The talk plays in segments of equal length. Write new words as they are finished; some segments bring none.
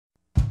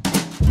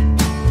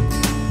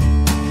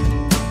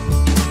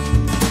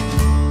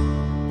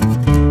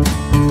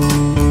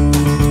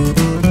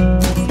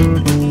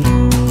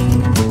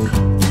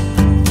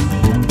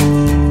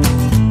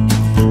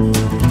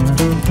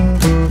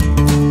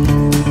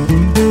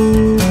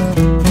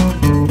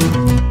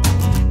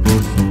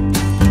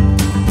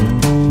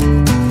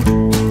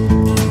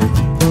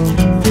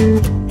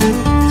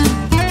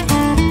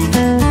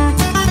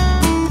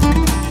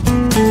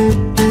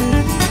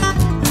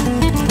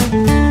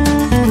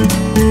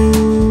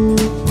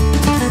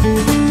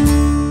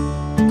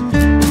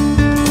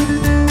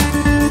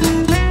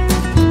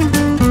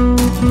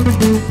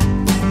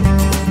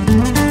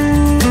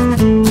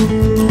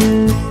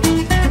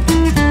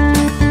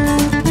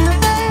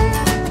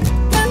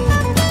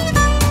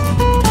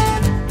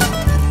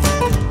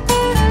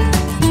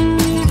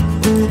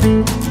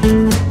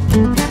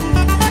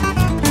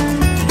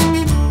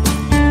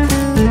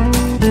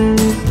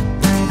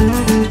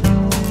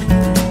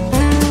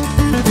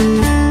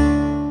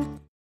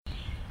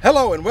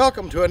Hello and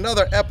welcome to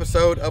another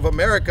episode of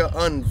America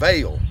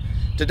Unveiled.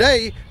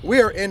 Today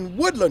we are in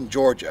Woodland,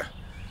 Georgia,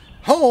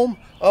 home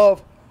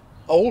of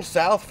Old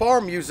South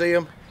Farm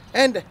Museum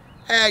and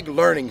Ag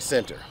Learning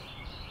Center.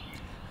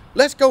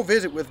 Let's go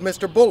visit with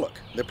Mr.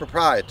 Bullock, the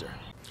proprietor.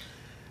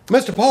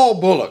 Mr.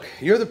 Paul Bullock,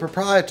 you're the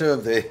proprietor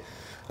of the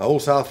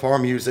Old South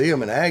Farm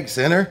Museum and Ag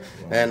Center,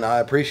 and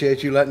I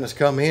appreciate you letting us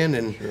come in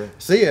and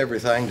see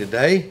everything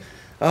today.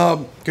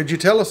 Could you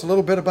tell us a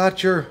little bit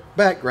about your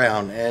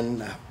background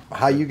and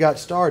how you got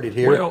started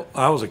here? Well,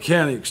 I was a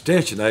county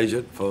extension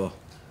agent for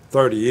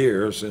 30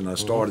 years, and I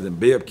started in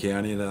Bibb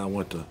County, and then I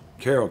went to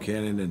Carroll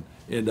County, and then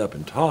ended up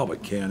in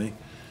Talbot County.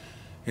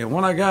 And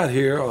when I got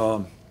here,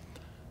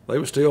 they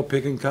were still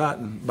picking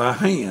cotton by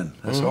hand.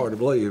 That's hard to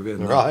believe,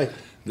 isn't it? Right.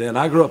 Then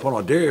I grew up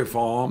on a dairy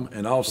farm,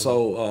 and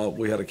also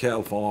we had a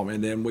cattle farm,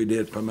 and then we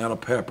did pimento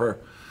pepper,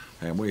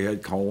 and we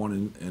had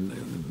corn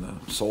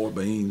and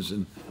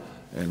soybeans,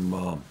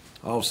 and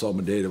also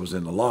my daddy was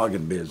in the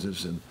logging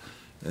business, and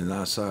I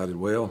decided,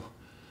 well,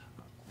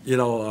 you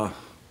know,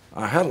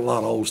 I had a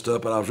lot of old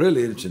stuff, but I was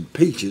really interested in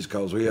peaches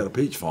because we had a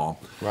peach farm.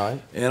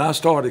 Right. And I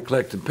started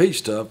collecting peach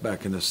stuff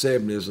back in the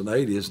 70s and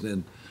 80s, and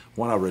then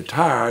when I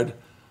retired,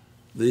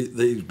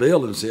 these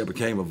buildings here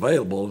became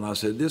available, and I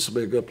said, this will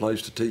be a good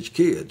place to teach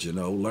kids, you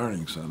know,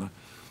 learning center.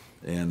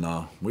 And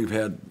we've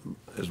had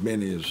as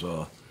many as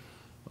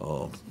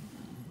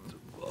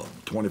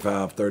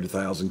 25,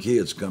 30,000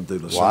 kids come through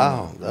the summer.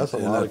 Wow, that's a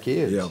lot of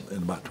kids. Yeah, in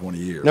about 20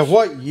 years. Now,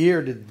 what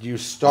year did you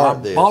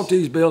start this? I bought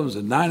these buildings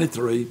in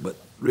 '93, but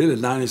really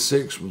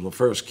 '96 was the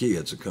first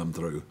kids to come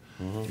through.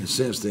 And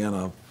since then,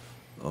 I've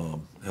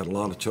had a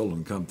lot of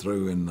children come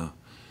through, and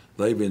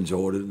they've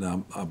enjoyed it.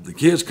 And the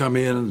kids come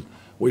in, and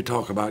we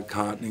talk about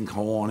cotton and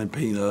corn and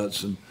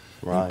peanuts and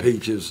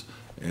peaches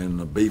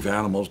and beef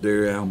animals,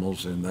 dairy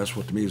animals, and that's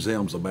what the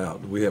museum's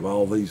about. We have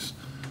all these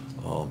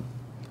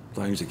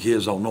things the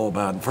kids don't know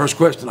about. And first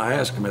question I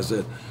ask them is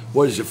that,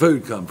 where does your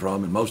food come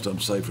from? And most of them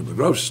say from the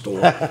grocery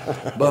store.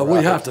 But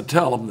we have to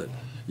tell them that,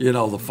 you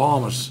know, the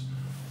farmers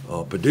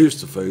produce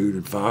the food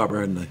and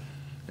fiber, and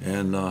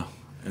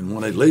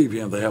when they leave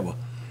here, they have a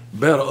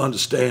better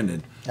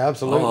understanding.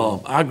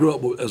 Absolutely. I grew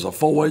up as a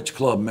 4-H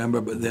club member,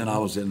 but then I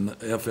was in the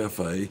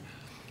FFA.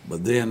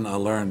 But then I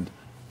learned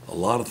a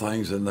lot of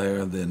things in there,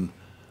 and then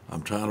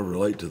I'm trying to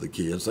relate to the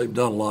kids. They've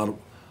done a lot of,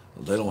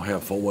 they don't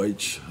have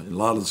 4-H. In a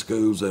lot of the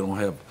schools, they don't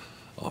have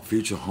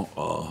future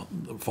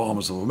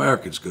farmers of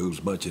American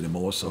schools much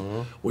anymore.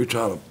 So we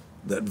try to,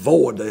 that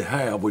void they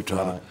have, we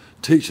try to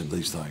teach them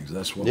these things.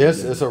 That's what.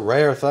 Yes, it's a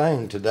rare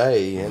thing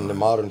today in the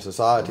modern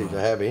society to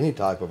have any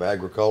type of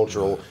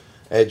agricultural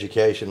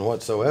education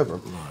whatsoever.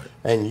 Right.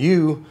 And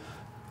you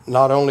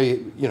not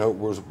only, you know,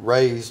 was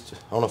raised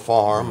on a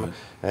farm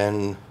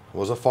and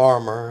was a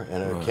farmer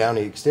and a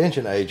county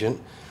extension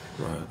agent,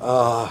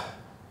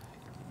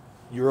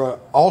 you're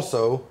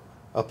also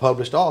a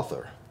published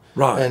author.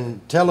 Right.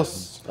 And tell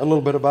us a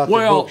little bit about the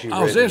books you've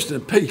I was written. interested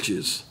in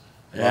peaches,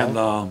 and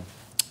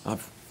I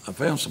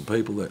found some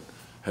people that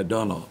had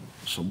done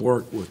some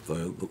work with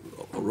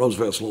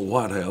Roosevelt's Little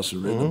White House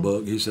and written a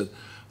book. He said,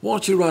 why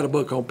don't you write a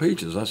book on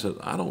peaches? I said,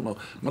 I don't know.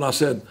 But I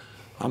said,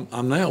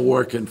 I'm now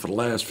working for the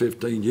last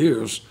 15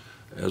 years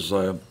as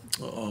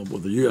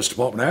with the U.S.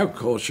 Department of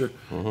Agriculture,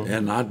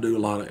 and I do a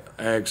lot of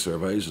ag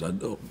surveys, and I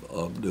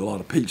do a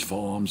lot of peach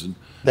farms. And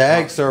the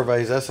ag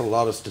surveys, that's a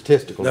lot of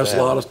statistical data. That's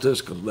a lot of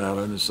statistical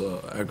data, and it's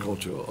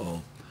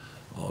agricultural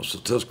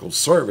statistical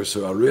service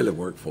who I really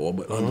work for,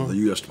 but under the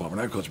U.S.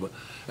 Department of Agriculture.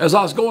 But as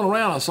I was going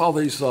around, I saw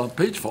these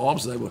peach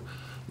farms, and they were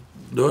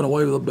doing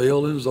away with the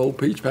buildings, old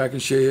peach packing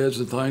sheds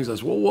and things. I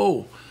said,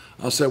 whoa.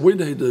 I said, we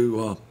need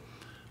to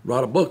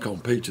write a book on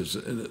peaches.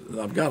 And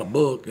I've got a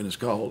book, and it's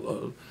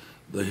called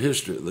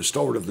The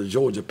Story of the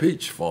Georgia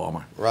Peach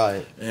Farmer.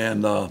 Right.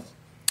 And I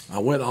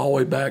went all the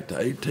way back to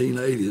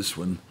 1880s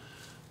when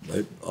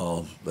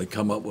they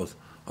come up with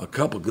a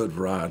couple good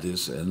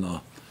varieties,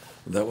 and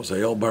that was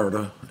the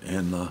Alberta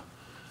and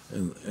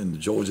the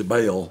Georgia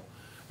Belle.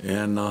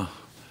 And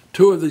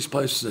two of these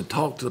places had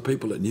talked to the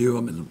people that knew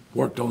them and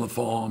worked on the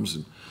farms.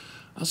 And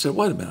I said,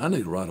 wait a minute, I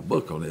need to write a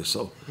book on this.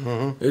 So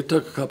it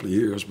took a couple of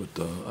years, but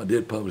I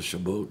did publish a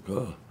book.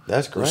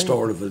 That's great. The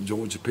Story of the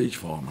Georgia Peach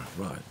Farmer,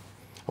 right.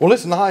 Well,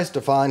 it's nice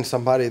to find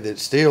somebody that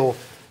still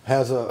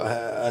has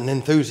an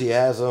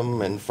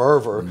enthusiasm and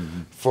fervor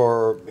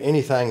for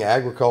anything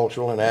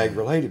agricultural and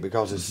ag-related,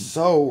 because it's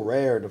so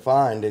rare to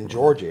find in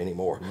Georgia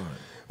anymore. Right.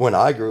 When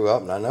I grew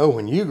up, and I know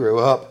when you grew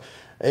up,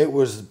 it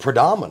was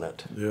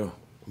predominant. Yeah.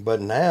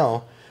 But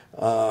now,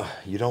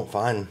 you don't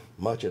find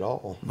much at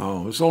all.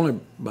 No, it's only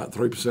about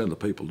 3% of the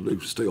people do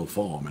still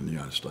farm in the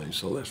United States,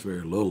 so that's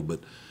very little,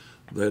 but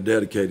they're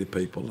dedicated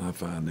people, and I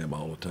find them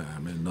all the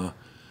time. And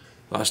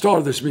I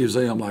started this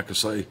museum, like I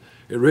say,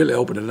 it really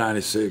opened in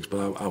 '96,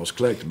 but I was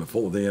collecting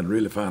before then,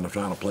 really trying to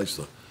find a place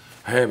to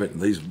have it, and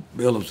these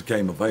buildings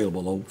became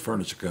available, old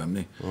furniture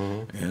company,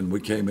 and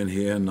we came in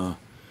here and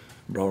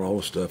brought all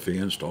the stuff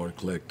in, started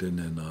collecting,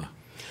 and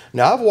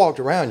Now, I've walked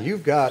around.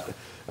 You've got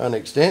an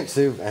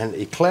extensive and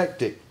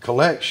eclectic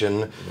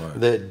collection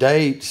that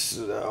dates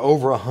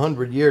over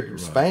 100-year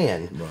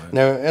span. Right.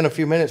 Now, in a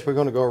few minutes, we're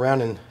going to go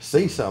around and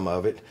see some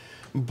of it.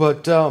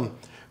 But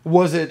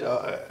was it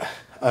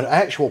an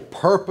actual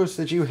purpose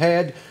that you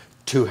had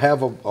to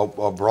have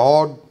a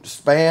broad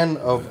span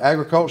of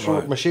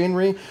agricultural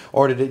machinery,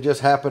 or did it just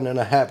happen in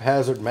a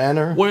haphazard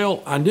manner?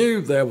 Well, I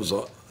knew there was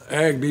a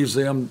ag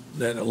museum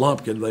that at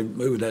Lumpkin. They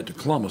moved that to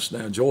Columbus,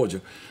 now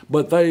Georgia,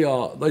 but they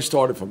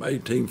started from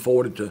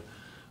 1840 to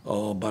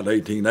about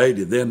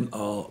 1880. Then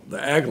the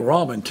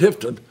Aglarama in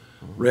Tifton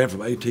ran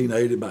from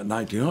 1880 to about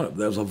 1900.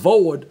 There was a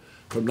void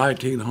from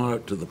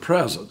 1900 to the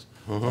present,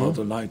 to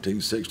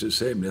 1960,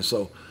 70.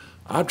 So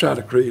I tried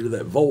to create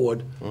that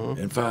void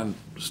and find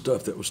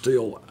stuff that was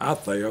still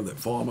out there that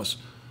farmers,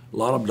 a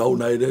lot of them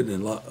donated,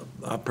 and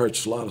I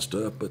purchased a lot of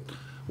stuff, but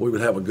we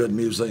would have a good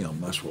museum.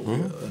 That's what we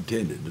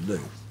intended to do.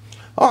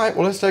 All right,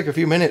 well, let's take a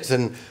few minutes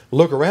and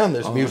look around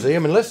this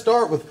museum, and let's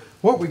start with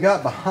what we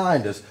got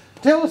behind us.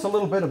 Tell us a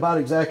little bit about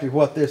exactly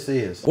what this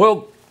is.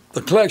 Well,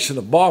 the collection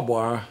of barbed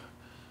wire,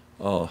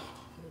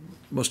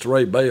 Mr.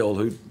 Ray Bale,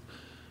 who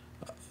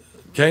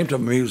came to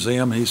the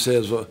museum, he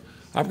says,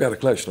 I've got a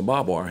collection of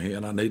barbed wire here,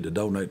 and I need to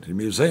donate to the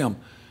museum.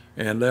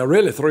 And there are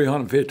really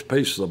 350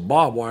 pieces of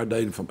barbed wire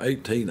dating from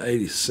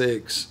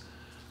 1886,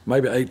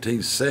 maybe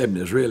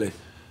 1870s, really.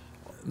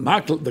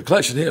 The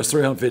collection here is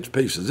 350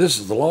 pieces. This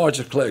is the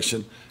largest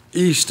collection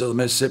east of the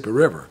Mississippi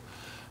River.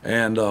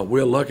 And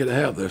we're lucky to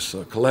have this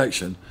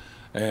collection.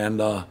 And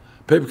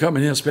people come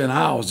in here and spend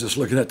hours just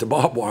looking at the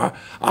barbed wire.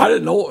 I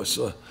didn't know it was,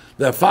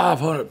 there are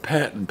 500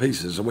 patent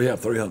pieces, and we have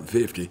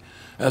 350.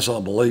 That's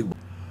unbelievable.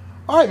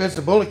 All right,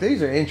 Mr. Bullock,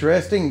 these are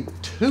interesting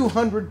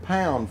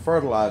 200-pound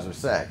fertilizer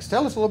sacks.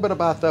 Tell us a little bit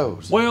about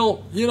those.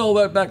 Well, you know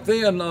that back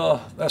then,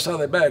 that's how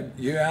they bagged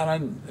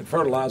urine and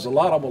fertilizer. A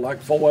lot of them were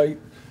like 4-8,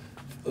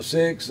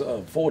 6,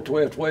 4,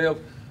 12, 12.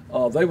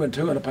 They went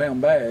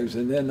 200-pound bags,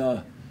 and then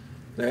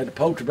they had the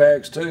poultry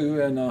bags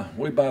too, and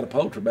we buy the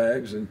poultry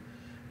bags, and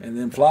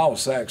then flour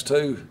sacks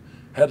too.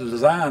 Had a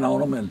design on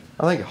them, and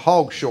I think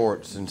hog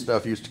shorts and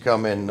stuff used to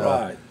come in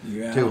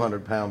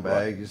 200-pound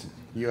bags.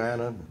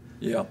 Urana.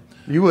 Yeah.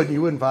 You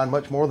wouldn't find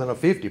much more than a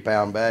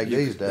 50-pound bag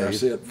these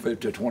days. That's it,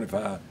 50 or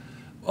 25.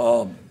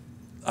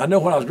 I know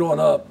when I was growing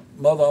up,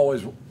 Mother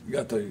always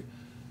got the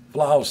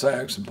flour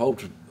sacks and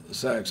poultry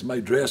sacks,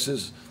 made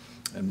dresses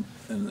and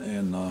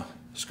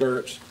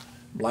skirts,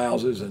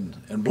 blouses,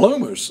 and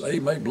bloomers. They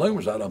made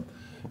bloomers out of them.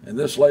 And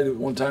this lady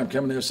one time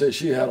came in there and said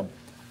she had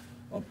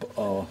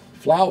a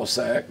flour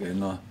sack,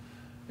 and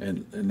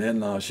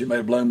then she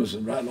made bloomers,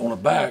 and right on the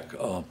back,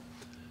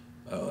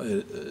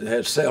 it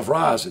had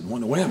self-rising.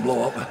 When the wind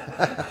blow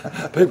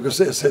up, people could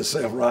see it said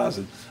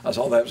self-rising. I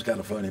thought that was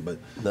kind of funny, but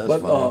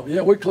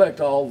yeah, we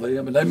collect all of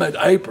them, and they made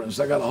aprons.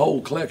 They got a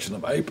whole collection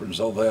of aprons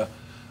over there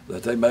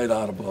that they made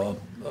out of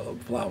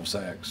flour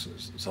sacks.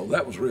 So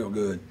that was real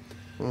good,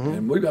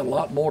 and we've got a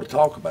lot more to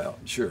talk about.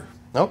 Sure.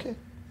 Okay,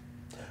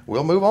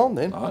 we'll move on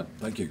then. All right,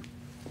 thank you.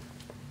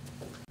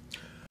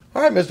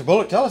 All right, Mr.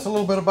 Bullock, tell us a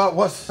little bit about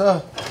what's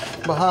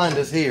behind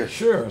us here.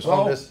 Sure.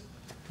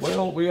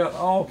 Well, we got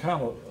all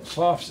kind of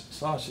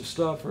sausage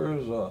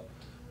stuffers, a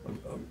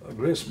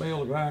grist mill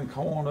to grind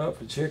corn up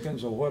for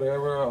chickens or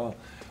whatever.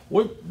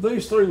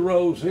 These 3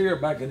 rows here,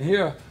 back in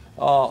here,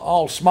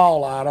 all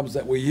small items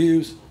that we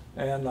use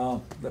and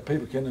that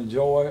people can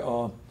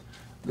enjoy.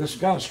 This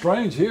is kind of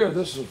strange here.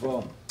 This is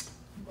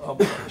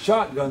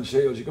shotgun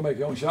shells. You can make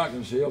your own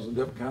shotgun shells and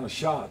different kind of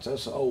shots.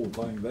 That's the old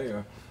thing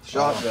there.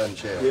 Shotgun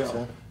shells. Yeah.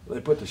 Huh? They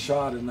put the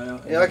shot in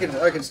there. Yeah,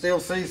 I can still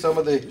see some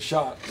of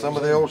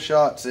the old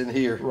shots in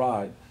here.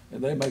 Right,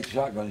 and they make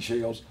shotgun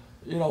shells,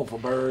 you know, for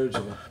birds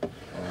or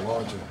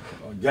larger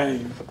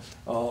game.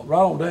 Right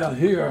on down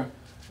here,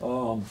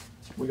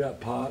 we got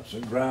pots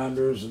and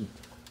grinders, and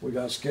we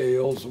got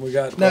scales, and we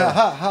got. Now,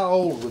 how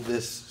old would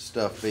this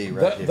stuff be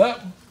right here?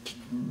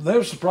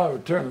 There's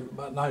probably turning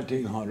about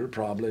 1900,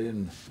 probably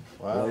in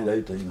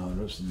late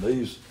 1800s, and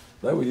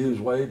they were used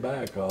way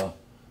back. The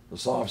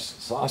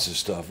sausage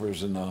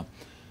stuffers,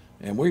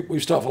 and we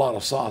stuff a lot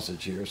of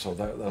sausage here, so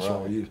that's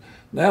what we use.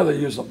 Now they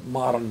use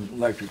modern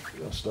electric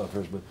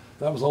stuffers, but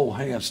that was old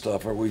hand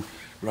stuffer we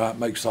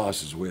make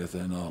sausage with,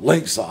 and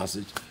link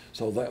sausage,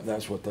 so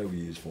that's what they were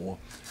used for.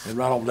 And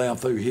right on down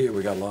through here,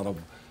 we got a lot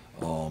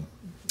of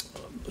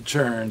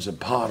churns and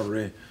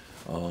pottery,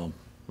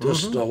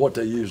 what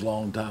they used a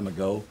long time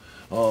ago.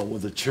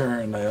 With the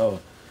churn,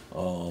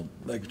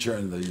 they could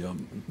churn the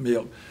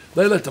milk.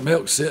 They let the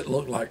milk sit and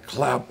look like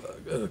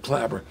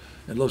clabber.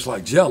 It looks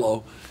like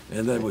Jello,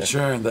 and they would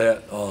churn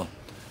that, for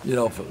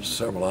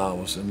several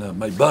hours, and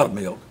made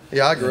buttermilk.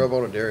 Yeah, I grew up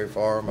on a dairy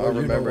farm. I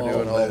remember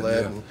doing all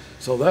that. Yeah.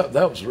 So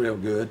that was real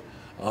good.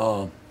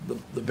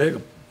 The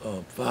big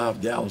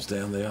 5 gallons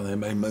down there, they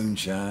made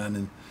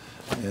moonshine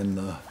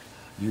and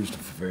used it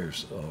for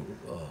various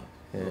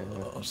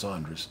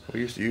sundries.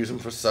 We used to use them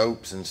for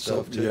soaps and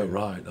stuff too. Yeah,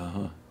 right.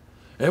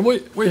 And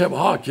we have a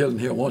hog killing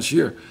here once a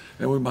year,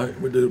 and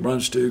we do run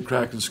stew,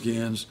 cracking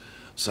skins,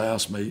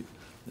 souse meat,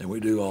 and we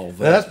do all of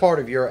that. Now that's part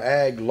of your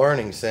ag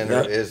learning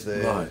center, is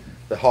the right.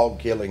 the hog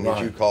killing, as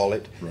you call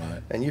it.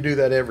 Right. And you do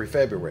that every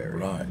February.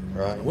 Right.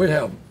 Right. We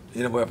have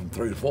anywhere from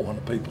 300 to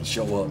 400 people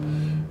show up,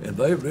 and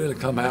they really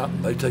come out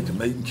and they take the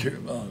meat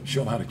and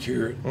show them how to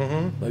cure it.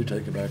 Mm-hmm. They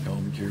take it back home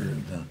and cure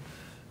it,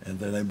 and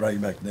then they bring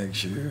it back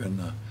next year. And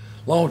a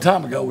long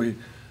time ago,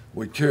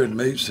 we cured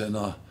meats, and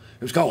it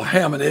was called a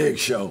ham and egg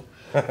show.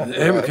 And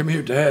every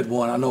community had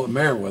one. I know in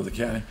Meriwether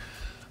County,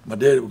 my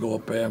daddy would go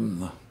up there,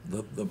 and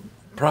the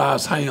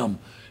prize ham,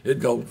 it'd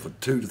go for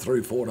 $2 to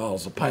 $3,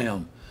 $4 a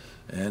pound,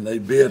 and they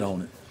bid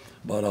on it.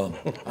 But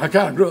I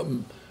kind of grew up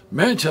in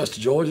Manchester,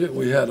 Georgia.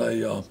 We had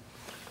a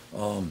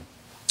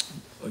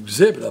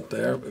exhibit up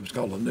there. It was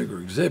called a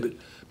nigger exhibit.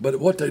 But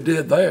what they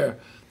did there,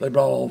 they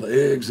brought all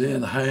the eggs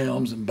in, the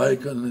hams and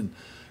bacon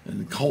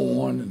and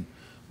corn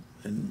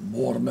and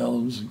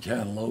watermelons and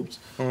cantaloupes,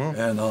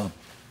 and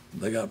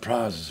they got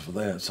prizes for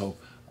that. So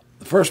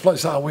the first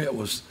place I went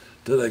was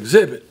to the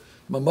exhibit.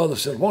 My mother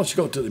said, "Why don't you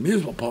go to the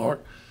amusement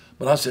park?"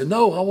 But I said,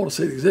 "No, I want to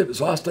see the exhibit."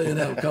 So I stayed in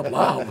there a couple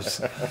of hours,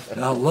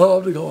 and I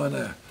love to go in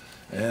there.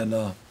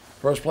 And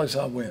first place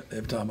I went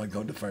every time I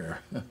go to the fair.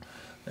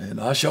 And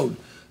I showed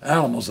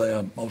animals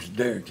there, most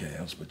dairy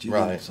calves, but you do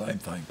the same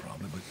thing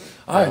probably.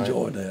 But I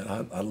enjoyed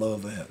that. I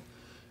love that.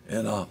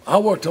 And I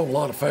worked on a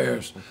lot of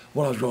fairs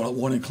when I was growing up,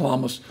 one in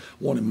Columbus,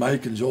 one in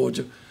Macon,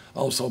 Georgia,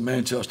 also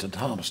Manchester and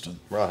Thomaston.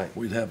 Right.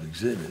 We'd have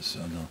exhibits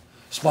and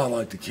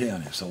spotlight the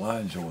county, so I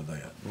enjoyed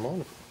that.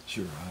 Wonderful.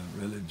 Sure,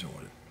 I really enjoyed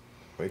it.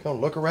 We're going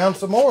to look around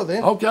some more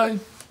then. Okay.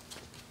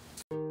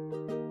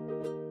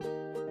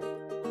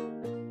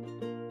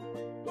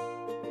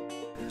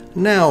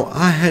 Now,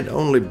 I had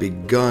only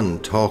begun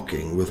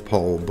talking with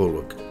Paul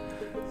Bullock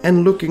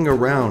and looking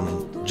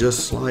around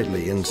just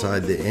slightly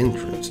inside the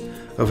entrance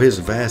of his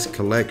vast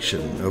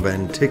collection of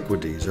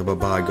antiquities of a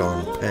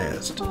bygone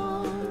past.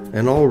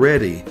 And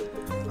already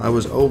I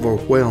was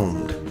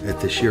overwhelmed at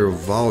the sheer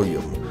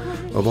volume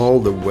of all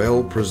the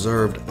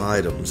well-preserved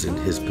items in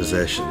his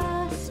possession,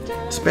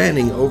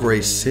 spanning over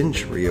a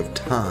century of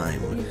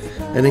time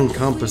and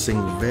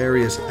encompassing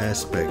various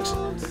aspects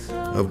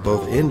of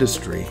both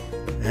industry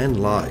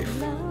and life.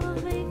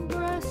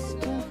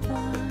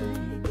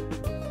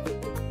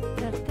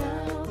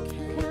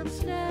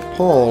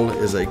 Paul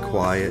is a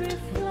quiet,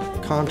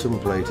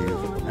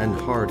 contemplative, and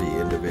hardy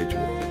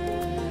individual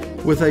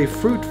with a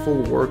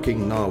fruitful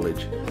working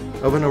knowledge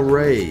of an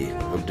array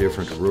of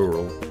different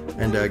rural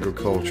and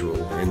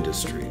agricultural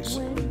industries.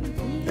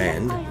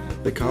 And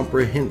the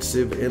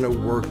comprehensive inner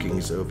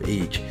workings of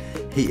each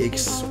he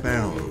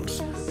expounds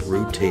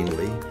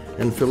routinely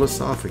and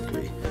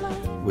philosophically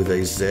with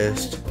a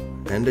zest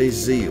and a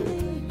zeal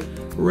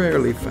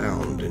rarely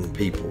found in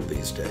people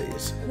these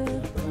days.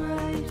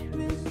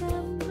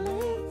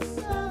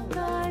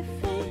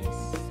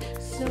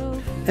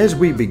 As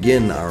we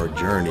begin our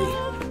journey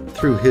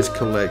through his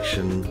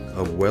collection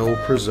of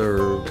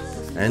well-preserved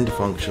and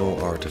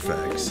functional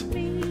artifacts,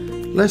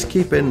 let's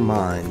keep in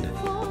mind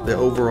the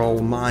overall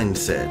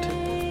mindset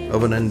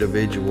of an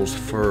individual's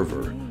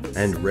fervor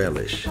and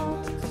relish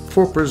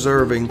for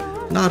preserving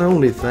not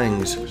only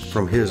things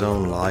from his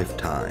own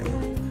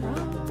lifetime,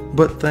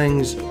 but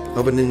things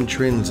of an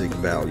intrinsic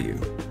value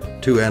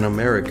to an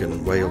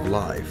American way of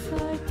life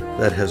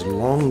that has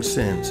long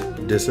since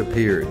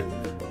disappeared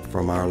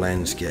from our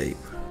landscape.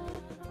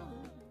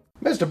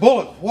 Mr.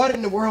 Bullock, what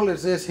in the world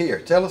is this here?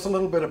 Tell us a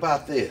little bit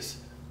about this.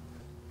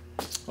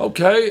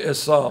 Okay,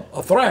 it's a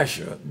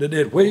thrasher that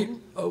did wheat,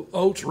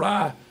 oats,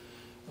 rye,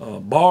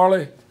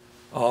 barley.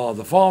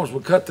 The farmers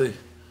would cut the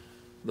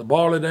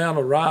barley down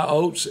to rye,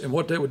 oats, and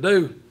what they would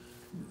do,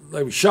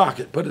 they would shock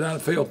it, put it down in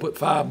the field, put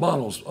 5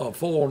 bundles,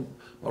 4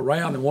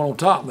 around and 1 on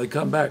top, and they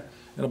come back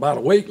in about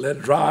a week, let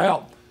it dry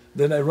out.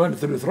 Then they run it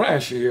through the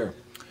thrasher here.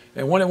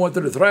 And when it went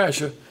through the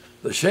thrasher,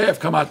 the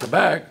shaft come out the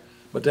back,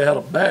 but they had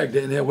a bag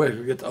in there where you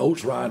could get the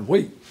oats, rye, and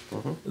wheat.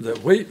 The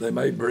wheat, they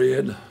made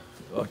bread,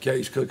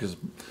 cakes, cookies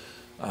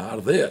out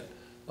of it.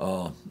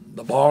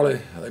 The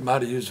barley, they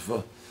might have used it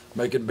for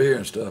making beer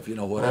and stuff, you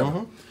know,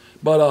 whatever.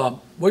 But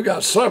we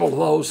got several of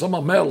those, some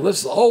of them metal. This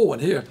is the old one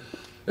here.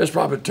 It's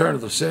probably the turn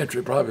of the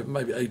century, probably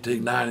maybe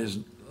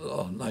 1890s,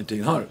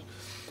 1900s.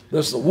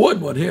 This is the wood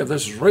one here.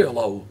 This is real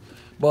old.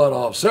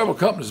 But several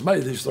companies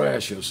made these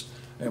thrashers,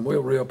 and we're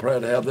real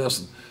proud to have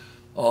this.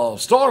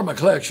 Started my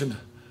collection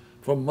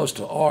from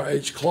Mr.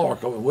 R.H.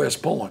 Clark over in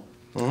West Point.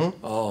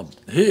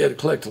 He had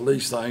collected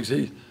these things.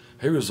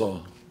 He was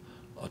a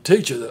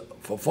teacher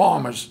for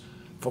farmers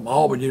from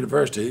Auburn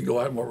University. He'd go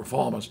out and work with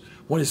farmers.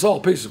 When he saw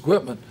a piece of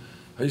equipment,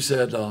 he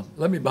said,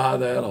 let me buy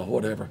that or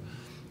whatever.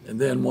 And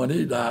then when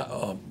he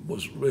died,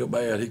 was real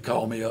bad, he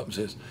called me up and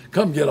says,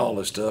 come get all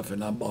this stuff,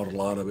 and I bought a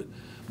lot of it.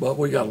 But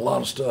we got a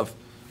lot of stuff,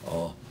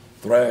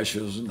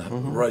 thrashers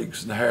and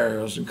rakes and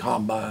harrows and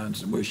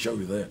combines, and we'll show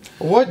you that.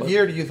 What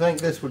year do you think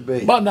this would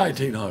be? About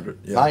 1900.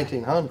 Yeah.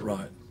 1900?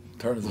 Right,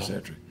 turn of the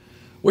century.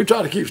 We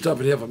try to keep stuff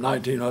in here from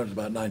 1900 to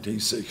about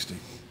 1960.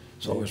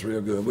 So it's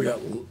real good. We got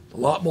a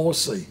lot more to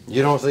see.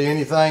 You don't see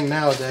anything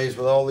nowadays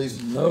with all these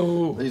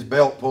these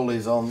belt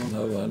pulleys on them.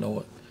 No, I know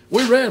it.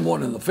 we ran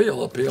one in the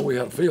field up here. We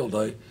had a field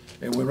day,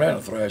 and we ran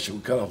a thrasher.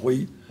 We cut off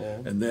wheat,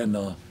 and then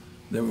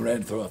we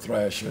ran through a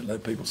thrasher and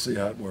let people see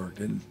how it worked,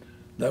 and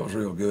that was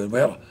real good. We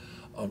had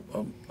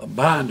a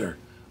binder,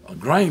 a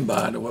grain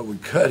binder, where we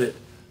cut it,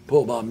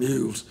 pulled by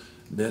mules,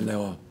 then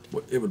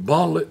it would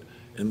bundle it,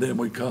 and then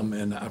we come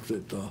in after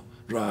it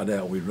dried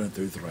out. We'd run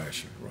through the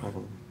thrasher. Right.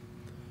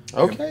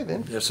 Okay,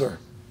 then. Yes, sir.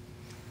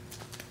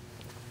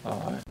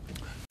 All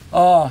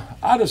right.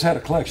 I just had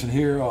a collection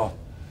here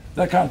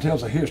that kind of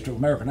tells the history of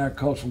American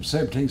agriculture from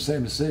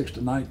 1776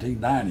 to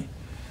 1990.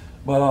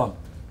 But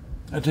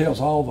it tells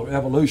all the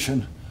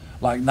evolution.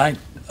 Like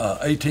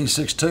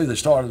 1862, they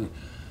started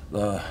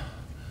the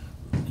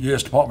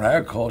U.S. Department of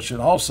Agriculture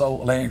and also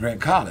land grant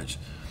college.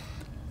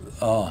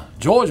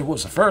 Georgia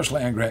was the first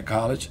land grant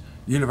college,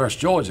 University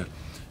of Georgia.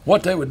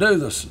 What they would do,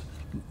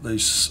 the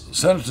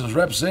senators and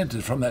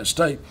representatives from that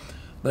state,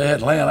 they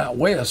had land out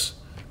west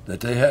that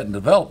they hadn't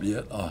developed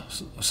yet,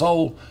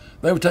 so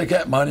they would take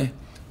that money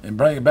and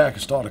bring it back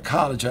and start a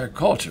college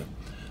agriculture.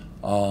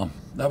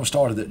 That was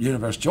started at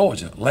University of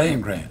Georgia,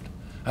 land grant.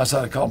 That's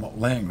how they call them,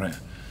 land grant.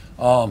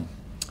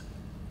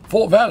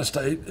 Fort Valley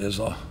State is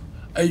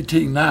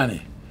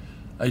 1890,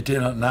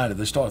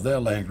 they started their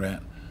land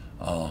grant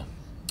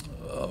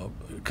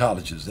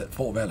colleges at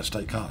Fort Valley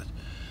State College.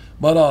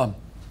 But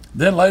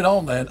then later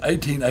on, in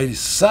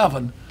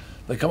 1887,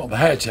 they come up with the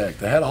Hatch Act.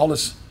 They had all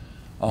this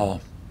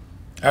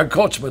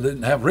agriculture, but they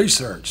didn't have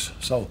research.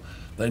 So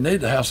they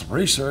needed to have some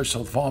research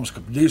so the farmers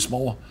could produce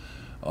more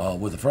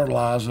with the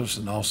fertilizers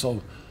and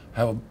also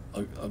have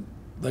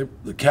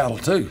the cattle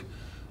too.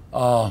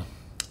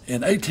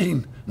 In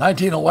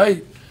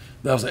 1908,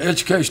 there was an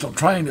educational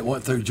train that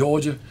went through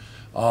Georgia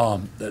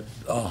that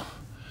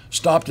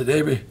stopped at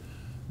every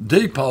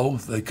depot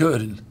they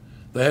could. And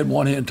they had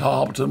one here in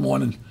Tarleton,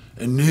 one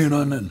in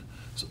Newnan,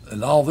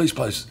 and all these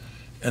places.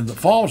 And the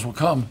farmers would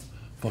come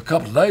for a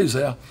couple of days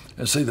there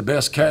and see the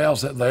best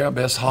cows that there,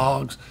 best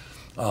hogs,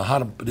 how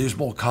to produce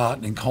more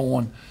cotton and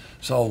corn.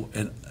 So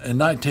in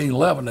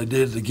 1911, they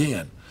did it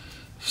again.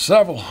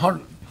 Several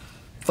hundred,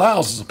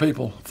 thousands of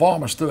people,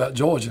 farmers throughout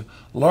Georgia,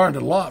 learned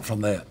a lot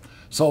from that.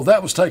 So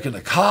that was taken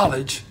to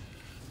college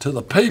to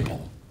the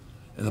people.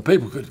 And the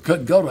people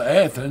couldn't go to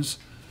Athens,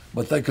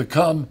 but they could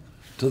come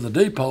to the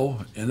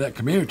depot in that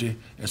community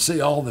and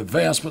see all the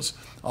advancements,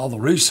 all the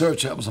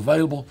research that was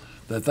available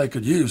that they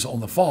could use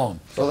on the farm.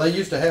 So they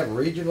used to have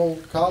regional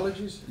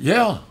colleges?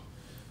 Yeah.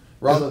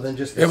 Rather than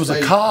just the It was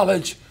state? a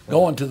college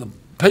going to the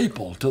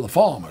people, to the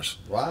farmers.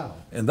 Wow.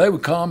 And they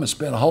would come and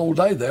spend a whole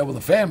day there with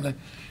the family,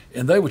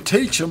 and they would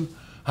teach them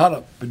how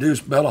to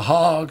produce better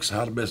hogs,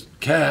 how to produce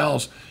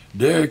cows,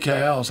 dairy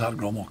cows, how to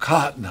grow more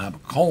cotton, how to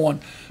corn,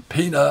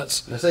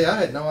 peanuts. Now see, I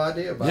had no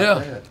idea about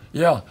that.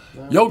 Yeah.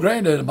 No. Your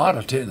granddaddy might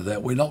have attended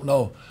that. We don't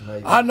know.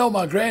 Maybe. I know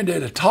my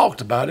granddaddy talked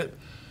about it,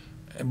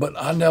 but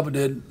I never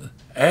did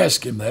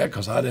ask him that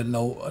because I didn't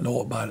know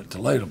about it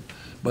till later.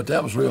 But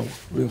that was real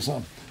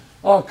something.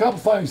 A couple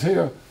things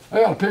here.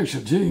 I got a picture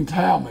of Gene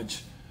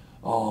Talmadge,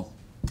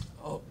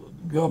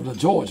 governor of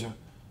Georgia,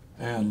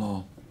 and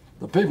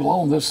the people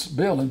on this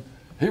building,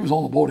 he was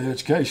on the Board of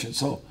Education,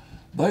 so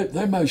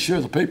they made sure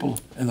the people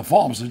and the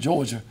farmers of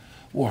Georgia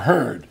were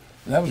heard.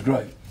 And that was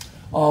great.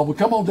 We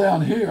come on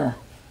down here.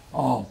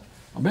 A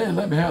man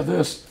let me have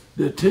this,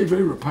 did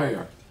TV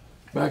repair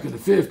back in the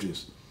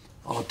 50s.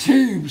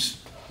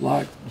 Tubes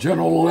like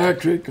General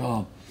Electric,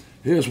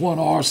 here's one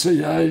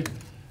RCA,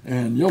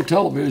 and your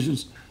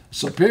television's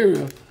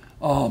Superior.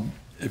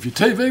 If your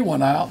TV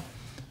went out,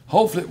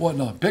 hopefully it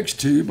wasn't a picture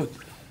tube, but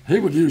he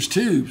would use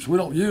tubes. We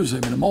don't use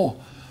them anymore,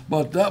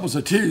 but that was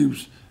the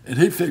tubes, and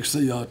he fixed the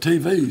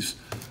TVs.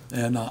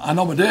 And I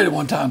know my daddy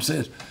one time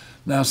said,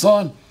 now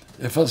son,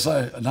 if it's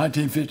a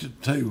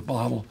 1952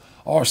 model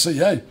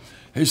RCA,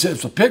 he said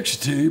it's a picture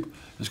tube,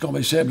 it's gonna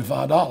be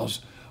 $75.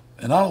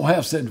 And I don't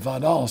have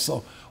 $75,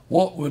 so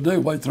what we'll do,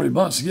 wait 3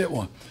 months to get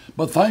one.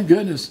 But thank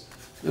goodness,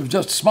 it was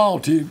just a small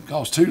tube,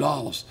 cost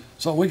 $2.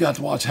 So we got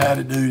to watch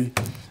Howdy Doody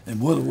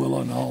and Willow Willow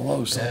and all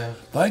those. So Yeah.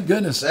 thank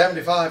goodness.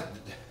 $75.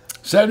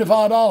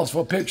 $75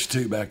 for a picture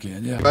tube back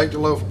in, yeah. Baked a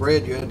loaf of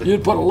bread, you had to.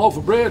 You'd put a loaf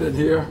of bread in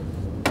here,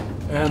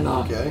 and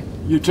Okay.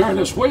 you turn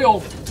this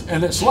wheel,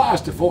 and it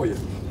sliced it for you.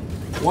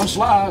 1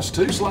 slice,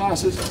 2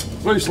 slices,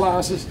 3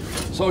 slices,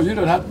 so you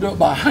didn't have to do it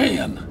by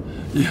hand.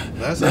 Yeah.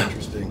 That's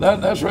interesting.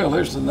 That's real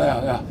interesting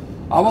now, yeah.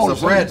 I've only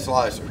It's a bread seen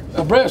slicer.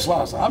 a bread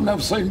slicer. I've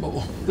never seen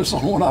more. This is the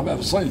only one I've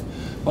ever seen,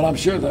 but I'm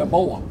sure there are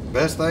more.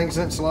 Best thing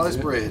since sliced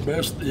bread.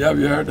 Yeah,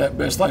 you heard that?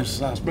 Best thing since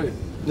sliced bread.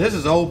 This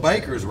is old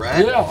baker's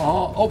rack. Yeah,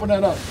 open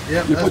that up.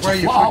 Yep, You that's put where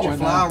your you flour put your in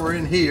there, flour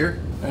in here.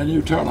 and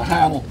you turn a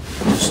handle.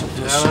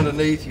 Down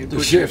underneath, you to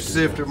put your shift it.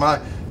 sifter.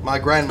 My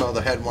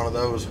grandmother had one of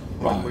those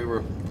when Right. we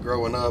were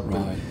growing up. and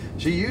Right.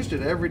 She used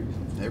it every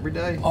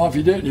day. Oh, if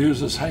you didn't use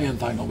this hand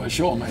thing, nobody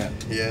show them that.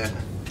 Yeah.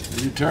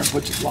 You turn,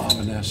 put your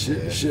flour in there,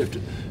 shift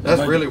it. That's That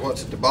made really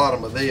what's at the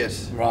bottom of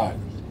this. right.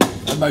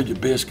 That made your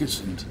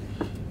biscuits and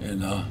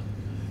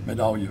made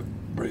all your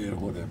bread or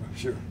whatever.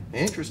 Sure.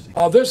 Interesting.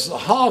 This is a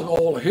hog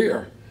oil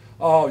here.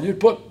 You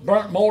put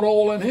burnt motor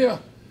oil in here,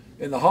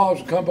 and the hogs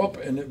would come up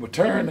and it would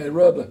turn. They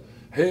rub the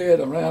head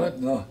around it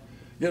and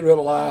get rid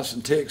of lice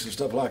and ticks and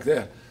stuff like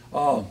that.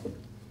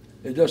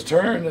 It just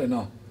turned,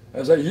 and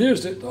as they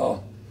used it,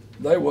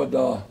 they would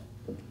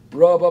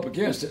rub up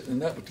against it,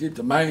 and that would keep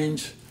the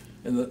mange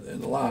and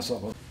the lice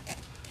off of it.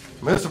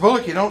 Mr.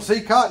 Bullock, you don't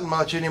see cotton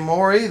much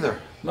anymore either.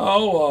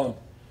 No,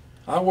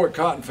 I work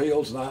cotton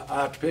fields, and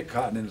I have to pick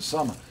cotton in the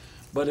summer,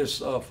 but it's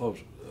for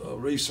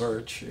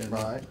research, and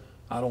right.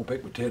 I don't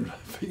pick with 10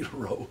 feet a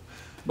row.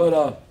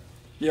 But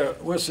yeah,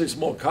 we'll see some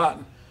more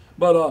cotton.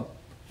 But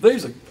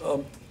these are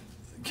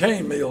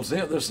cane mills.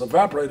 This is an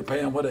evaporator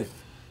pan where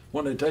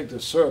when they take the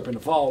syrup in the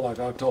fall, like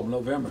October,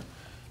 November,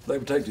 they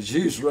would take the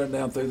juice, run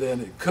down through there,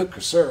 and they cook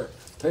the syrup.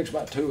 It takes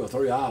about 2 or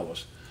 3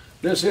 hours.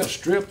 This here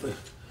strip the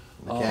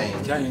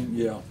cane,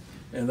 yeah,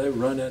 and they would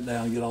run that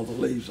down and get all the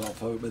leaves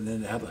off of it, and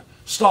then they have a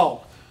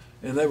stalk,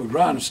 and they would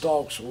grind the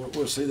stalks.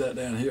 We'll see that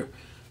down here.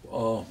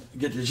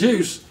 Get the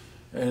juice,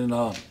 and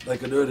they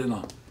could do it in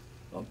a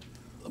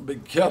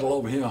big kettle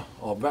over here,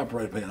 or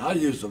evaporator pan. I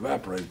use the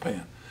evaporator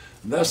pan.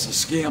 And that's the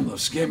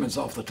skimmings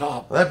off the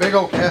top. That big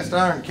old cast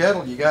iron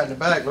kettle you got in the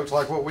back looks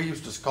like what we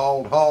used to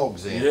scald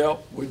hogs in.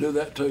 Yep, we do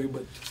that too,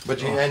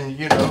 but and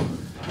you know,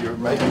 you're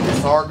making your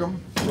sorghum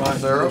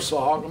syrup.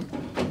 Sorghum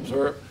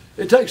syrup.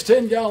 It takes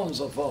 10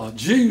 gallons of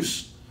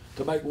juice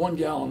to make 1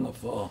 gallon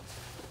of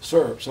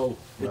syrup, so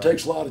it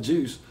takes a lot of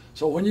juice.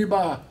 So when you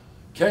buy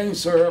cane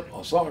syrup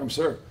or sorghum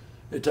syrup,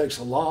 it takes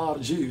a lot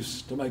of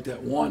juice to make that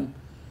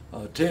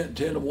 10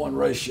 to 1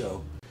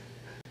 ratio.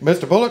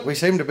 Mr. Bullock, we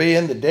seem to be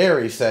in the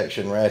dairy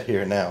section right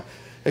here now.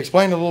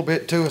 Explain a little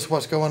bit to us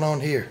what's going on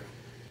here.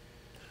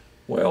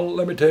 Well,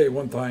 let me tell you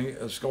one thing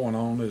that's going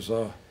on is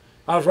I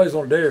was raised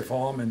on a dairy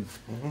farm, and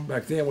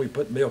back then we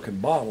put milk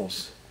in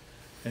bottles,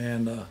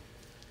 and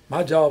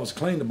my job was to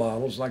clean the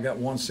bottles. I got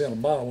 1 cent a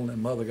bottle,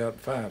 and Mother got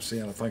 5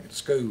 cents, I think, at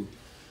school.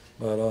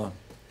 But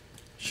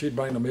she'd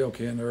bring the milk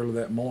in early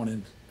that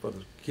morning for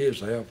the kids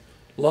to have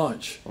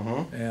lunch,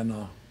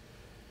 and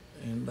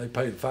they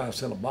paid 5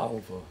 cents a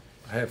bottle for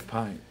half a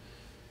pint.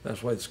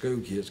 That's the way the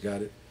school kids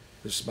got it.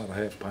 This is about a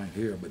half pint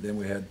here, but then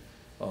we had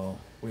a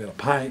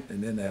pint,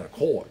 and then they had a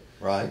quart.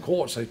 Right. The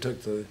quarts they took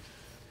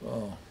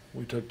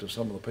we took to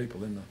some of the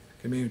people in the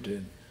community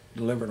and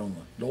delivered on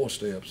the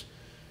doorsteps,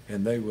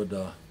 and they would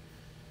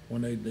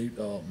when they need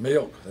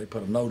milk, they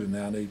put a note in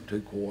there, I need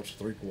 2 quarts,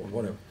 3 quarts,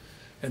 whatever,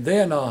 and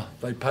then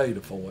they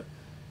paid for it,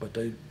 but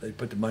they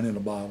put the money in a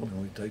bottle,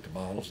 and we'd take the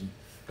bottles and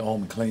go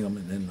home and clean them,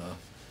 and then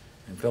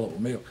and fill it with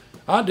milk.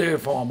 Our dairy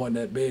farm wasn't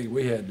that big.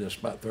 We had just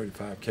about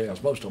 35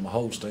 cows. Most of them were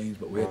Holsteins,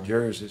 but we had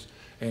Jerseys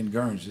and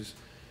Guernseys.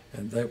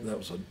 And that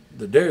was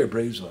the dairy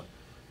breeds,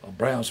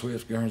 Brown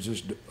Swifts,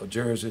 Guernseys,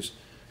 Jerseys,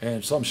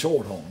 and some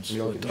Shorthorns.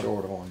 Milk and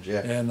Shorthorns, yeah.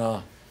 And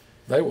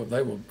they were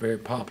very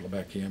popular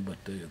back then,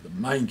 but the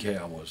main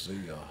cow was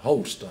the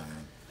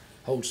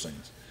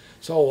Holsteins.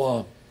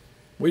 So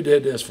we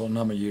did this for a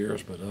number of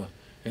years, but in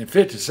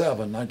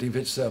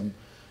 1957,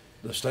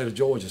 the state of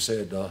Georgia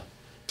said the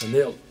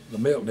milk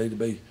needed to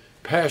be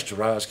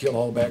pasteurized, kill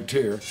all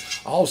bacteria.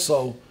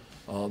 Also,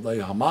 they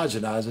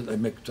homogenized it. They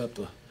mixed up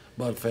the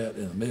butterfat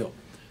in the milk.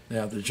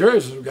 Now, the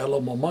Jerseys got a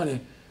little more money,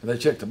 and they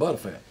checked the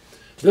butterfat.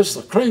 This is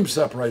a cream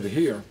separator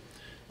here.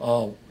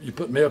 You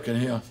put milk in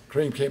here,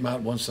 cream came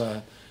out one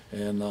side,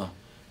 and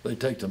they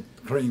take the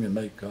cream and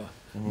make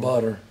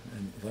butter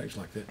and things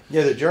like that.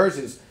 Yeah, the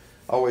Jerseys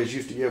always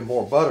used to give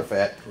more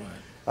butterfat. Right.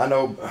 I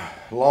know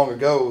long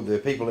ago the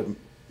people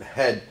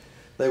that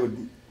they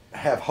would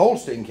have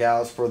Holstein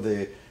cows for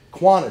the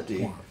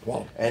quantity,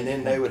 and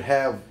then they would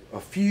have a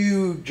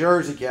few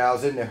Jersey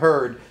cows in the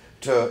herd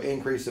to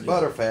increase the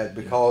butterfat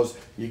because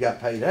you got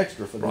paid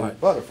extra for the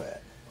butterfat.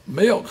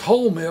 Milk,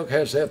 whole milk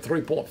has to have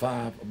 3.5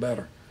 or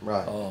better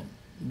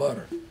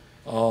butter.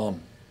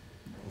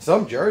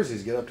 Some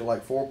Jerseys get up to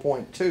like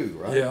 4.2,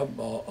 right? Yeah,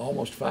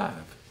 almost 5%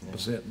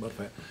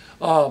 butterfat.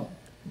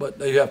 But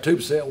they have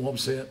 2%,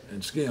 1%,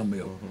 and skim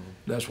milk.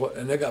 That's what,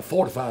 and they got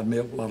fortified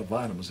milk, a lot of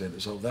vitamins in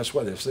it. So that's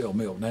why they sell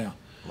milk now.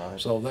 Right.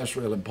 So that's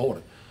real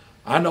important.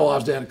 I know I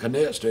was down at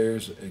Connect's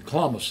Dairies in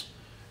Columbus,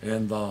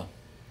 and I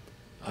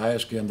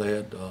asked him, they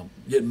had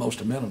getting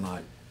most of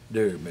Mennonite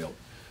dairy milk.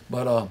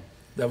 But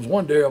there was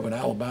one dairy up in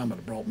Alabama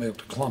that brought milk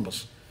to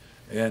Columbus,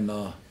 and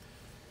I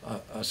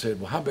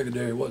said, well, how big a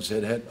dairy was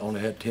it? It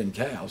only had 10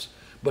 cows,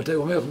 but they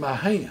were milking by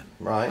hand.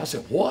 Right. I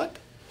said, what?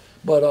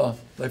 But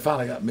they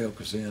finally got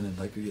milkers in, and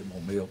they could get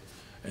more milk,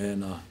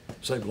 and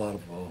saved a lot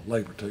of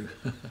labor too.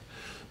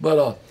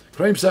 But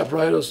cream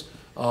separators,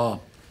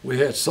 we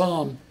had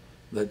some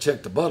that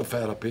checked the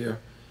butterfat up here,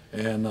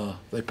 and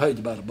they paid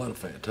about the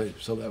butterfat too.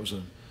 So that was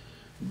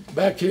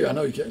back here. I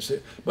know you can't see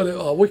it,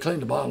 but we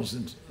cleaned the bottles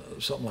in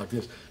something like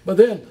this. But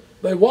then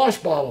they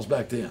washed bottles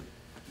back then.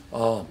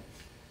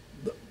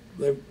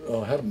 They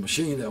had a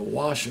machine that would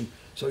wash them,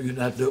 so you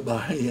didn't have to do it by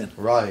hand.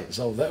 Right.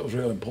 So that was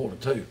real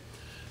important too.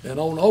 And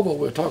on over,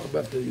 we'll talk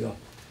about the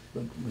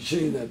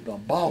machine that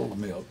bottled the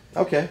milk.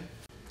 Okay.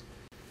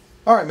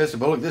 All right, Mr.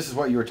 Bullock, this is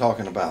what you were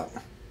talking about.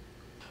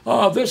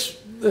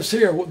 This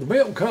here, the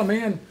milk would come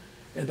in,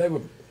 and they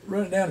would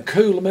run it down and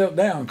cool the milk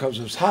down because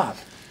it was hot.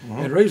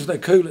 And the reason they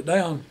cool it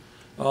down,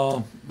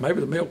 Maybe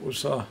the milk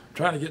was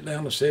trying to get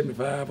down to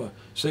 75 or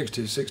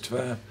 60,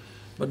 65,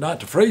 but not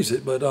to freeze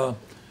it. But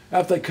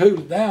after they cooled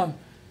it down,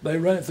 they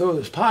run it through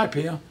this pipe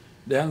here,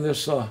 down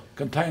this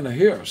container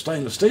here,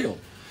 stainless steel.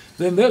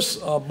 Then this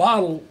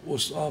bottle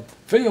was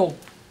filled.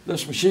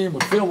 This machine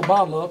would fill the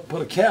bottle up,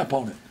 put a cap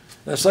on it.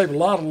 That saved a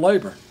lot of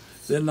labor.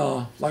 Then,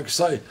 like I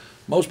say,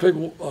 most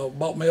people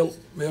bought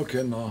milk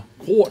in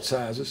quart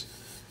sizes,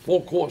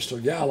 4 quarts to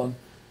a gallon.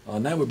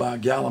 Now we buy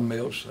gallon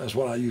milks. That's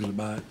what I usually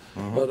buy.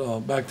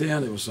 But back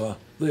then it was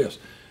this.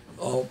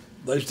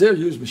 They still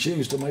use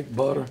machines to make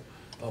butter,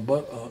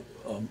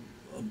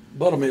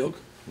 buttermilk.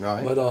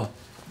 Right. But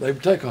they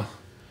would take a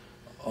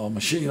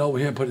machine over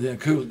here and put it in,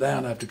 cool it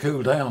down after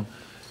cool down,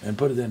 and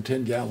put it in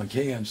 10-gallon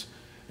cans,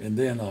 and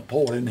then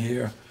pour it in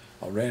here,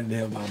 ran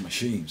it in by a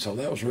machine. So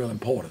that was real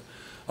important.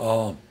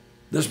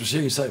 This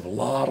machine saved a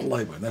lot of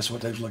labor, and that's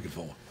what they was looking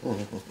for.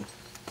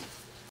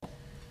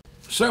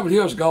 Several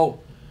years ago,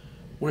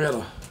 we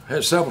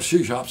had several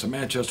shoe shops in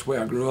Manchester,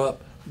 where I grew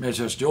up,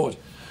 Manchester, Georgia.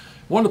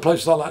 One of the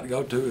places I like to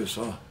go to is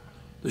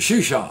the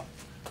shoe shop.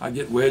 I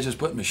get wedges,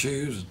 put in my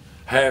shoes,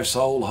 half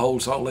sole, whole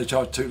sole. They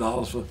charge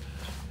 $2 for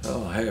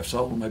half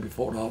sole, maybe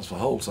 $4 for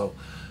whole sole.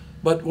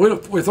 But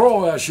we throw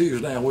away our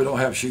shoes now. We don't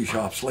have shoe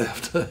shops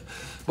left.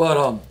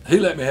 But he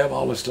let me have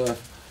all this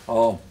stuff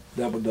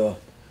that would do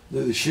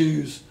the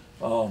shoes.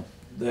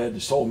 They had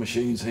the sewing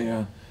machines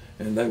here,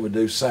 and they would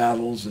do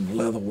saddles and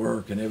leather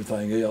work and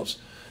everything else.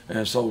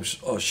 And so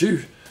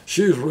shoes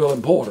were real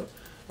important.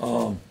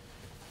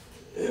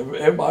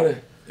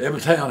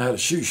 Every town had a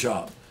shoe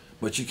shop,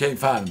 but you can't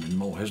find him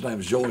anymore. His name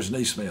was George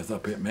Neesmith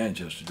up here in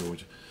Manchester,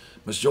 Georgia.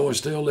 Mr. George is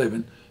still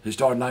living. He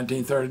started in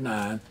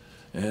 1939,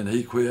 and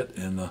he quit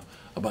in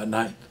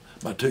about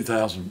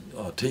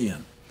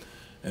 2010.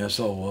 And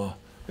so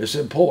it's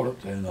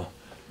important and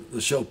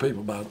to show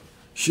people about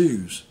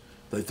shoes.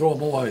 They throw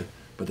them away,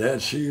 but they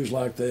had shoes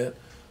like that.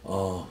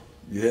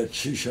 You had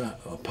shoe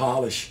shop,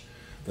 polish.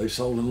 They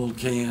sold in little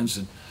cans,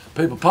 and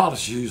people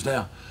polish shoes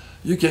now.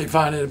 You can't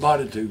find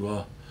anybody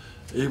to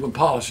even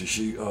polish a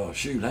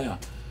shoe now.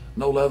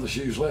 No leather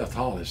shoes left,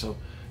 hardly. So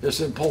it's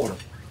important.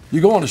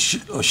 You go in a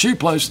shoe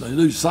place and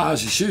they do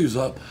size your shoes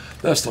up.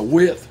 That's the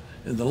width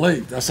and the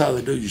length. That's how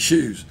they do your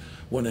shoes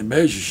when they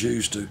measure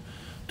shoes to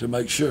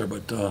make sure.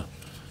 But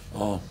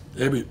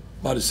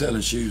everybody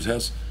selling shoes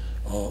has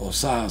a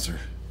sizer,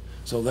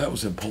 so that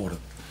was important.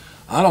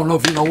 I don't know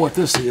if you know what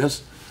this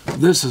is.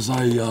 This is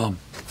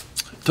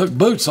took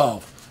boots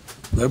off.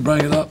 They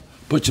bring it up,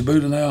 put your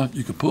boot in there,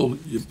 you can pull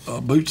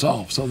your boots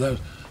off. So that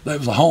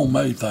was a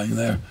homemade thing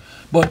there.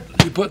 But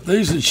you put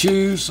these in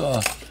shoes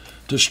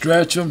to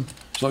stretch them,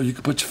 so you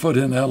can put your foot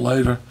in there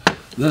later.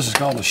 This is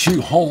called a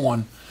shoe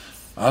horn.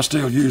 I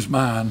still use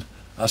mine.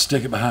 I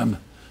stick it behind the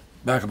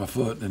back of my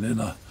foot, and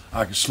then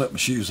I can slip my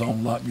shoes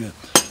on like that.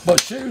 But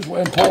shoes were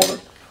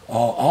important.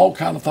 All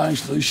kind of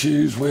things to do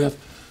shoes with.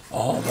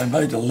 They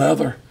made the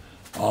leather,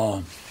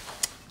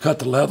 cut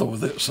the leather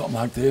with it, something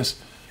like this.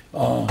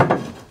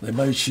 They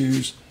made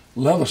shoes.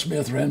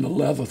 Leathersmith ran the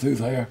leather through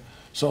there.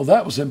 So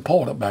that was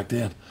important back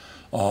then,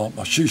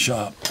 a shoe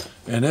shop.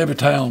 And every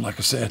town, like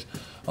I said,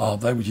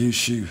 they would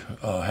use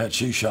had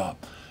shoe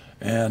shop.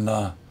 And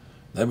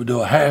they would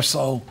do a half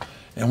sole.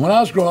 And when I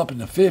was growing up in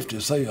the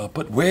 50s, they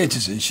put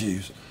wedges in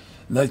shoes,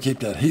 and they'd keep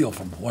that heel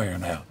from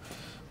wearing out.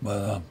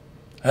 But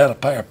I had a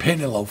pair of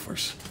penny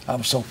loafers. I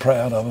was so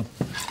proud of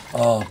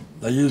them.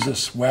 They used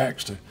this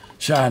wax to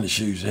shine the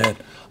shoes. They had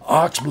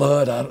ox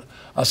blood.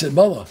 I said,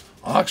 Mother,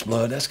 ox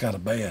blood, that's kind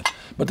of bad.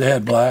 But they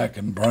had black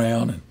and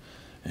brown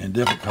and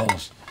different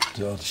colors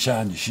to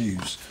shine your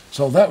shoes.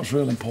 So that was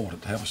really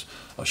important to have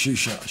a shoe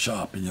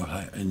shop in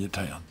your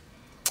town.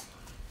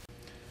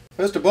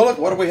 Mr. Bullock,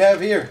 what do we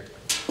have here?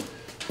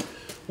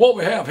 What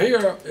we have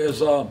here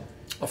is a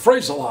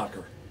freezer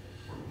locker.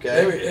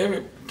 Okay.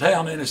 Every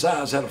town any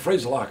size had a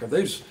freezer locker.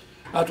 These,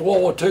 after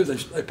World War II,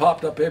 they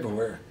popped up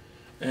everywhere.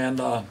 And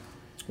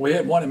we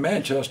had one in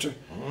Manchester,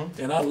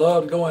 and I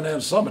loved going there in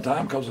the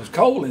summertime because it's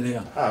cold in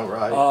here. Oh,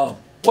 right.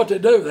 What they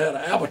do, they had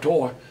an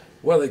abattoir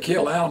where they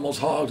kill animals,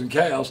 hogs and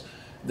cows.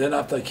 Then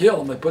after they kill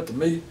them, they put the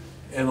meat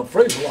in a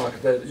freezer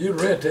locker. You'd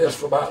rent this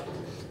for about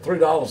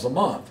 $3 a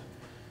month.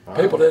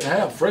 People didn't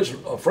have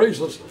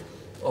freezers.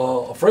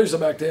 A freezer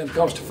back then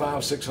cost you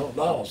 $500,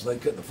 $600. They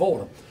couldn't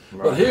afford them.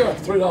 Right. But here,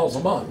 $3 a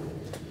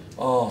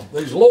month.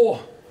 These lower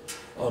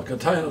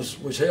containers,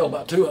 which held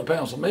about 200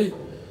 pounds of meat,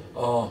 these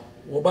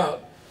were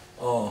about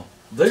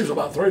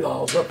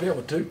 $3. Up here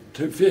were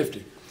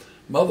 $2.50.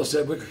 Mother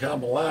said we could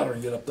climb a ladder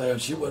and get up there,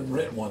 and she wouldn't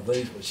rent one of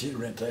these, but she'd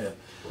rent that.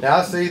 Now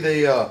I see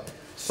the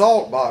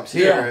salt box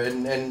here, Yeah.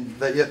 and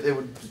it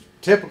was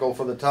typical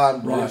for the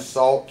time to use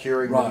salt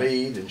curing the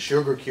meat and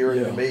sugar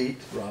curing the meat.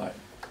 Right.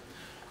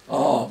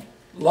 A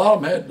lot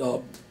of them had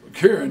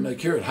curing. They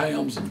cured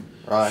hams and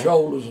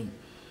shoulders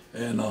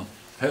and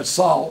had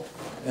salt.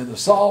 And the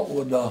salt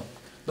would,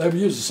 they would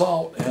use the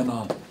salt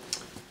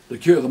to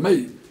cure the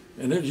meat.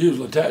 And it was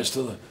usually attached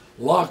to the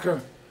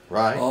locker.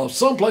 Right.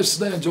 Some places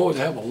now in Georgia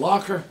have a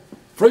locker,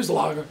 freezer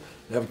locker,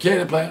 They have a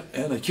canning plant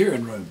and a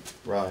curing room.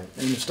 Right.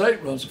 And the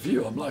state runs a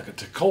few of them, like a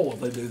Toccoa,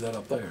 they do that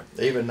up there.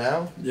 Even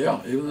now?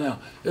 Yeah, even now.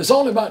 It's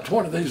only about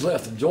 20 of these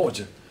left in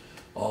Georgia.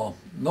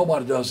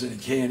 Nobody does any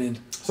canning.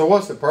 So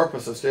what's the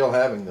purpose of still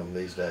having them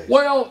these days?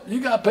 Well,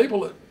 you got people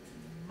that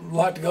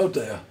like to go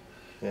there.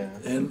 Yeah.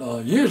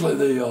 And usually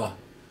the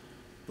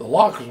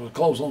lockers would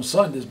close on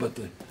Sundays, but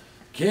the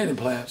canning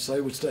plants, they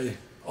would stay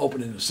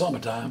open in the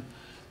summertime.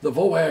 The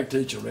VOAG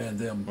teacher ran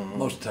them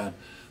most of the time.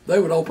 They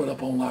would open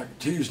up on like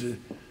Tuesday,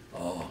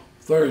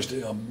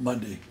 Thursday, or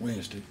Monday,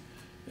 Wednesday,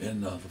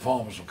 and the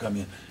farmers would come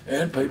in.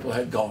 And people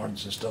had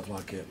gardens and stuff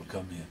like that would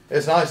come in.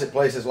 It's nice that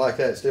places like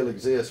that still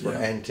exist for Yeah.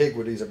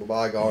 antiquities of a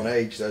bygone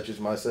age, such as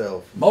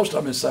myself. Most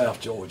of them in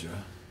South Georgia.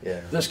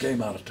 Yeah. This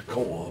came out of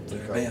Toccoa up there.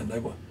 Toccoa. Man,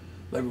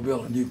 they were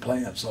building a new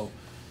plant. So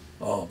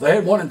they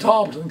had one in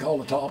Tarleton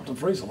called the Tarleton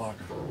Freezer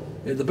Locker.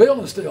 And the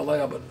building's still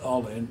there,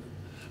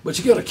 but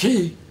you get a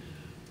key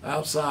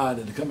outside,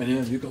 and to come in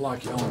here, you can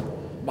lock your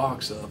own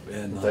box up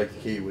and Take the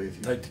key with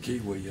you. take the key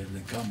with you, and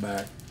then come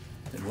back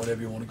and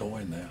whatever you want to go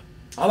in there.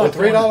 But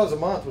 $3 a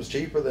month was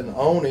cheaper than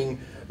owning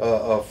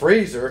a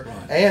freezer,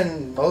 Right.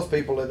 and most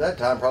people at that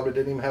time probably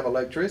didn't even have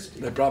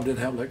electricity. They probably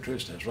didn't have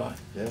electricity. That's right.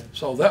 Yeah.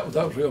 So that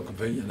was real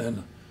convenient. And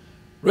the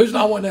reason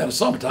I went there in the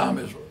summertime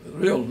is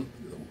real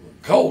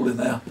cold in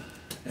there,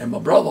 and my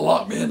brother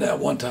locked me in there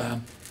one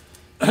time,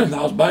 and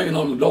I was banging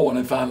on the door,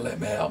 and they finally let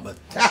me out. But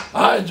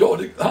I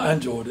enjoyed it.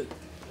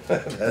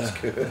 That's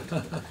good.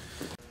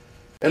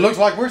 It looks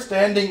like we're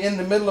standing in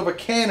the middle of a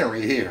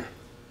cannery here.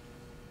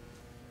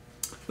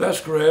 That's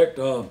correct.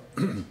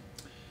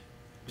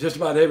 Just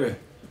about every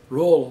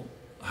rural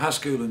high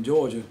school in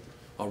Georgia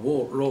or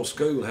rural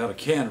school had a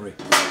cannery.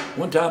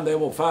 One time there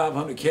were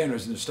 500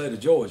 canneries in the state of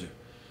Georgia.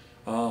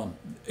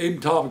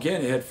 Even Tarleton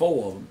County had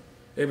 4 of them.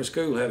 Every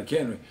school had a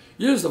cannery.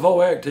 Usually the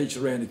VOAG teacher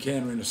ran the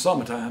cannery in the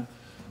summertime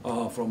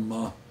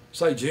from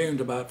say June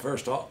to about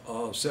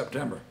 1st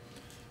September.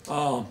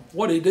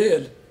 What he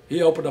did,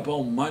 he opened up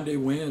on Monday,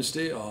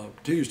 Wednesday,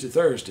 Tuesday,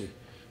 Thursday,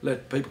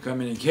 let people come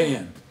in and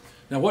can.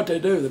 Now what they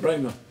do, they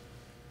bring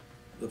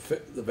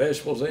the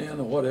vegetables in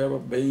or whatever,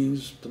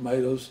 beans,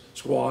 tomatoes,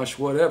 squash,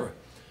 whatever.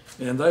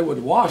 And they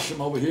would wash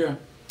them over here,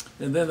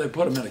 and then they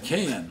put them in a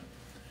can.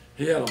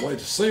 He had a way to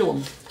seal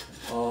them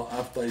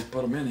after they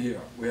put them in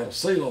here. We had a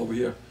seal over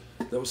here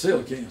that would seal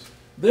the cans.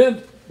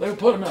 Then they would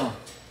put them in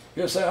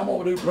he'd say, I'm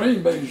gonna do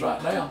green beans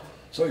right now.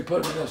 So he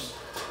put them in this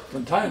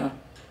container,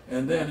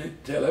 and then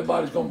he'd tell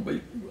everybody's I'm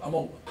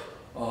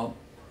gonna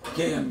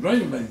can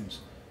green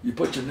beans. You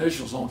put your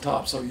initials on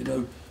top so you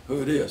know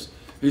who it is.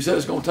 He said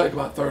it's going to take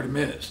about 30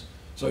 minutes,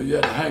 so you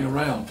had to hang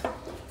around.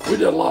 We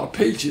did a lot of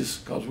peaches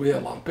because we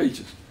had a lot of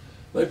peaches.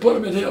 They put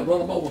them in here, run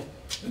them over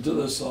into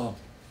this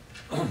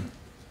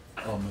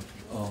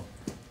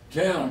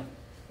counter,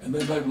 and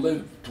then maybe leave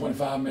it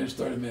 25 minutes,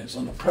 30 minutes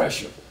under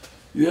pressure.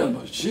 You had a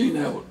machine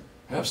that would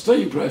have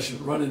steam pressure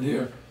running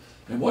here,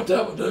 and what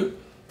that would do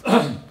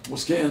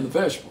was can the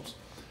vegetables.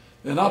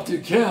 And after you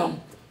can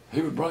them,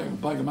 he would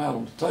bring them out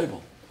on the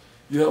table.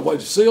 You had a way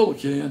to seal the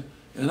can,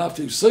 and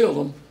after you sealed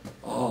them,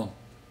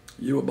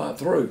 you were about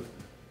through.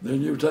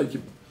 Then you would take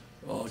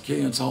your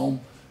cans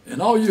home,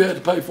 and all you had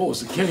to pay for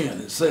was the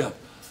can itself.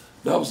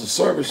 That was the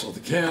service of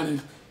the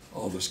county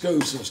or the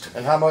school system.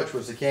 And how much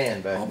was the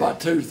can back then? About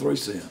 2 to 3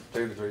 cents.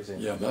 2 to 3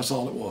 cents. Yeah, that's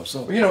all it was.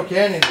 So Well, you know,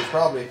 canning is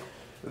probably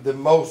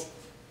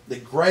the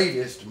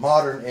greatest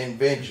modern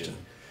invention,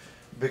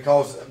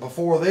 because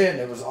before then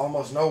there was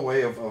almost no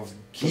way of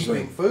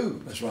keeping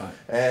food. That's right.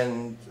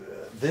 And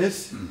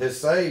this has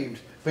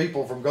saved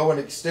people from going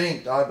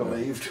extinct, I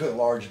believe, to a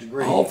large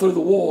degree. All through the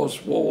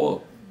wars,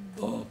 World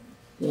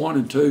War I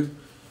and II,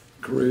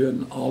 Korea,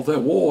 and all their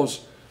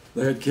wars,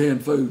 they had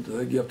canned food that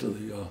they give to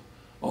the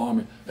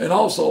army. And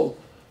also,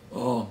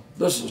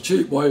 this is a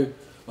cheap way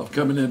of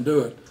coming in and do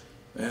it,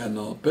 and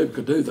people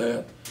could do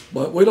that.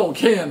 But we don't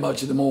can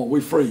much anymore. We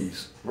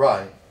freeze.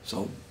 Right.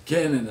 So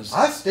canning is.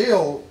 I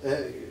still,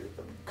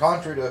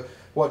 contrary to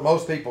what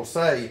most people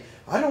say,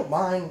 I don't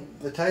mind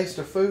the taste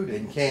of food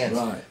in cans,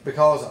 Right.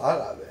 because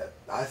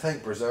I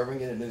think preserving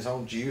it in its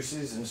own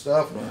juices and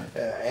stuff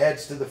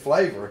adds to the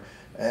flavor.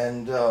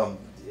 And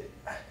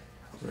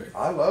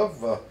I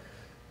love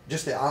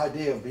just the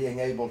idea of being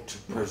able to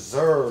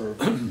preserve.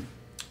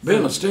 Being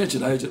an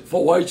extension agent,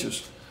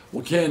 4-H's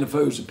will can the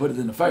foods and put it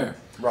in the fair.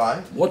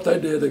 Right. What they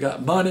did, they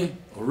got money,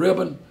 a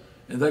ribbon,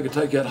 and they could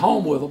take that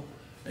home with them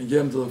and give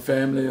them to their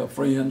family or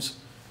friends,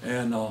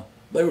 and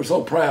they were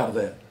so proud of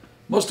that.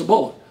 Mr.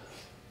 Bullock,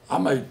 I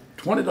made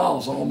 $20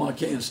 on all my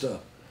canned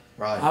stuff.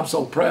 Right. I'm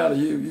so proud of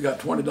you. You got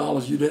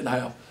 $20 you didn't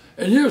have.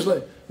 And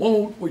usually,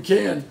 when we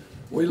can,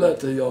 we let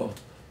the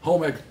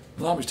home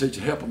economics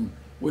teacher help them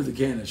with the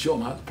can and show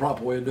them how the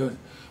proper way of doing it.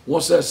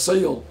 Once that's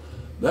sealed,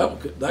 that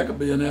could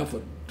be in there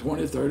for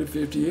 20, 30,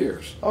 50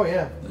 years. Oh,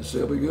 yeah. And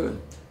still be good.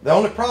 The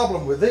only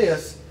problem with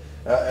this,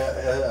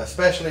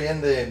 especially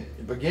in the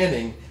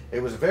beginning,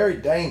 it was very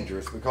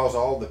dangerous because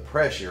of all the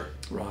pressure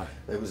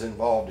that was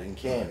involved in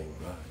canning,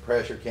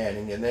 pressure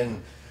canning, and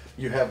then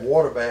you have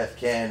water bath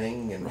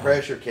canning and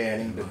pressure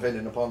canning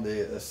depending upon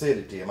the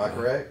acidity. Am I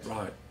correct?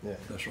 Right. Yeah.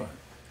 That's right.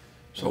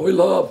 So we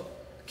love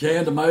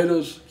canned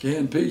tomatoes,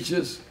 canned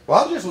peaches.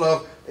 Well, I just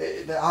love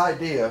the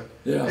idea,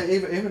 Yeah.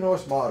 even though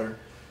it's modern,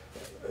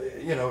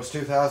 it's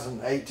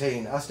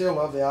 2018, I still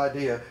love the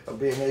idea of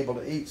being able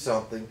to eat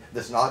something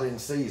that's not in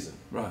season.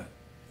 Right.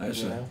 That's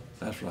You it. know?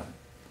 That's right.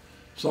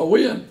 So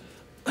well,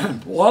 I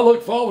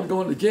look forward to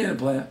going to the canning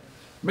plant.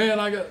 Man,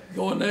 I got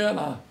going there and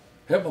I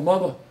helped my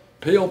mother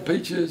peel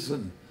peaches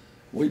and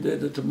we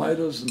did the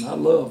tomatoes and I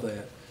love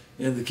that.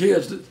 And the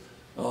kids that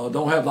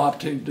don't have the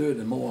opportunity to do it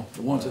anymore,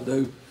 the ones that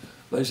do,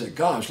 they say,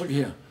 gosh, look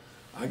here.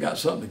 I got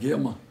something to give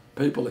my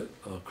people at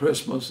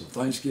Christmas and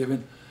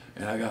Thanksgiving,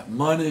 and I got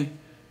money,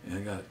 and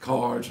I got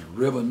cards and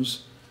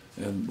ribbons,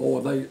 and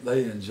boy,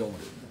 they enjoyed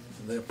it.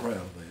 And they're proud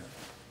of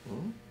that.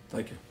 Mm-hmm.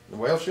 Thank you.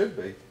 Well, should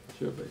be.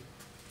 Should be.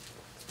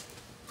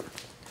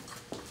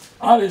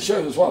 I didn't show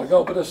you this a while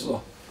ago, but this is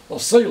a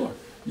sealer.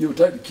 You would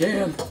take the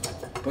can,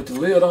 put the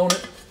lid on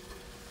it,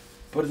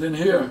 put it in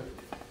here,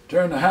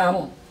 turn the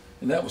handle,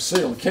 and that will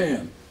seal the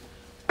can.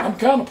 I'm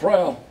kind of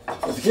proud.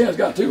 If the cans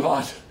got too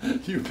hot,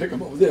 you pick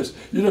them up with this.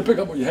 You didn't pick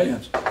them with your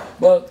hands.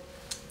 But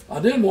I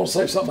did want to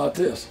say something about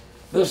this.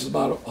 This is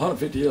about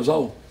 150 years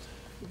old.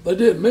 They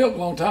did milk a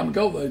long time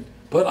ago. They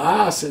put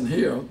ice in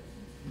here,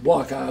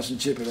 block ice and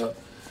chip it up.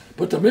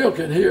 Put the milk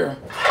in here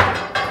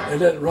and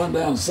let it run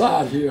down the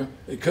side here.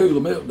 It cooled the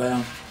milk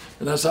down,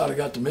 and that's how they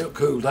got the milk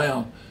cooled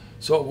down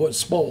so it wouldn't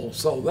spoil.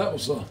 So that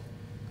was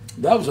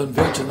an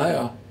invention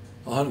there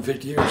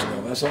 150 years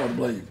ago. That's hard to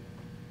believe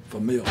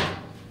for milk.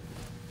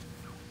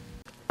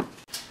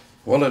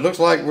 Well, it looks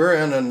like we're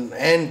in an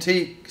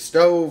antique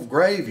stove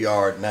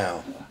graveyard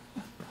now.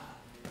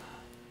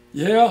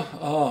 Yeah,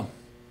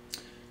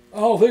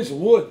 all these are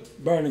wood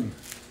burning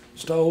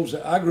stoves.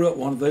 I grew up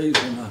one of these,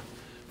 and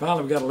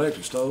finally we got an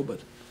electric stove.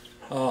 But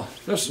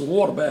this is a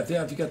water bath.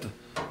 Yeah, if you got the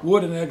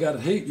wood in there, got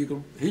it heat, you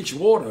can heat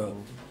your water up.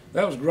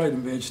 That was a great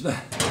invention.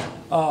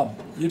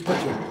 You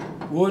put your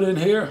wood in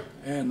here,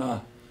 and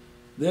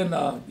then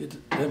get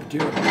the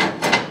temperature.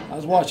 I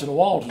was watching the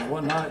Walters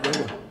one night.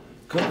 They were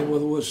cooking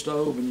with a wood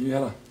stove, and you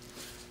had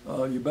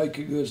you bake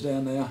your goods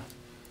down there.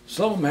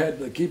 Some of them had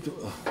to keep the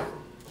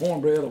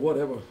cornbread or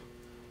whatever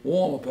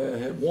warm up there.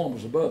 Had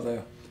warmers above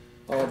there.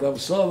 There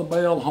was Southern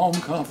Belle, Home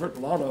Comfort, a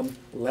lot of them,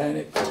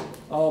 Atlantic.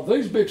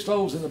 These big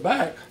stoves in the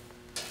back,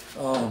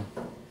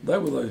 they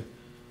were the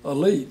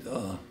elite.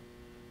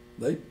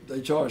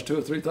 They charged $2,000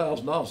 or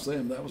 $3,000 for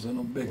them. That was in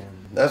them big.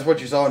 That's what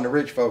you saw in the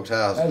rich folks'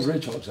 houses. That was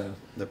rich folks' houses.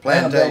 The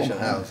plantation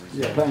houses.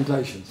 Yeah,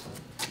 plantations.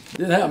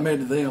 Didn't have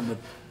many of them, but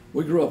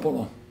we grew up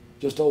on a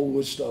just old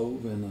wood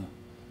stove, and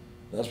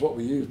that's what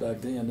we used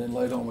back then. Then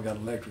later on, we got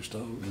an electric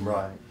stove.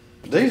 Right.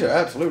 These are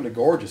absolutely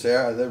gorgeous.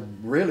 They're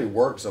really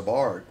works of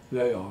art.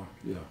 They are,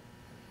 yeah.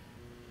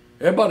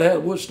 Everybody had a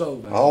wood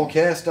stove back All then.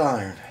 cast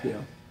iron. Yeah.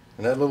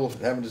 And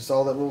having to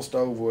saw that little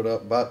stove wood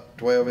up about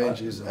 12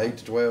 inches, 8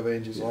 to 12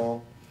 inches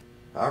long.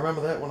 I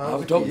remember that when I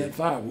was a toting kid. that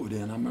firewood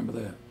in. I remember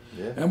that.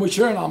 Yeah. And we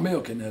churned our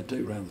milk in there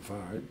too around the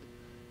fire. It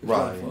was a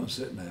lot of Right. fun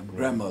sitting there. My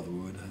grandmother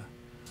would.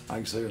 I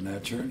can see her now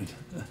churning.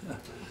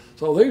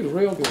 So these are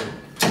real good.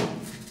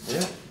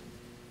 Yeah.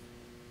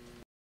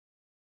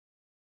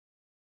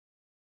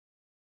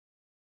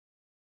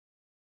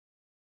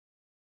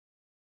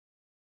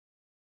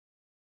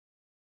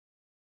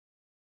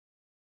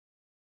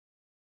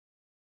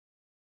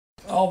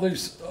 All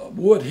these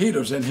wood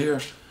heaters in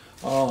here,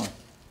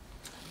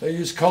 they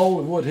use coal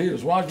and wood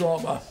heaters. When I grew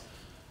up,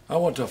 I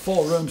went to a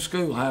 4-room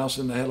schoolhouse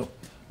and they had a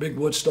big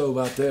wood stove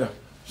out there,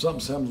 something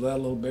similar to that, a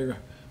little bigger.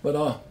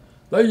 But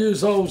they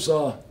use those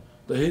to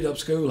heat up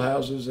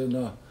schoolhouses. And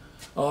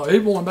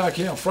even one back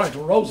here,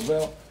 Franklin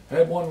Roosevelt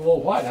had one in a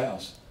little White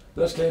House.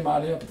 This came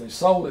out here, but they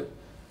sold it,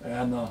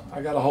 and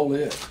I got a hold of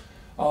it.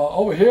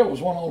 Over here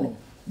was one on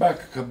the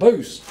back of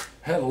caboose,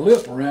 had a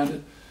lip around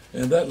it,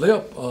 and that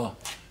lip,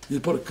 you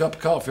put a cup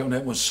of coffee on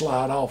that, would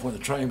slide off when the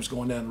train was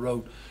going down the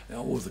road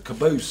with the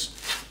caboose.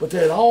 But they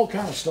had all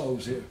kinds of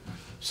stoves here.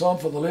 Some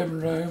for the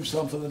living room,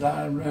 some for the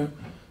dining room,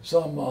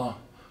 some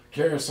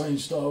kerosene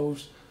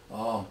stoves,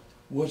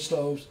 wood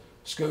stoves,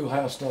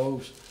 schoolhouse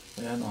stoves,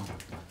 and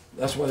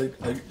that's why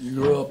you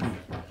grew up,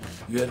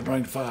 you had to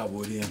bring the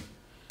firewood in.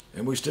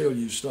 And we still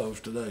use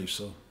stoves today,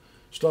 so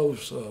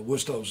stoves,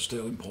 wood stoves are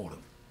still important.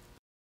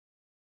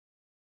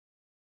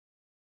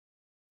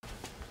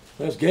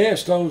 There's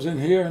gas stoves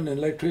in here, and the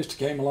electricity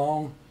came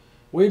along.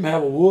 We even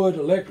have a wood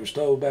electric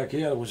stove back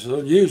here, which is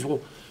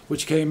unusual,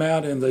 which came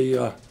out in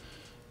the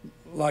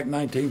like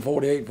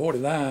 1948,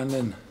 49,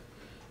 and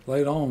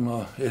later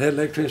on it had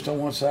electricity on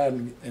one side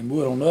and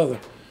wood on the other.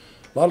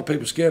 A lot of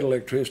people scared of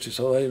electricity,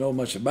 so they didn't know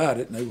much about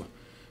it, and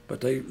but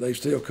they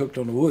still cooked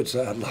on the wood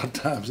side a lot of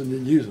times and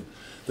didn't use them.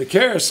 The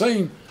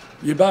kerosene,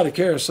 you buy the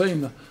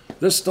kerosene,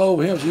 this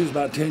stove here was used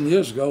about 10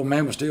 years ago.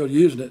 Man was still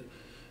using it.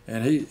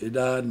 And he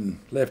died and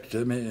left it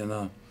to me,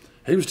 and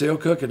he was still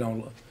cooking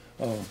on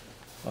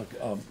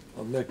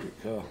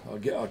electric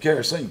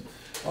kerosene.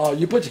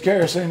 You put your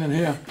kerosene in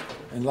here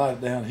and light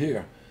it down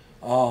here.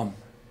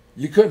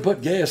 You couldn't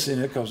put gas in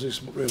it because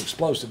it's real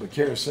explosive, but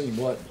kerosene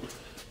wasn't.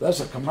 That's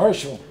a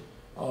commercial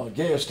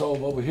gas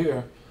stove over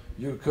here.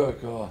 You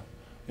cook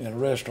in a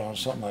restaurant,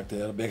 something like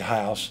that, a big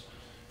house,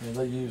 and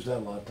they used that a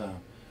lot of time.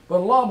 But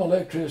a lot of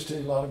electricity,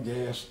 a lot of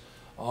gas.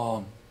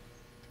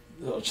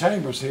 The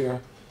chambers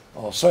here,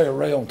 Sarah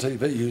Ray on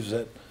TV uses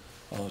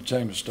that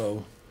chamber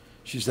stove.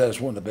 She said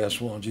it's one of the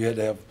best ones. You had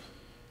to have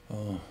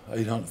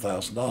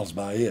 $800,000 to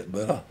buy it,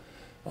 but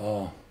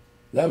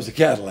that was a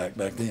Cadillac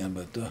back then.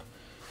 But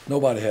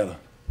nobody had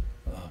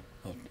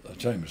a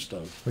chamber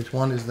stove. Which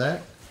one is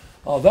that?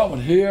 That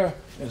one here,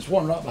 and it's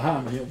one right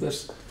behind me here.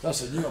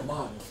 That's a newer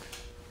model.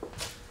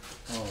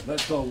 That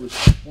stove was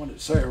one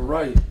that Sarah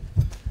Ray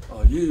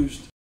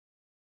used.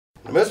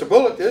 Now, Mr.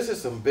 Bullock, this is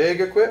some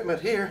big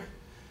equipment here.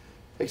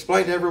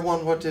 Explain to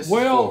everyone what this is for.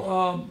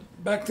 Well,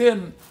 back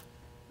then,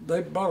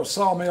 they brought a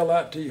sawmill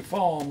out to your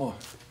farm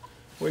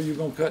where you're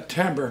going to cut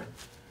timber.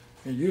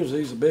 And usually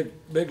these are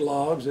big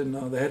logs, and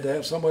they had to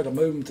have somebody to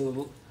move them to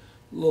the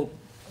little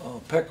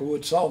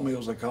peckerwood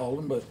sawmills, they called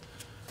them. But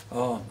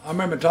I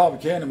remember talking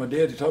to Kenny, my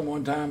dad, he told me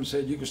one time, he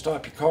said, you could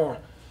stop your car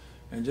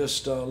and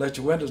just let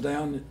your windows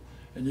down,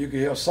 and you could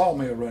hear a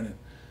sawmill running.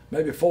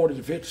 Maybe 40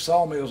 to 50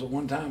 sawmills at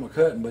one time were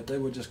cutting, but they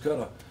would just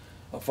cut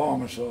a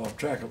farmer's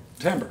tract of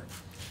timber.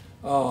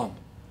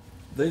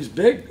 These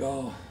big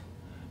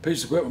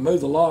pieces of equipment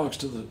moved the logs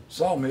to the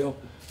sawmill,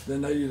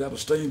 then they used to have a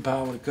steam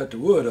power to cut the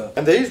wood up.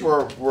 And these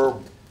were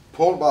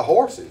pulled by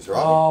horses,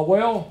 right?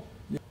 Well,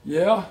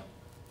 yeah,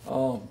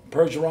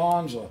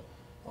 Percherons,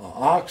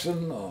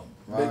 oxen,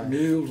 big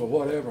mules or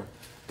whatever,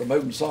 to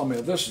move the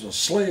sawmill. This is a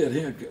sled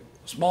here,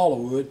 smaller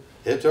wood.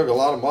 It took a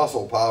lot of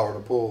muscle power to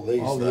pull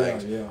these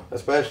things, yeah.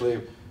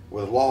 Especially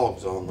with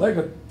logs on them. They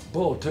could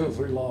pull 2 or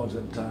 3 logs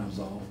at a time,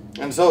 so.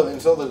 And so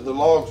the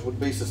logs would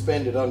be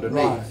suspended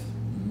underneath. Right.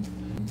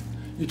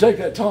 You take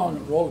that tongue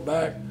and roll it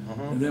back,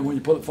 and then when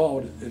you pull it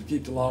forward, it'd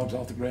keep the logs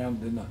off the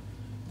ground, and then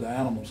the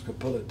animals could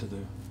pull it to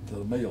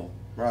the mill.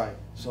 Right.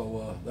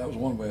 So that was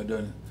one way of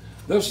doing it.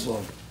 This,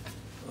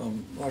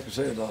 like I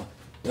said,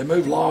 they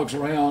move logs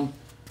around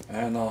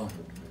and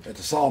at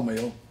the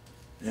sawmill,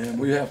 and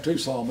we have 2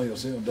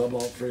 sawmills here,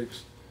 double oak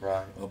tricks.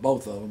 Right.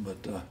 Both of them,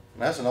 but.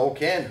 That's an old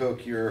can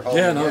hook you're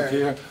holding Can hook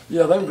here.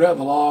 Yeah, they would grab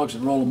the logs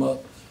and roll them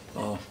up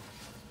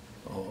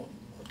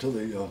to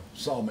the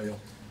sawmill.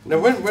 Now,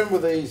 when were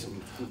these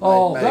made?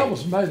 That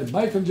was made in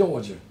Macon,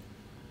 Georgia.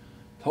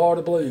 Hard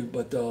to believe,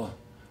 but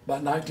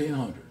about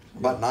 1900.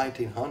 About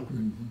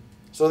 1900.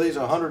 So these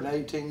are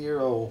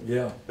 118-year-old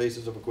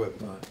pieces of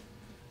equipment. Right.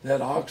 They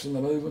had oxen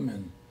to move them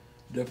and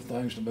different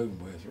things to move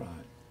them with, right.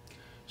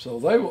 So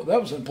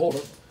that was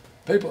important.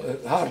 People,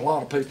 it hired a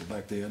lot of people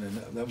back then, and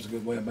that was a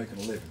good way of making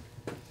a living.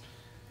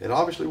 It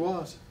obviously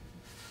was.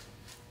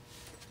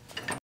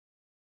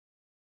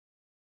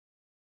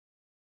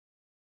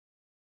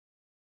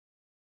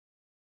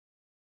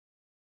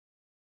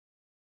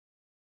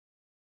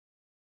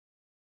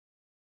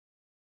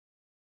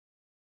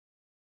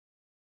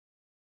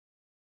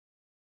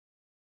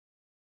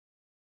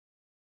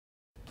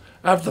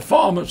 After the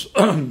farmers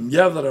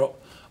gathered their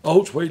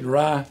oats, wheat, and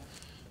rye,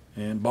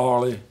 and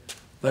barley,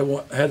 they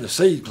had the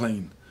seed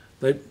cleaned.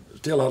 They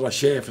still had a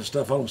chaff and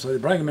stuff on them, so they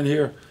bring them in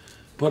here,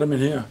 put them in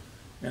here,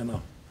 and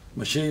the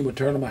machine would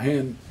turn them by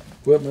hand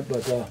equipment.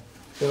 But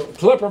the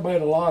clipper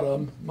made a lot of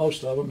them,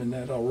 most of them, in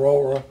that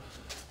Aurora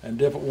and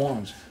different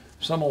ones.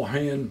 Some were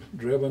hand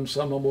driven,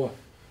 some of them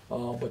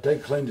were, but they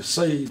cleaned the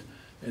seed,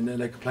 and then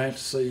they could plant the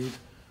seed.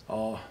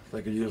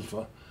 They could use it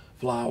for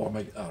flour,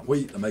 make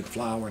wheat to make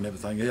flour and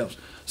everything else.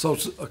 So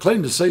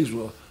cleaning the seeds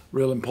was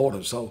real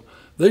important. So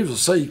these were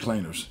seed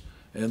cleaners,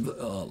 and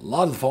a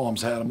lot of the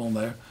farms had them on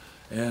there,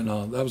 and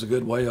that was a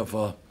good way of,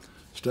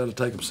 instead of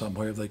taking them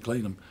somewhere, if they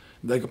clean them,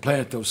 they could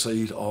plant those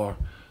seeds, or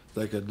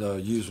they could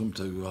use them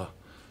to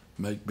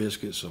make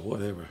biscuits or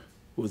whatever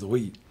with the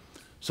wheat.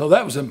 So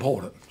that was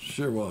important,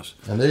 sure was.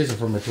 And these are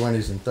from the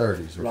 20s and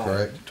 30s, right.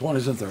 Correct?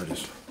 20s and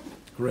 30s,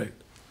 correct.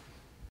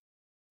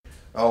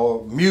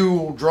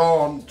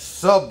 Mule-drawn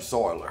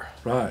subsoiler.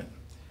 Right.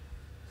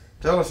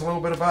 Tell us a little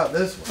bit about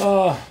this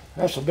one.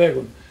 That's a big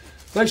one.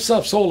 They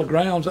subsoil the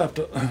grounds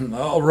after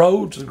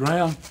roads, the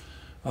ground,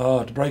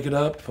 to break it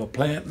up for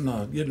planting,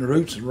 getting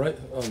roots and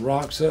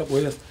rocks up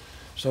with,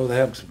 so they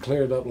have some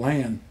cleared up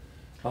land.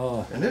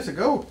 And this will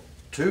go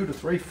 2 to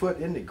 3 foot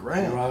in the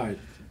ground. Right.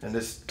 And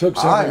this took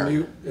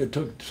it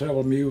took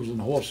several mules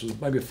and horses,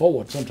 maybe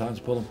 4 sometimes,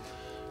 to pull them.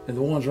 And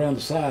the ones around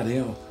the side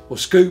here were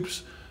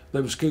scoops. They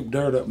would scoop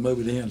dirt up and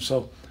move it in.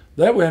 So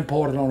that was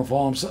important on the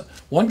farm. So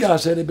one guy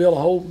said he built a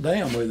whole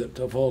dam with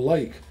it for a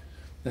lake.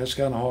 That's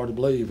kind of hard to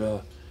believe.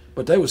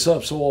 But they would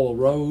subsoil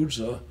roads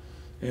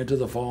into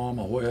the farm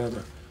or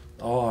wherever.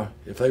 Or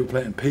if they were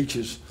planting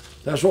peaches,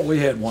 that's what we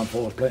had one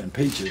for, was planting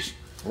peaches.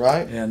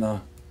 Right.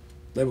 And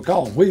they would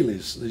call them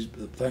wheelies, these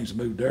things to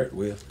move dirt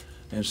with,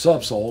 and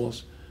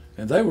subsoilers.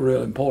 And they were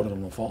really important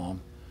on the farm.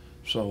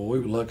 So we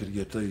were lucky to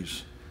get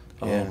these.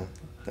 Yeah.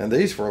 And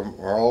these are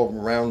all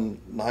around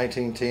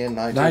 1910,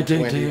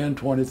 1920. 1910,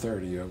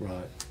 2030, yeah,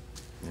 right.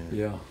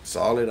 Yeah.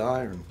 Solid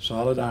iron.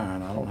 Solid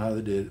iron. I don't know how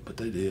they did it, but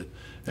they did.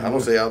 And I don't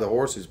see how the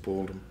horses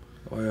pulled them.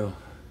 Well,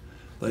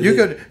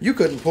 you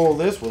couldn't pull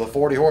this with a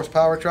 40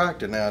 horsepower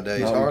tractor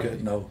nowadays,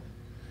 hardly. No.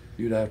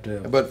 You'd have to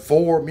have. But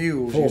 4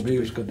 mules. 4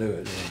 mules could do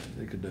it. Yeah,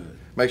 they could do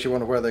it. Makes you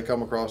wonder where they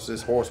come across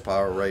this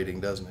horsepower rating,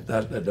 doesn't it?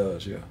 That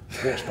does, yeah.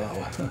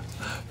 Horsepower.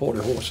 40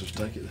 horses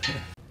take it.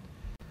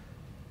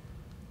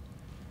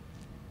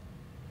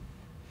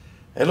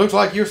 It looks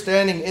like you're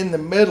standing in the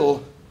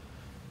middle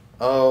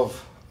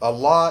of a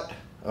lot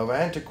of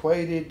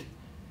antiquated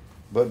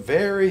but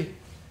very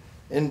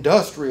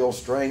industrial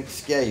strength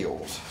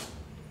scales.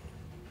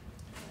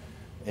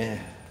 And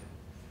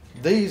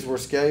these were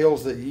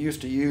scales that you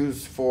used to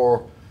use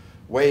for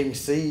weighing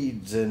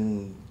seeds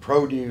and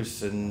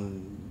produce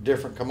and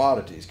different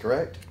commodities,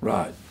 correct?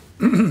 Right.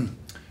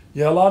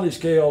 Yeah, a lot of these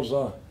scales,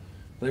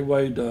 they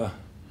weighed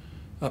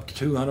up to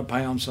 200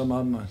 pounds, some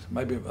of them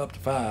maybe up to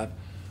 5.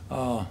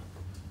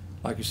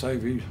 Like you say,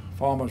 if you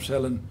farmer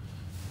selling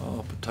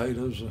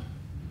potatoes or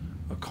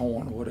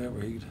corn or whatever,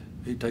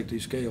 he'd take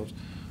these scales.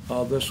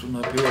 This one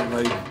up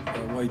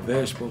here weighed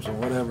vegetables or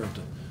whatever at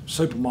the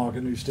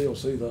supermarket, and you still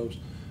see those.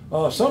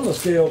 Some of the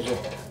scales are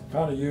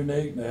kind of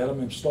unique. They had them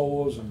in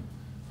stores, and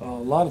a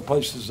lot of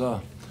places.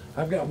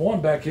 I've got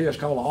one back here. It's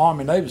called an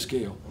Army Navy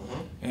scale.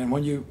 And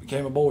when you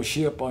came aboard a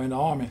ship or in the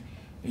Army,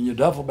 in your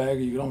duffel bag,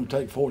 you could only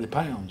take 40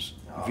 pounds.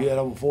 If you had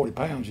over 40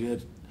 pounds, you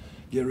had to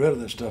get rid of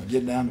that stuff,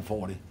 get down to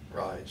 40.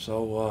 Right.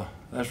 So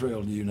that's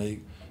real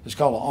unique. It's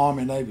called an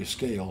Army Navy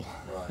scale.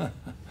 Right.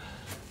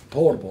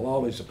 Portable.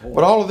 All these are portable.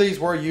 But all of these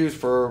were used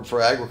for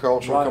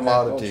agricultural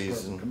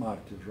commodities.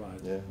 Commodities, right.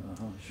 Yeah.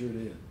 Sure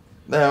did.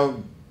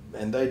 Now,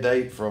 and they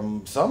date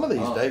from, some of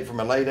these date from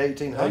the late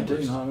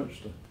 1800s.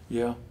 1800s,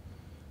 yeah.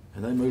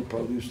 And they moved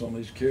produce on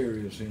these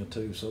carriers in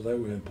too, so they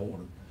were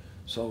important.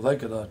 So they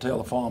could tell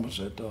the farmers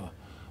that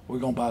we're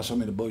going to buy so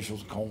many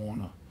bushels of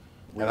corn.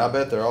 And I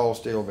bet they're all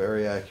still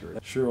very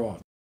accurate. Sure are.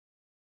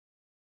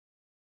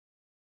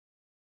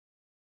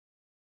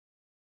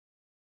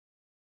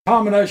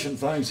 Combination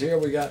things here.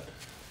 We got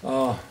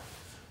a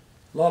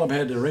lot of them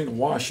had the ring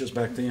washers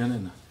back then,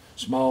 and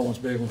small ones,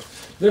 big ones.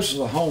 This is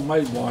a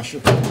homemade washer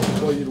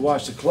where you'd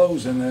wash the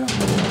clothes in there.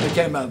 They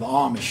came out of the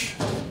Amish.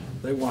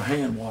 They were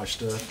hand washed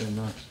stuff, and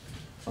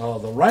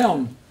the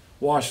round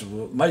washers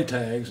were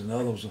Maytags, and the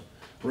others were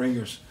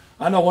ringers.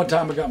 I know one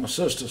time I got my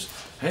sister's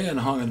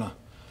hand hung in a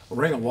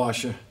ringer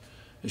washer,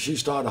 and she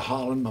started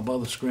hollering, my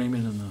mother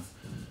screaming,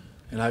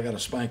 and I got a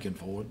spanking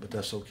for it, but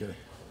that's okay.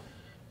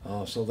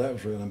 So that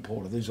was really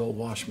important. These old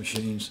wash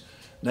machines,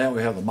 now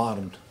we have the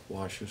modern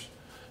washers.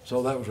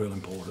 So that was really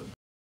important.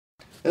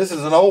 This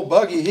is an old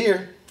buggy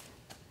here.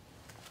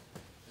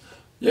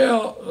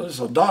 Yeah, this is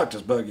a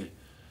doctor's buggy.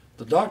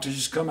 The doctors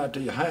just come out to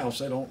your house,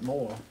 they don't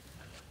moor.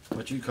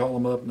 But you call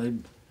them up and they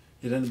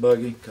get in the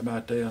buggy, come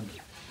out there and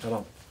got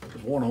a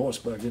one-horse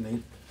buggy,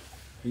 and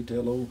he'd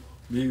tell old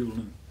mule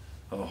and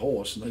a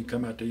horse, and they'd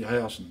come out to your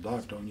house and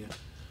doctor on you.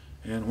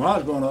 And when I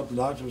was growing up, the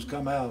doctors would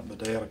come out, but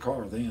they had a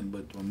car then.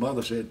 But my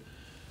mother said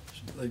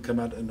they'd come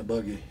out in the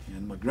buggy.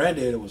 And my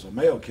granddaddy was a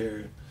mail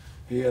carrier.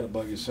 He had a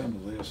buggy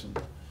similar to this, and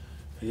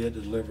he had to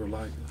deliver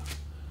like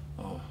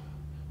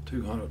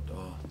 200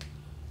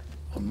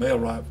 a mail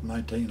right from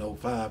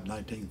 1905 to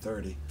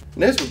 1930.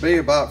 And this would be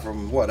about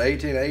from what,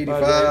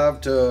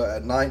 1885 to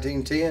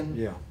 1910?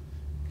 Yeah.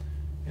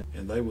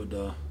 And they would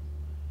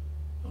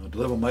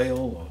deliver mail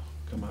or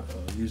come out,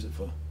 use it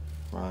for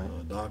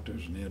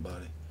doctors and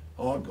anybody.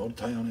 Or go to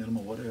town in them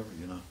or whatever,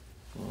 you know.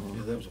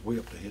 Yeah, that was a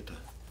whip to hit the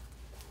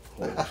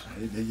horse.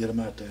 He'd get them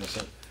out there.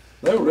 So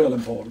they were real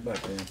important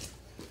back then.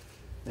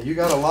 And you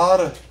got a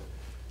lot of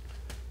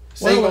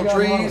single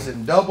trees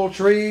and double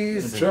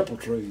trees. And triple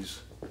trees.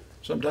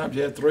 Sometimes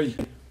you had 3.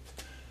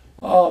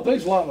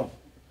 There's a lot of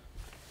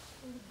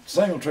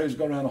single trees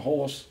go around a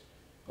horse.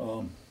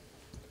 You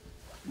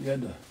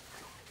had to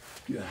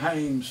get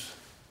hames,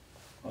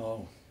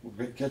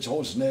 catch a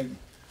horse's neck.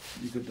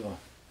 You could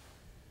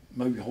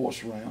move your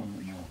horse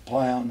around and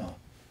plow,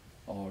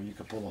 or you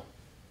could pull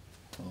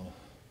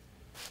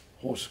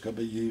horse could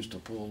be used to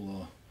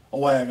pull a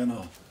wagon,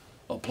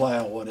 a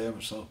plow,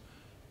 whatever. So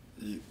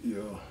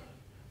your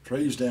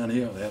trees down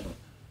here, they had a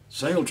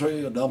single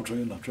tree, a double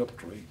tree, and a triple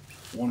tree.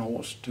 1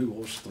 horse, 2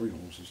 horses, 3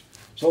 horses.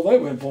 So they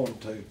were important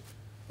too.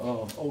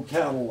 Old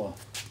cattle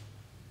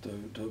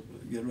to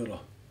get rid of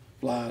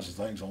flies and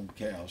things on the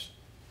cows.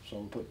 So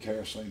we put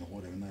kerosene or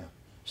whatever in there.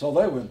 So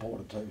they were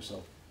important too.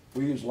 So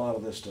we use a lot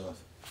of this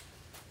stuff.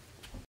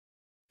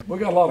 We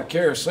got a lot of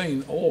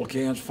kerosene oil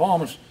cans.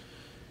 Farmers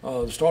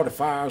started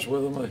fires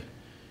with them. They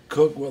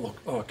cook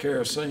with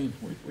kerosene.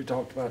 We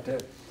talked about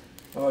that.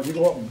 You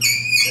go up and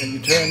you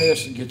turn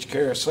this and get your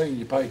kerosene.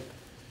 You pay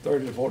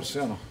 30 to 40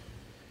 cents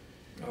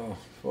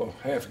for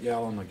half a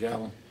gallon,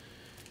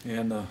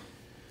 and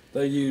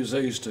they use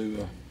these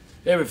to.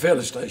 Every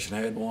filling station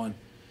had one.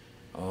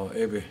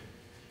 Every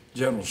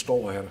general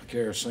store had a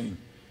kerosene,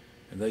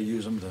 and they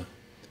use them to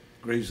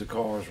grease the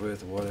cars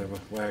with or whatever,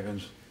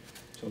 wagons.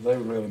 So they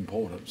were real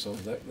important. So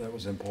that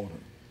was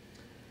important.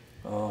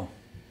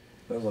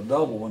 There's a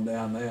double one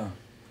down there,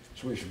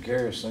 switch from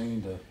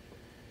kerosene to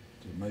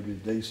maybe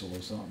diesel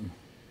or something.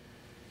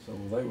 So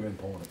they were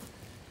important.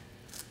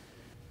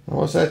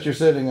 What's that you're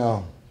sitting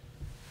on?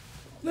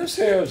 This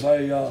here is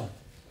a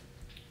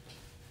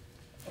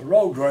a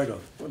road grader,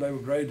 where they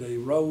would grade the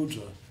roads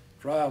or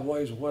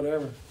driveways or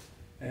whatever,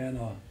 and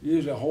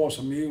usually a horse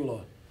or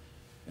mule,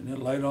 and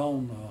then later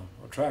on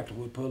a tractor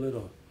would pull it,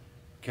 or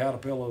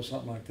Caterpillar or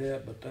something like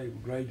that, but they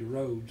would grade the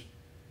roads.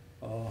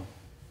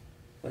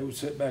 They would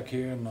sit back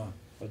here and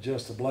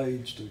adjust the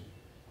blades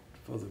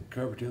for the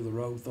curvature of the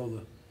road,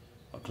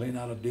 clean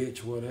out a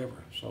ditch or whatever,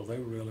 so they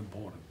were real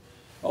important.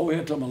 Over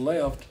here to my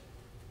left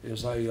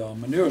is a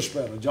manure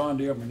spreader, John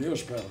Deere manure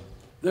spreader.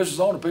 This is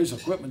the only piece of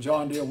equipment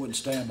John Deere wouldn't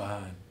stand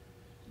behind.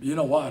 You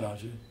know why,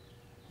 don't you?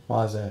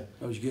 Why is that?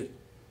 Because you get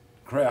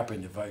crap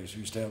in your face,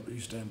 you stand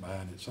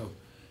behind it. So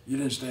you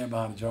didn't stand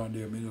behind a John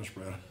Deere manure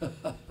spreader.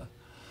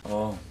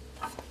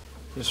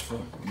 This is for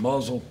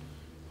muzzle.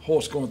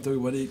 Horse going through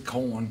would eat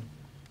corn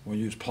when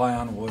you was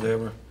plowing or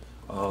whatever.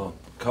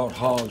 Caught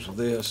hogs with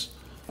this.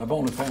 I've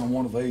only found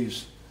one of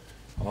these.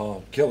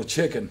 Kill a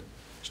chicken,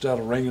 instead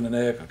of wringing the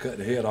neck or cutting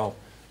the head off,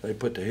 they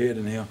put the head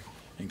in here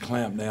and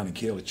clamp down and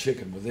kill a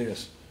chicken with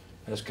this.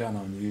 That's kind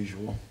of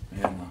unusual.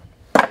 And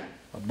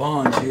a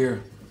bunch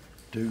here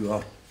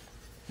to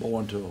go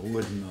into a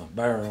wooden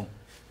barrel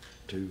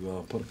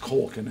to put a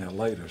cork in there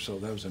later, so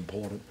that was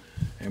important.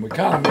 And we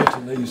kind of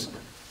mentioned these,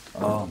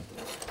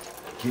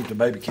 keep the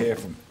baby calf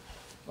from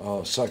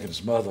sucking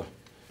his mother.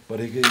 But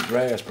he could eat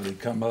grass, but he'd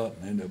come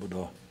up and then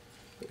the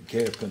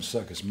calf couldn't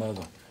suck his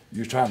mother.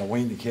 You're trying to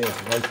wean the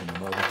calf away from the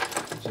mother.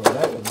 So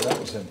that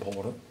was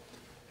important.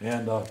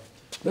 And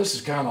this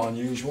is kind of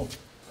unusual.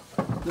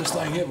 This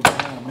thing here was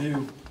kind of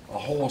mule, a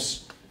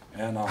horse,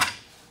 and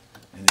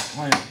it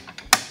clamped.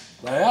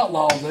 They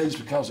outlawed these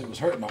because it was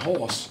hurting the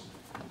horse.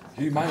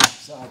 Humane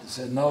Society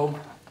said no.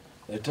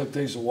 They took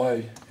these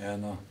away,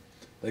 and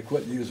they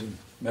quit using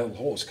metal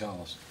horse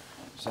collars.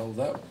 So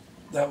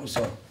that was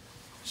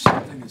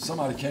something that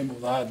somebody came up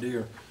with the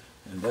idea,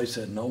 and they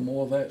said no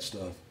more of that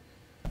stuff.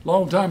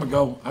 Long time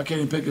ago, I can't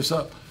even pick this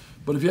up,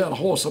 but if you had a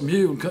horse or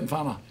mule and couldn't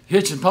find a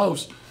hitching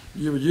post,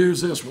 you would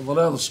use this with a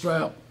leather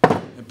strap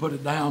and put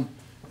it down,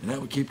 and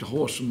that would keep the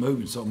horse from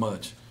moving so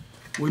much.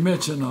 We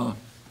mentioned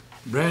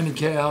branding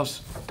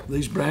cows,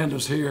 these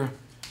branders here,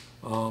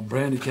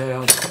 branded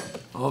cows.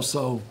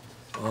 Also,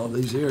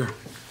 these here,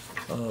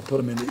 put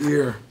them in the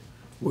ear.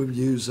 We would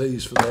use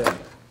these for that,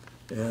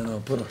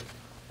 and put a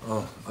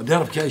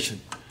identification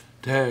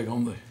tag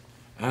on the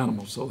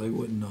animal so they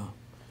wouldn't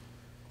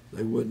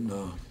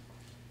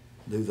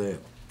do that.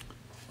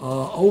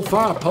 Old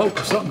fire poke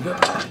or something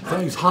that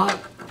things hot,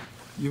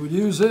 you would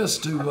use this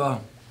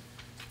to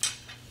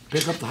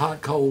pick up the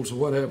hot coals or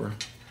whatever,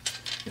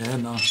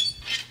 and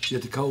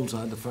get the coals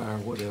out of the fire or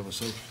whatever.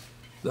 So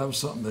that was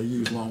something they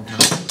used a long time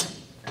ago.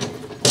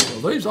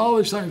 So all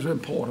these things are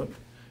important,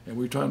 and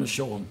we're trying to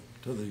show them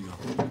to the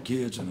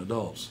kids and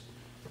adults.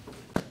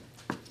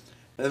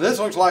 Now this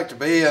looks like to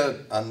be a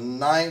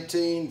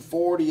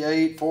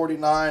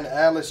 1948-49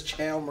 Alice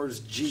Chalmers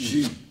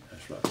G.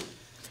 That's right.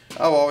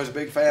 I'm always a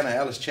big fan of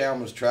Alice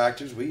Chalmers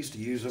tractors. We used to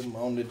use them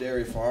on the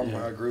dairy farm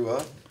where I grew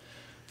up.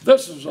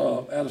 This is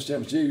Alice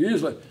Chalmers G.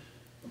 Usually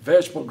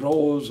vegetable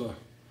growers,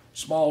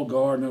 small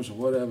gardeners or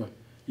whatever,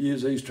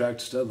 use these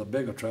tractors instead of the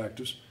bigger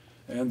tractors.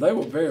 And they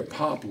were very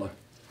popular.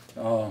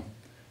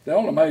 They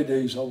only made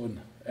these over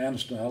in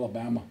Anniston,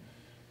 Alabama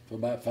for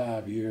about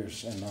 5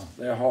 years, and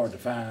they're hard to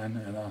find.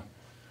 And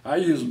I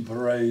use them for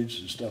parades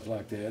and stuff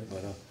like that,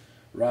 but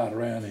ride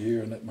around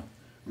here and let my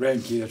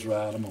grandkids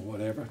ride them or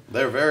whatever.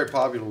 They're very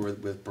popular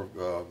with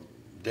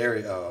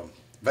dairy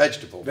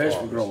vegetable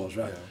growers,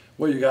 right? Yeah.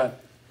 Well, you got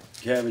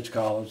cabbage,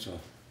 collards,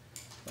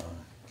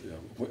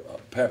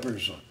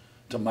 peppers,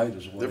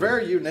 tomatoes, or whatever. They're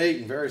very unique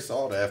and very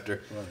sought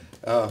after.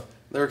 Right.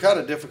 They were kind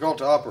of difficult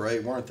to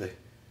operate, weren't they?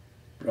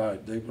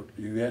 Right.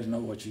 You had to know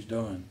what you're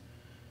doing.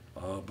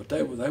 But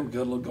they were good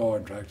little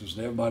garden tractors,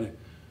 and everybody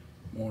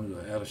wanted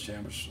the Alice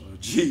Chalmers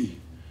G,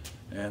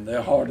 and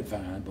they're hard to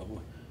find,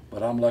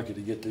 but I'm lucky to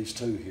get these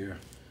two here.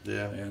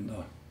 Yeah. And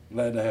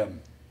glad to have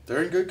them.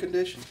 They're in good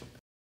condition.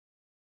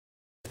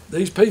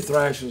 These pea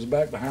thrashers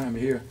back behind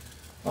me here,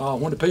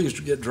 when the peas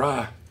would get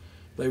dry,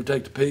 they would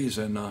take the peas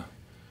and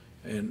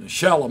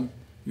shell them.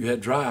 You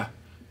had dry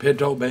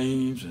pinto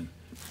beans and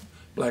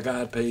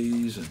black-eyed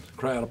peas and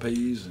crowd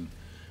peas, and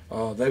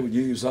they would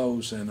use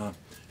those. And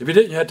if you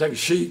didn't, you had to take a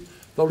sheet,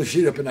 throw the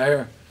sheet up in the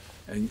air,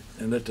 and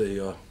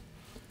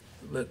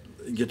let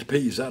get the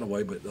peas out of the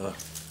way. But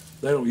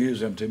they don't use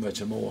them too much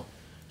anymore.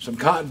 Some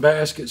cotton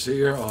baskets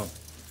here. I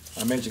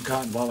mentioned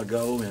cotton a while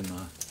ago, and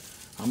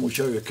I'm going to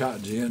show you a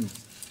cotton gin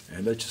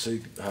and let you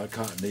see how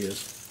cotton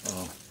is,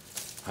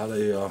 how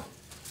they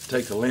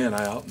take the lint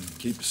out and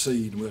keep the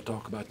seed, and we'll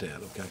talk about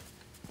that, okay?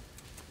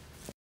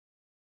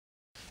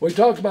 We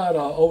talked about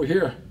over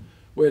here,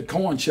 we had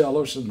corn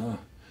shellers, and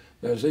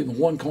there's even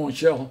one corn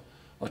sheller,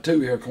 or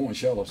two here corn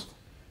shellers,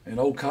 and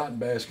old cotton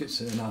baskets,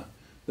 and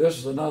this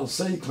is another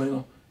seed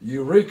cleaner,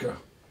 Eureka,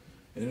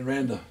 and it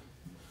ran the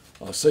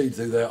seed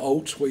through there,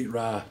 oats, wheat,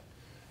 rye,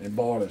 and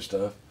barley and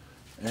stuff.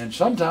 And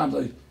sometimes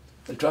they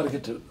try to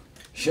get the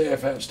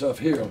chaff out stuff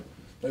here.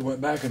 They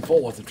went back and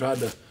forth and tried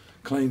to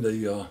clean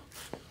the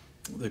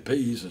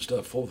peas and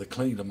stuff before they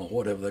cleaned them or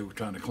whatever they were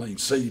trying to clean,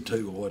 seed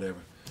too or whatever.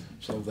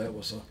 So that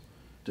was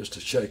just a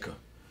shaker.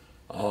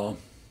 The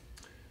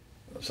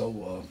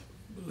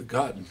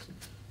cotton,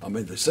 I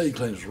mean, the seed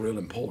cleaners were real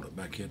important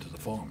back into the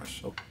farmers.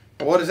 So,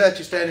 What is that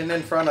you're standing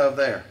in front of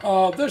there?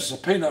 this is a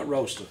peanut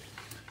roaster.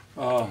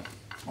 On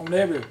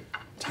every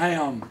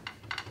town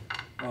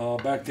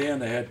back then,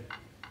 they had,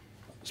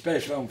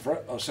 especially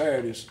on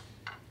Saturdays,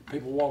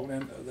 people walking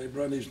in, they'd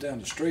run these down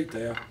the street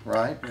there.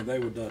 Right. And they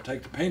would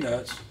take the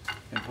peanuts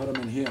and put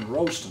them in here and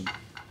roast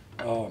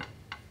them.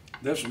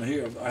 This one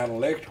here, I had an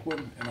electric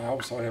one, and I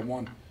also had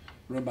one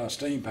run by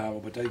steam power,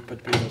 but they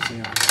put peanuts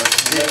in.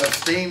 A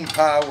steam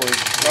powered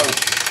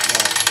roaster.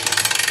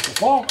 The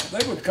farm,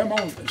 they would come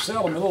on and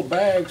sell them in little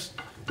bags.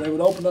 They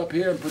would open up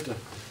here and put the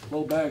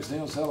little bags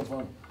down, sell them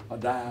for a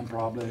dime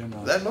probably. And,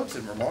 that looks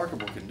in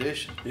remarkable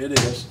condition. It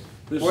is.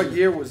 What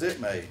year was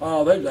it made?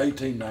 Oh, they was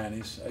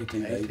 1890s,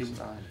 1880s.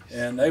 1890s.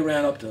 And they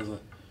ran up to the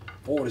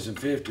 40s and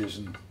 50s.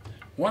 And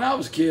when I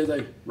was a kid,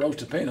 they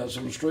roasted peanuts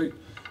on the street.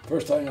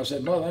 First thing I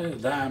said, Mother, I need a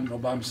dime, go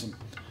buy me some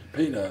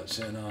peanuts.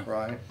 And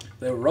right.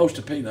 They were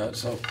roasted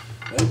peanuts, so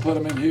they would put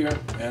them in here,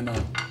 and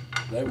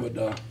they would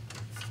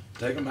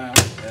take them out,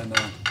 and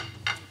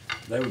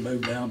they would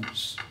move down a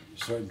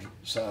certain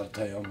side of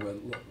town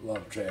with a lot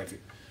of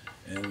traffic.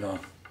 And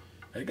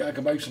that guy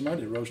could make some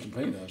money roasting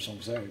peanuts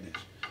on Saturdays.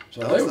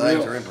 So those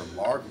things are in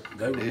remarkable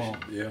condition.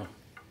 Yeah.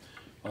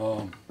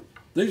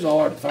 These are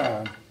hard to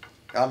find.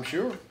 I'm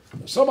sure.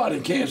 Somebody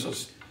in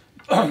Kansas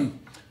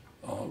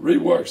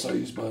reworks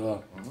these,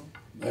 but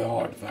they're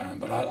hard to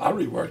find. But I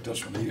reworked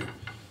this one here.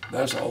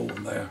 That's an old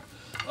one there.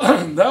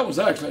 That was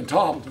actually in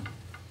Toppleton.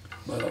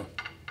 But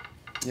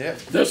yeah,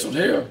 this one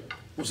here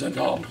was in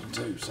Toppleton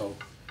too. So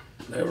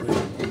they were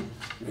really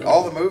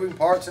all the moving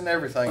parts and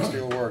everything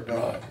still work,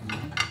 don't right.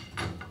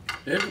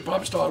 It could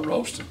probably start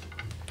roasting.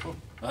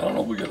 I don't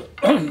know if we get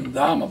a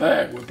dime a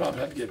bag. We'll probably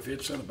have to get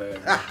 50 cents a bag.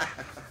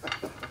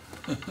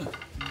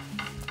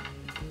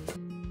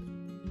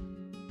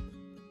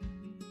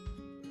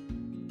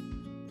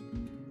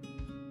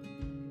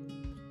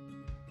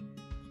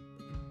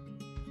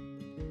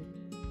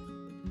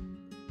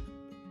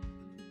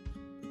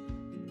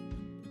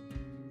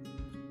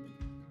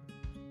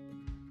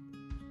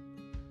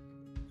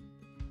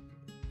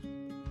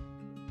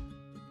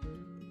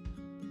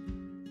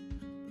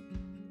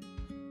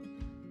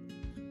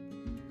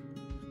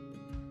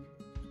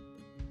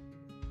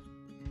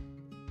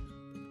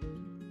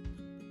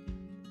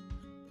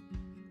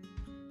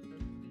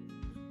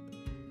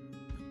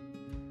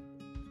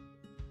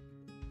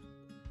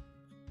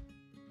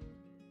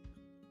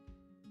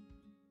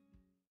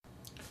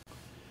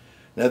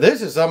 Now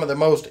this is some of the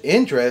most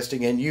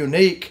interesting and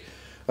unique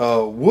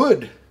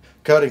wood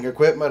cutting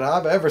equipment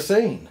I've ever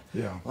seen.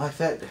 Yeah. Like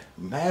that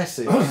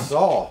massive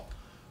saw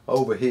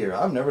over here.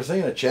 I've never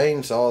seen a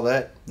chainsaw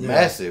that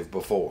massive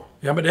before.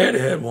 Yeah, my daddy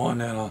had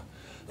one, and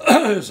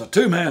it's a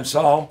two-man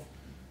saw.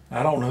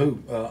 I don't know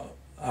who.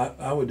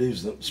 I would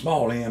use the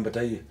small end, but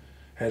they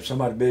had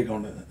somebody big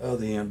on the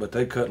other end. But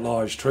they cut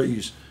large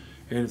trees,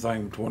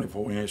 anything from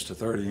 24 inch to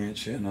 30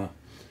 inch, and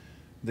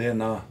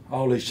then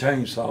all these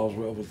chainsaws.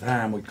 Well, with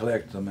time we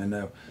collected them, and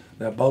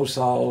they're bow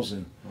saws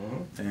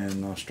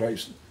and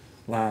straight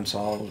line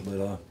saws.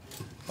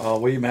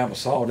 But we even have a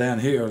saw down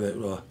here that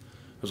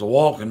was a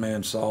walking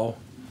man saw,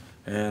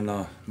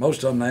 and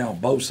most of them now are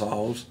bow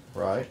saws.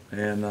 Right.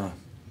 And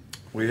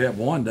we have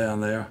one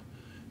down there,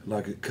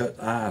 like it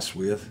cut ice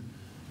with,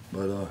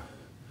 but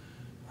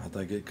I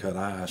think it cut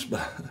ice.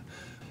 But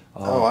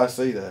oh, I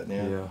see that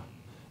now. Yeah.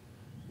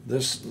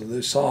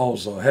 This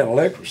saws had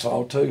electric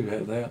saw too.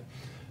 Had that,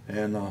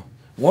 and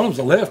one of them's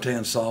a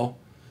left-hand saw.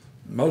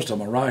 Most of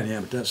them are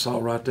right-hand, but that saw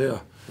right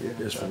there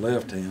is for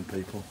left-hand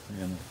people.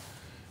 And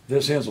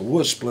this end's a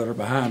wood splitter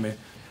behind me.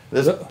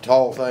 This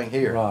tall thing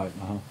here. Right.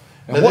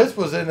 Now this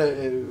was in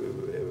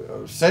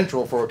a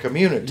central for a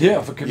community.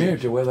 Yeah, for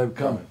community where they would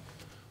come.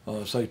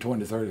 Say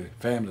 20, 30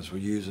 families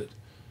would use it,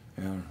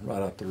 and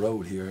right up the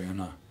road here.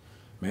 And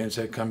man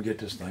said, "Come get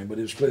this thing," but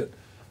it was split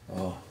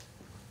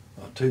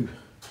two.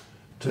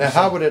 Now,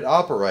 how would it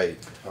operate?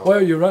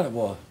 Well, you run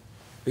it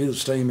either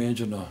steam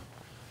engine or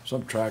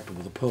some tractor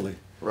with a pulley.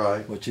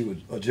 Right. But you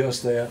would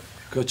adjust that,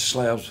 cut your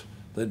slabs.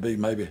 They'd be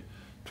maybe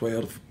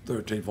 12 to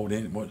 13, 14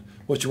 inches.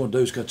 What you want to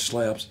do is cut your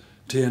slabs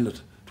 10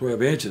 to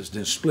 12 inches,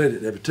 then split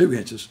it every 2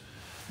 inches.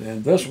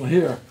 And this one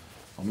here,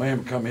 a man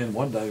would come in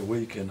one day a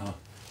week and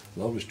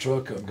load his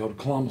truck up and go to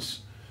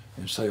Columbus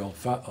and sell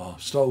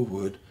stove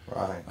wood.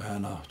 Right.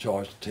 And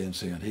charge 10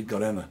 cents. He'd go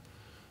down the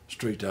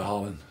street there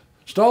hollering,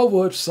 "Stove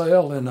wood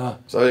sale," and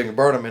so they can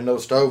burn them in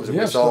those stoves that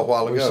we saw a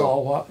while ago. We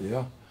saw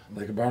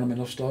they could burn them in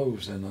those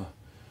stoves, and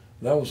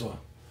that was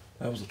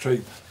a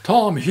treat.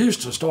 Tom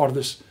Houston started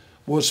this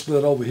wood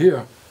split over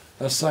here.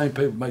 That's the same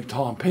people make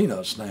Tom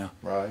Peanuts now.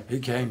 Right. He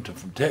came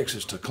from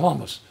Texas to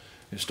Columbus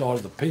and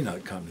started the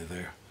peanut company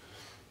there.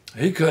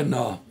 He couldn't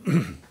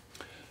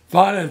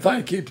find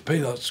anything to keep the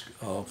peanuts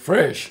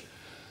fresh,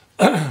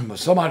 but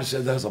somebody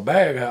said there's a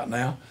bag out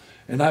now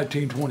in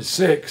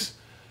 1926.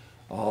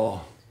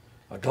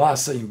 A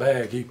glycine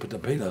bag, he put the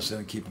peanuts in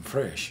and keep them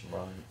fresh.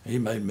 Right. He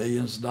made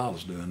millions of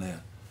dollars doing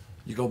that.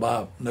 You go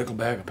buy a nickel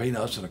bag of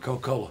peanuts and a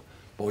Coca-Cola.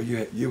 Boy,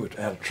 you would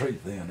have a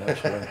treat then.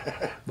 That's great.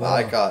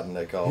 High cotton,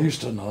 they call it.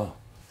 Houston,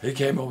 he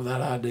came up with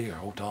that idea,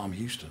 old Tom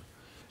Houston.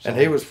 So, and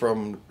he was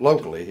from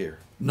locally here.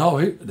 No,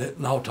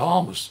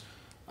 Tom was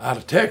out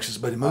of Texas,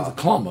 but he moved to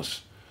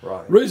Columbus.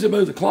 Right. The reason he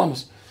moved to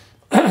Columbus,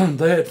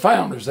 they had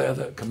founders there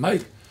that could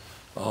make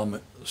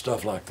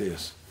stuff like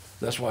this.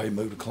 That's why he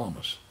moved to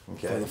Columbus,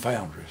 for the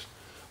foundries.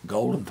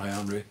 Golden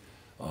Foundry,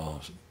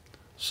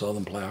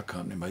 Southern Plow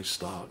Company made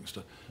stock and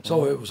stuff.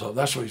 So it was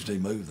that's the reason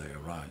he moved there,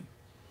 right?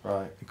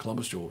 Right. In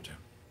Columbus, Georgia.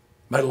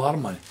 Made a lot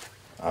of money.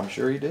 I'm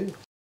sure he did.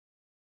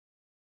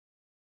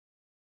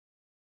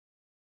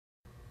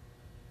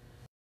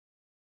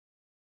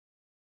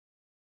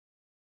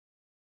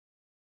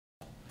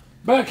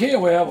 Back here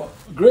we have a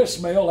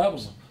grist mill. That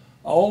was an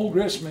old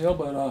grist mill,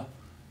 but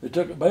they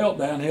took a belt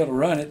down here to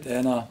run it,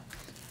 and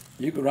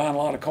you could grind a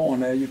lot of corn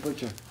there. You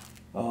put your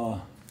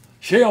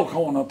shell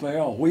corn up there,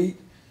 or wheat,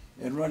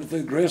 and run it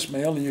through the grist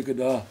mill, and you could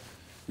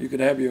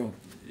have your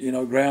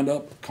ground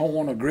up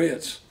corn or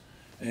grits.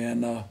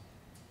 And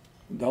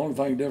the only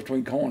thing difference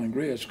between corn and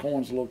grits,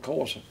 corn's a little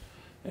coarser,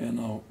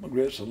 and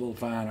grits a little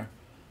finer.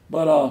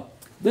 But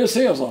this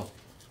here's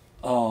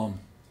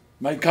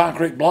made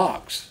concrete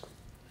blocks.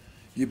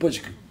 You put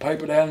your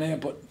paper down there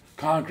and put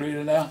concrete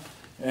in there,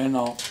 and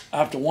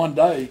after one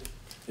day,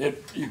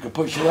 you could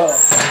push it up,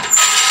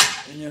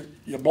 and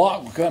your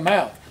block will come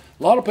out.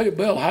 A lot of people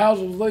built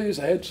houses with these.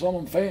 They had some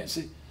of them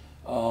fancy.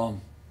 A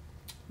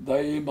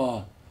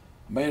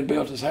man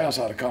built his house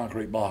out of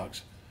concrete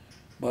blocks,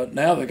 but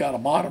now they got a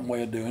modern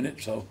way of doing it.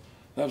 So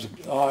that was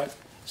all right.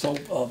 So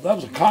that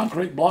was a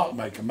concrete block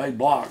maker, made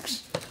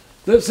blocks.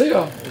 This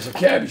here is a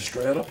cabbage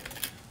shredder.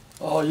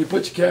 You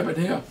put your cabbage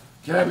in here,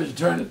 cabbage,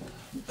 turn it.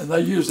 And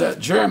they used that.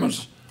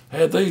 Germans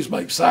had these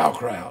make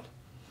sauerkraut.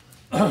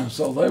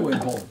 So they were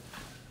important.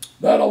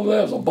 That over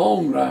there is a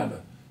bone grinder.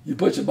 You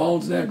put your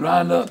bones in there,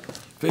 grind up,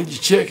 feed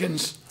your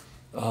chickens.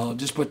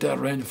 Just put that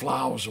around your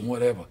flowers and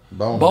whatever.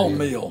 Bone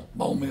meal.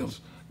 Bone meal's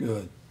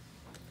good.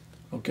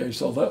 Okay,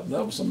 so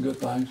that was some good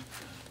things.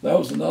 That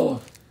was another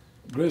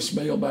grist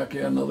mill back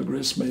here, another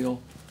grist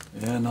mill.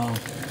 And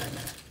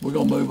we're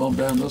going to move on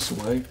down this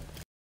way.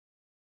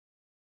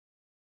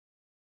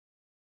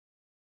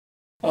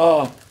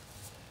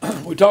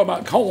 We talk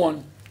about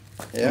corn.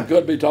 Yeah. We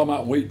could be talking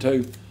about wheat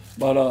too.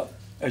 But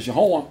as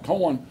your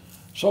corn,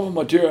 some of them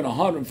mature in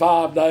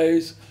 105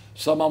 days.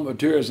 Some of them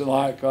matures in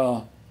like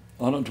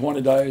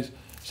 120 days.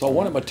 So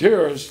when it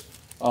matures,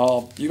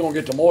 you're going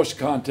to get the moisture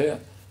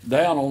content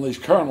down on these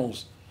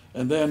kernels.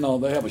 And then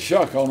they have a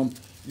shuck on them.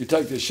 You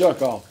take this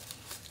shuck off.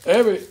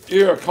 Every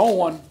ear of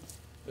corn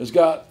has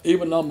got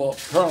even number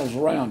of kernels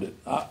around it.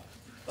 I'm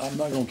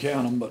not going to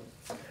count them, but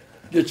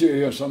get your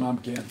ear sometime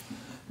can.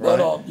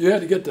 But you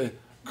had to get the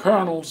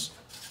kernels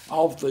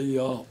off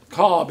the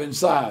cob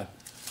inside.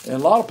 And a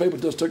lot of people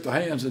just took their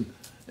hands and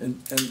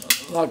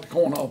knocked the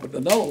corn off. But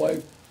another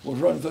way was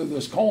running through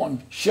this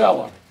corn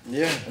sheller.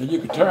 Yeah. And you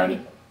could turn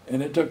it,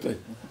 and it took the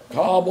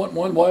cob went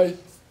one way,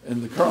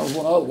 and the kernels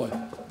went the other way.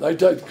 They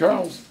take the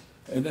kernels,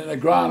 and then they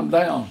grind them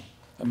down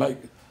and make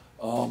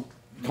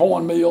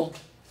cornmeal.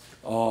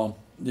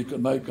 You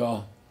could make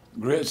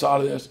grits out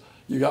of this.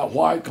 You got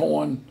white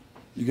corn,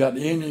 you got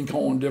Indian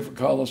corn, different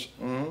colors,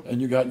 and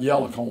you got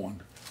yellow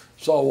corn.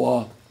 So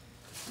a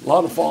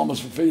lot of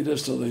farmers will feed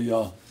this to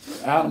the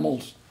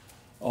animals.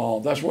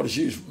 That's what it's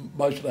used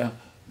most of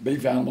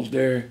beef animals,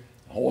 dairy,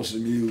 horses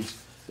and mules.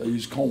 They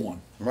use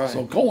corn. Right.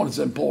 So corn is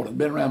important.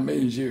 Been around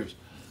millions of years.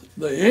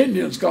 The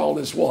Indians call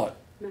this what?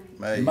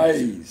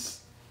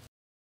 Maize.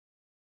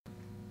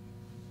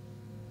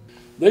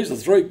 These are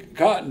 3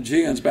 cotton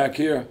gins back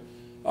here.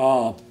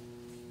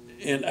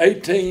 In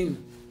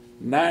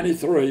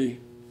 1893,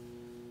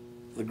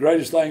 the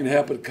greatest thing to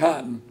happen to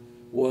cotton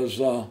was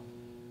the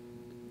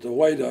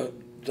way to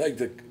take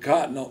the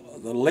cotton,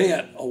 the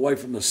lint away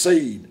from the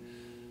seed.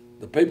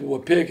 The people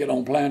would pick it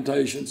on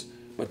plantations,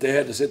 but they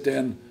had to sit there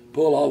and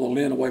pull all the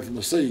lint away from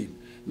the seed.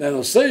 Now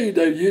the seed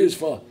they used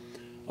for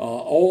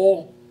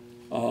oil.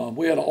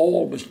 We had an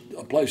oil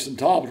place in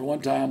Thomas at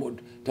one time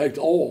would take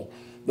the oil.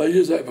 They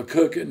use that for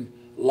cooking.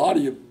 A lot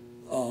of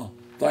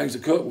things to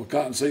cook with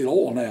cottonseed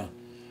oil now.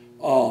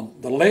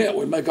 The lint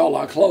we make all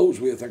our clothes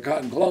with, our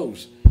cotton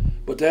clothes.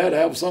 But they had to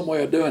have some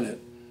way of doing it.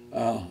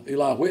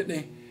 Eli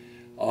Whitney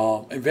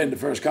invented the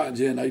first cotton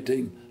gin in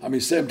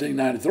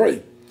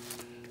 1793.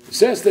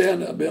 Since then,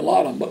 there have been a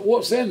lot of them. But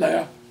what's in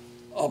there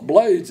are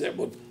blades that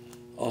would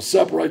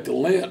separate the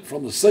lint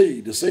from the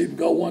seed. The seed would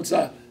go one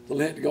side, the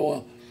lint would go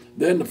on.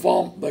 Then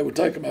they would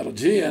take them out of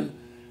gin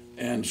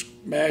and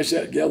smash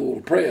that together with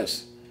a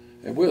press.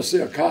 And we'll see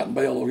a cotton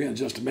bale over here in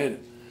just a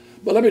minute.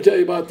 But let me tell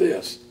you about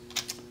this.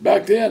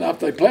 Back then,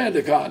 after they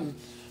planted the cotton,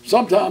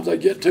 sometimes they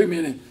get too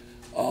many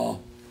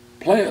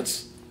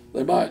plants.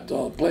 They might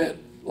plant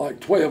like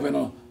 12 in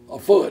a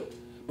foot,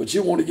 but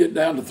you want to get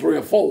down to 3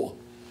 or 4.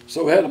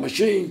 So we had a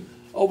machine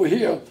over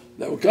here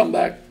that would come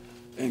back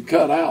and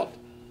cut out.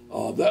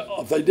 That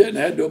if they didn't,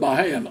 they had to do it by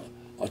hand.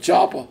 A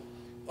chopper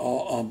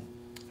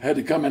had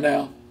to come in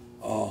there,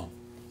 a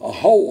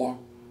hoer,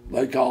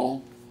 they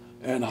call,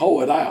 and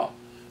hoe it out.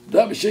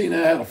 That machine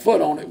that had a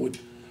foot on it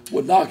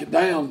would knock it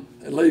down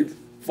and leave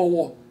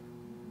 4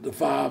 to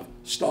 5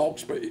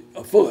 stalks per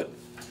a foot.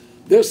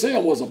 This here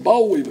was a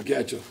boll weevil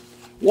catcher.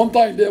 One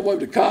thing did away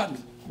with the cotton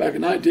back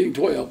in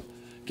 1912,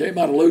 came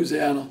out of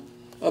Louisiana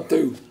up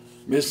through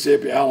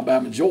Mississippi,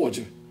 Alabama,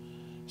 Georgia.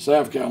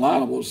 South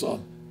Carolina was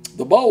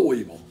the boll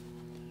weevil.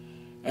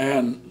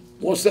 And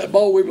once that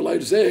boll weevil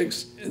laid its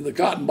eggs in the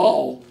cotton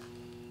ball,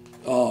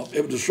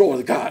 it would destroy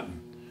the cotton.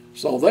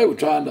 So they were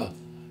trying to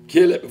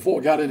kill it before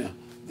it got in there.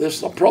 This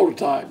is a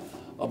prototype,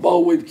 a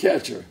boll weevil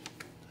catcher.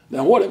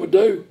 Now what it would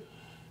do,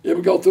 it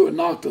would go through and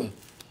knock the,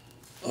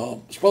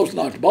 supposed to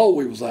knock the boll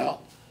weevils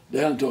out,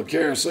 down into a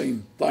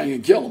kerosene thing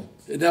and kill them.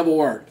 It never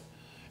worked.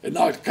 It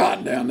knocked the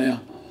cotton down there.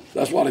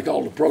 That's why they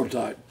call it a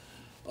prototype.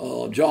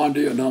 John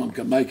Deere and none of them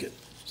can make it.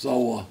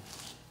 So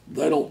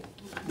they don't,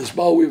 this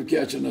boll weevil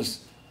catching,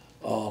 this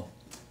hoe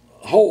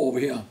over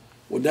here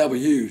was never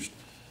used.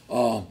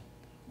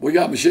 We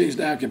got machines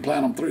now can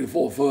plant them 3 to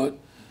 4 foot.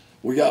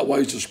 We got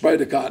ways to spray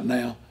the cotton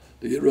now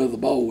to get rid of the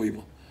boll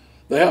weevil.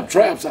 They have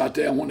traps out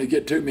there, and when they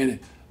get too many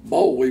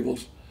boll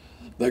weevils,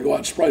 they go out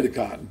and spray the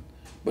cotton.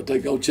 But they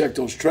go check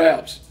those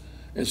traps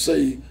and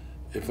see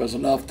if there's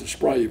enough to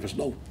spray, if there's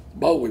no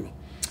boll weevil.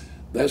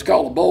 That's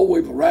called a boll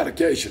weevil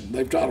eradication.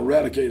 They've tried to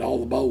eradicate all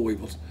the boll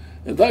weevils.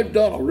 And they've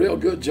done a real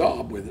good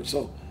job with it,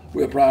 so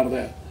we're proud of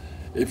that.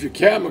 If your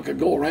camera could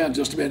go around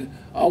just a minute,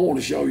 I want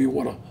to show you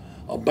what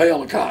a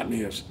bale of cotton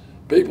is.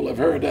 People have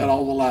heard that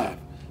all their life.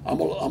 I'm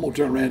gonna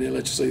turn around here and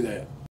let you see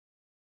that.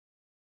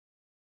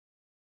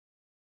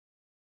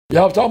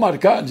 Yeah, I was talking about the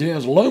cotton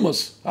gins.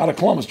 Loomis out of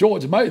Columbus,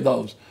 Georgia made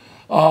those.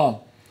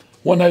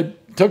 When they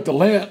took the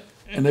lint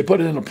and they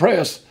put it in a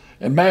press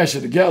and mashed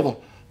it together,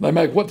 they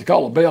make what they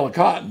call a bale of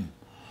cotton.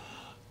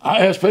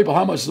 I asked people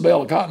how much does a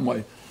bale of cotton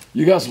weigh.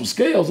 You got some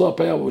scales up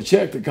there, we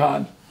check the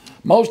cotton.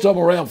 Most of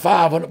them around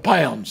 500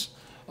 pounds,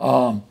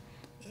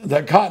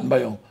 that cotton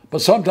bale.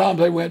 But sometimes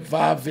they went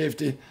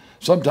 550,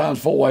 sometimes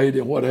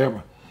 480 or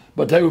whatever.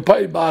 But they were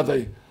paid by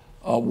the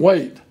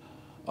weight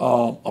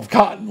of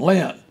cotton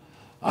lint.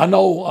 I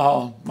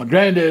know my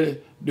granddaddy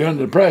during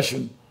the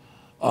Depression,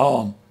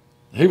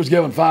 he was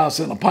given 5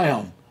 cents a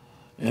pound,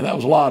 and that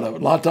was a lot of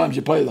it. A lot of times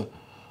you pay the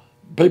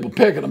people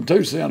picking them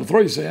 2 cents or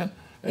 3 cents,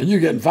 and you're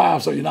getting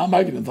 5, so you're not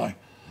making anything.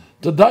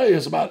 Today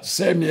it's about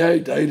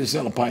 78 to 80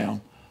 cents a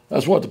pound.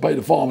 That's what they pay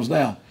the farmers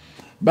now.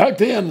 Back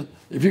then,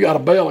 if you got a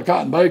bale of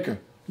cotton baker,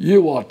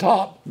 you were a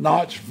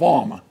top-notch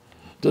farmer.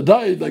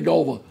 Today they go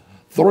over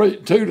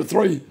 2 to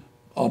 3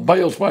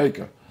 bales per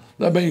acre.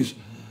 That means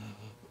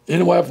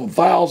anywhere from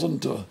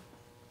 1,000 to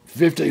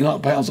 1,500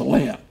 pounds of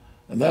lint,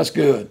 and that's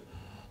good.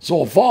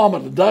 So a farmer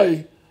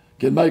today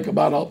can make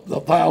about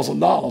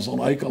 $1,000 on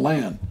an acre of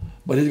land,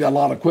 but he's got a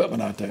lot of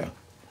equipment out there.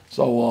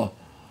 So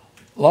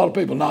a lot of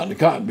people are not in the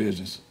cotton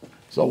business.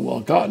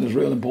 So cotton is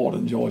real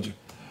important in Georgia.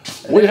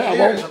 We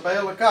have a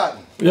bale of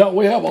cotton. Yeah,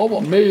 we have over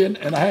 1.5 million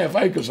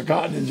acres of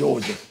cotton in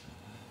Georgia.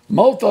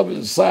 Most of it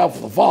is south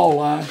of the fall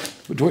line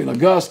between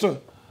Augusta,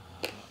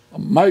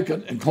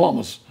 Macon, and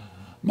Columbus.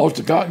 Most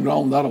of the cotton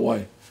grown that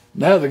way.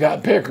 Now they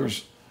got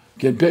pickers,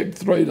 can pick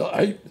 3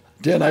 to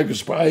 10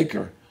 acres per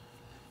acre.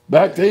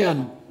 Back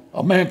then,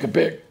 a man could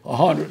pick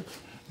 100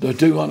 to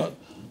 200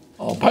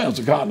 pounds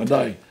of cotton a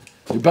day.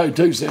 He paid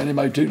 2 cents, he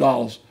made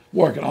 $2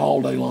 working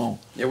all day long.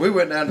 Yeah, we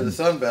went down to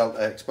the Unveiled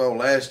Expo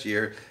last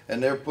year,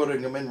 and they're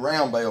putting them in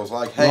round bales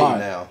like hay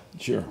now.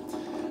 Sure.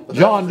 But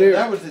John Deere.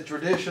 That was the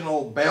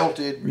traditional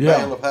belted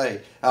bale of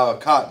hay,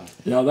 cotton.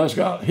 Yeah, that's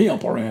got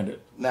hemp around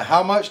it. Now,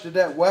 how much did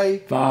that weigh?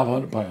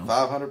 500 pounds.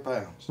 500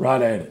 pounds.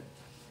 Right at it.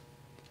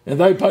 And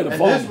they paid a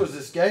farmer. And this was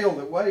the scale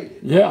that weighed it.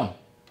 Yeah.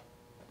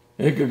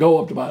 It could go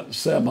up to about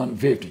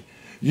 750.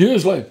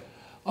 Usually,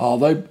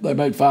 they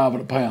made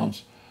 500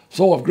 pounds.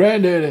 So if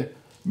Granddaddy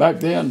back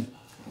then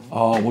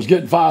was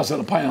getting 5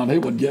 cents a pound, he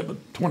wouldn't get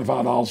but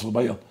 $25 for the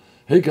bale.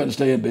 He couldn't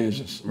stay in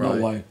business,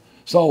 no way.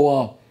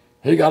 So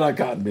he got out of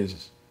cotton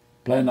business,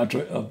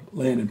 planting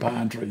land in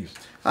pine trees.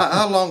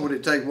 How long would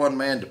it take one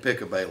man to pick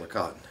a bale of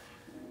cotton?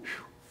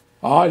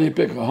 All right, he'd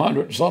pick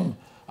 100 something.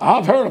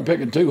 I've heard him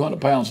picking 200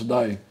 pounds a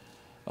day.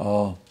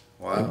 Wow.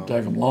 It would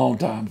take them a long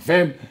time.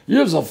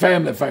 Usually a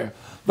family fair.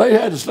 They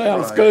had to stay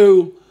out of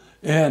school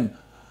in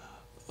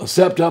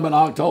September and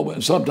October,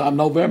 and sometime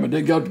November.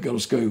 Didn't go to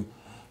school.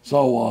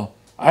 So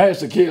I asked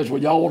the kids,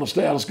 well, y'all want to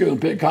stay out of school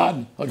and pick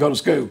cotton or go to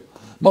school?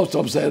 Most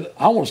of them said,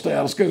 I want to stay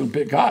out of school and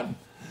pick cotton.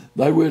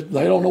 They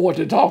don't know what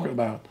they're talking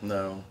about.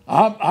 No.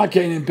 I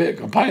can't even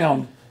pick a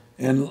pound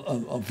in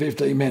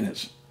 15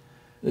 minutes.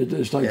 It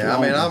just takes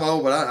I mean, I'm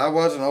old, but I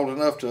wasn't old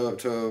enough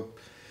to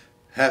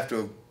have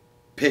to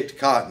pick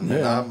cotton. Yeah.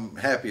 And I'm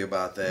happy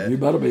about that. You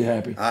better be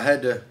happy. I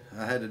had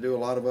to do a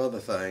lot of other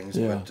things.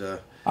 Yeah.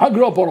 But I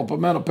grew up on a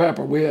pimento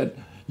pepper.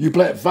 You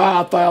plant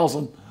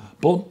 5,000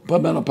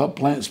 pimento pepper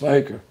plants per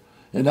acre,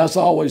 and that's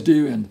always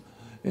due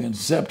in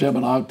September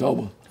and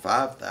October.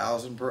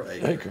 5,000 per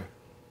acre.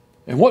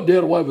 And what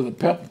did away with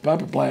the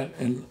pepper plant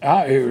in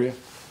our area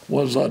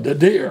was the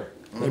deer.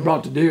 They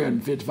brought the deer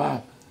in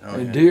 55. Oh,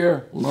 and yeah.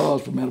 deer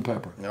loves pimento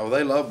pepper. No,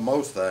 they love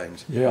most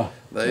things. Yeah.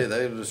 They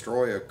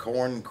destroy a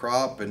corn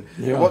crop, and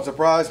Yeah. what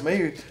surprised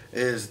me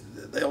is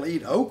they'll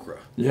eat okra.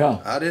 Yeah.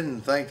 I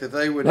didn't think that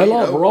they would They eat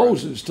love okra.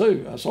 roses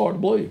too. That's hard to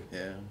believe.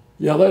 Yeah.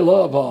 Yeah, they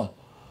love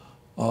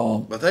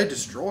But they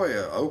destroy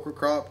a okra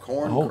crop,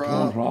 corn a whole crop.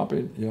 corn crop.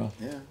 Yeah.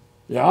 Yeah.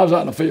 Yeah, I was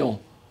out in the field.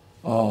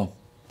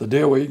 The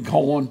deer were eating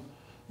corn.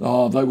 They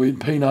were eating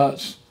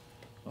peanuts.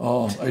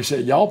 They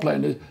said, y'all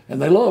planted this.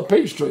 And they love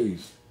peach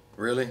trees.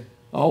 Really?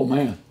 Oh,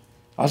 man.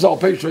 I saw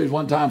peach trees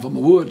one time from the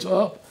woods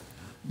up.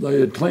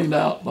 They had cleaned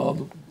out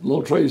the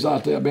little trees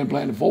out there. I've been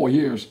planting 4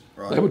 years.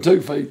 Right. They were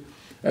 2 feet.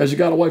 As you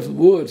got away from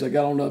the woods, they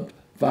got on up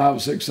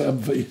 5, 6, 7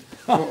 feet.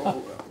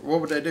 What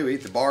would they do?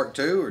 Eat the bark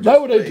too? Or They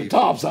just would eat the leaves?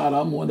 top side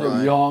of them when they were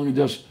Right. young and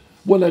just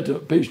wouldn't let the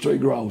peach tree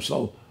grow.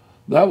 So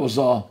that was,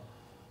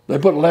 they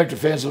put electric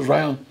fences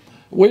around.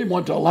 We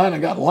went to Atlanta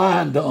and got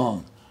lion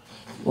dung,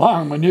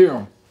 lion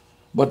manure.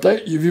 But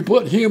if you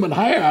put human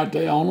hair out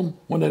there on them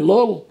when they're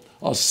little,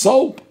 or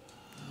soap,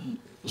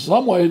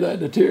 some way that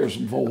deters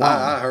them for a while.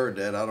 I heard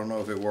that. I don't know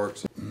if it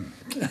works.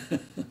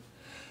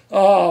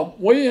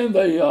 We in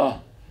the,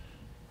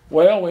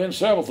 we in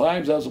several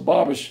things. There's a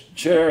barber's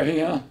chair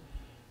here.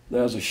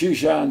 There's a shoe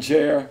shine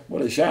chair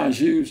where they shine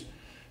shoes.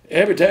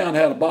 Every town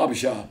had a barber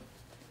shop.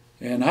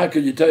 And how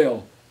could you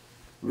tell?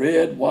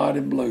 Red, white,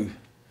 and blue.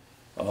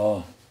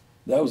 That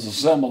was a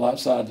symbol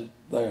outside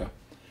there.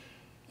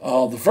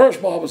 The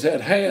first barbers had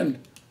they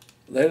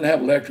didn't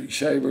have electric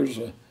shavers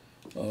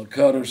or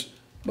cutters,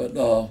 but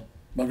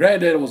my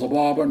granddaddy was a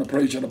barber and a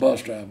preacher and a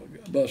bus driver,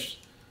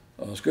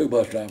 school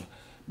bus driver.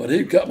 But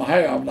he'd cut my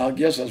hair off, and I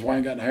guess that's why I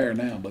ain't got no hair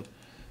now, but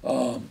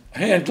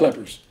hand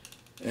clippers.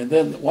 And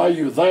then while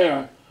you're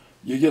there,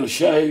 you get a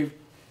shave.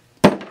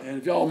 And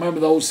if y'all remember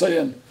those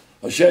saying,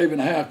 a shave and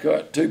a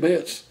haircut, 2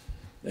 bits,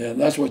 and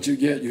that's what you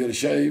get. You get a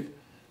shave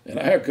and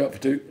a haircut for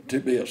two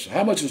bits.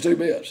 How much is 2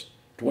 bits?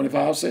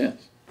 25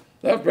 cents.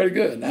 That was pretty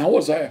good. Now,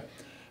 what's that?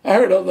 I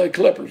heard of the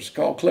clippers,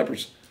 called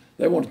clippers.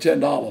 They wanted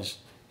 $10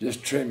 just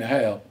to trim your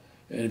hair.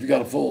 And if you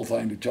got a full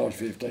thing, they charge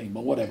 15,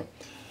 but whatever.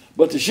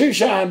 But the shoe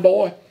shine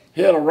boy,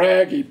 he had a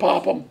rag, he'd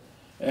pop them,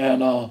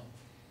 and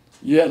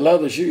you had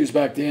leather shoes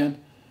back then.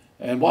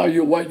 And while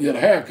you were waiting to get a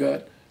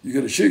haircut, you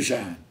get a shoe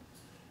shine.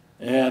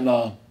 And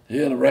he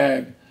had a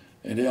rag,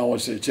 and he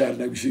always said,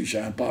 Chattanooga shoe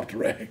shine, pop the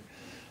rag.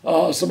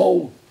 Some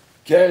old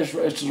cash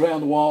registers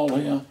around the wall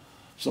here,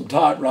 some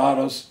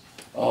typewriters.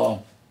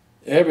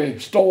 Every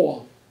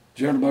store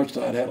during the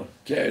merchandise had a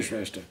cash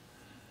register.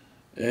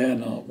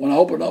 And when I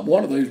opened up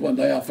one of these one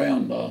day, I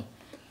found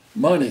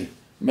money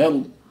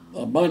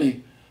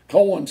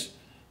coins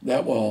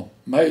that were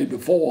made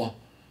before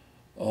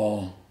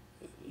 20s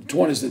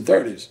and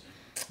 30s.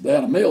 They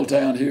had a mill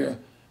town here,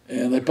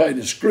 and they paid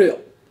in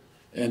scrip,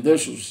 and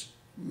this was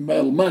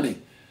metal money.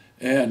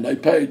 And they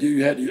paid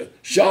you had to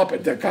shop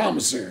at their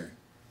commissary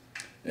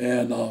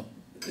and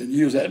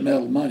use that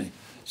metal money.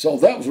 So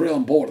that was real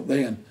important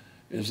then,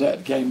 is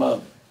that came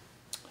up.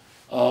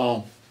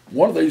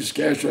 One of these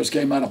cash registers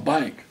came out of a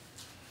bank,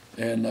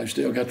 and they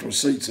still got the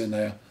receipts in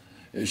there.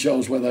 It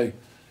shows where they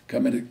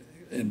come in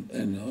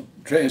and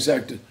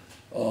transacted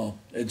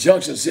at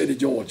Junction City,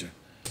 Georgia.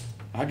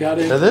 I got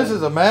in. Now this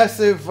is a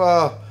massive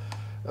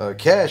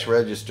cash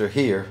register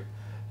here.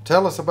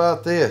 Tell us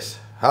about this,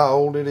 how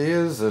old it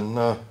is,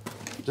 and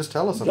just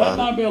tell us That about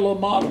might be a little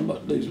modern,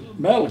 but these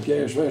metal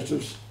cash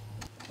registers,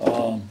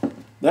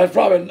 that's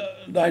probably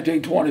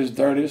 1920s and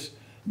 30s.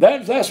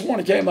 That's the one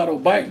that came out of a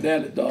bank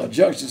down at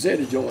Junction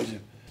City, Georgia.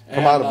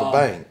 Come out of a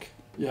bank.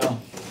 Yeah.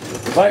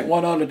 The bank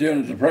went under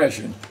during the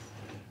Depression.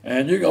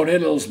 And you go to any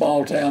little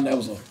small town, there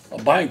was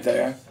a bank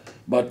there.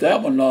 But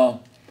that one,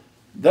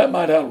 that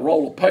might have a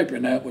roll of paper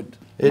in that would.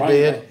 It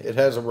did. It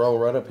has a roll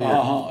right up here.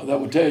 That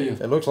would tell you.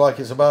 It looks like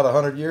it's about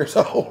 100 years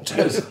old.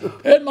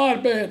 It might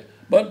have been.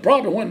 But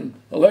probably when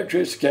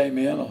electricity came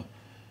in,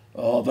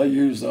 they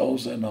used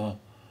those, and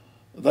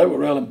they were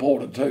real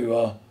important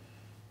to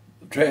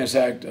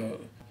transact.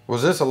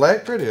 Was this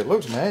electric? It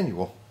looks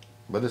manual,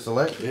 but it's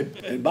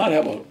electric. It might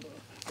have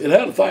it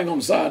had a thing on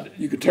the side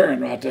you could turn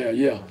right there,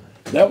 yeah.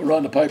 That would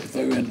run the paper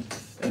through in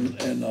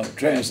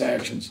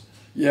transactions.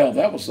 Yeah,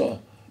 that was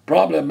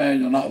probably a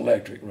manual, not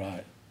electric,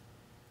 right.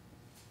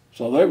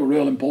 So they were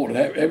real important.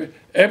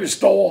 Every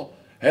store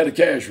had a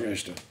cash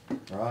register.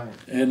 Right.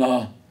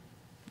 And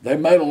they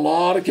made a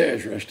lot of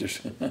cash registers.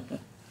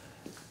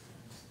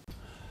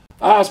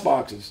 Ice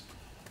boxes.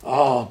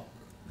 The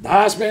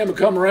ice man would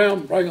come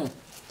around, bring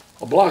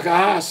a block of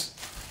ice,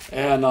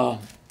 and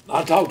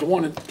I talked to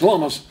one of the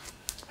plumbers.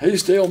 He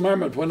still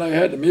remembered when they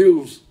had the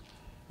mules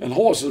and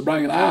horses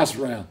bringing ice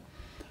around.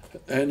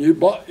 And you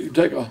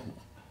take a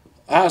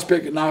ice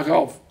pick and knock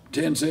off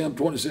 10 cents,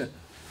 20 cents,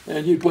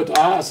 and you put the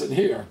ice in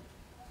here,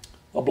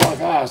 a block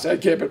of ice. They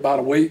kept it about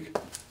a week,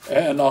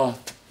 and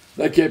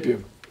they kept your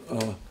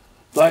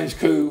things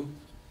cool.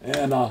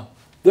 And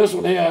this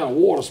one here had a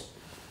water.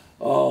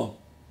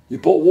 You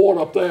put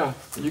water up there,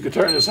 and you could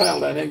turn this handle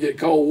down and get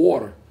cold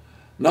water.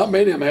 Not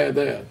many of them had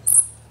that.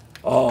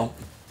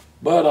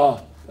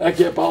 But that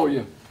kept all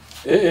your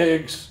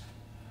eggs,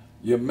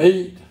 your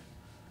meat,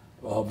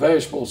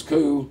 vegetables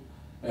cool,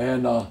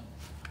 and for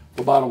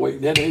about a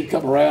week. Then he'd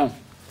come around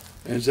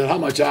and said, "How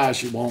much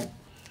ice you want?"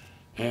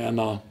 And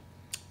the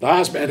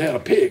ice man had a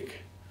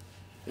pick,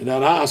 and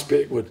that ice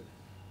pick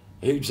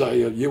he'd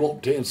say, "You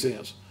want 10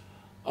 cents."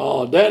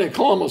 Down in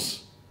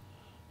Columbus,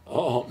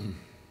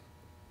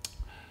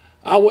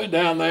 I went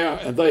down there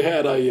and they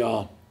had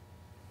a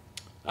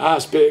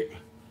ice pick,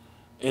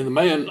 and the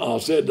man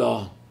said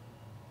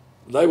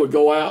they would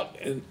go out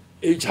and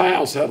each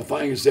house had a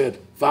thing that said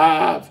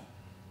 5,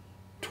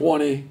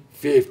 20,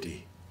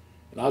 50.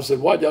 And I said,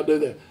 "Why'd y'all do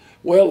that?"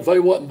 "Well, if they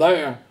wasn't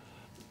there,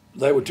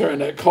 they would turn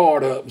that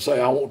card up and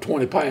say, 'I want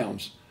 20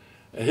 pounds.'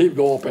 And he'd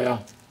go up there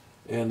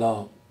and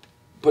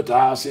put the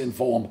ice in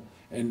for them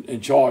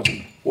and charge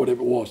them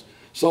whatever it was.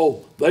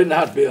 So they didn't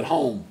have to be at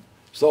home.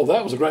 So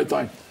that was a great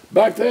thing.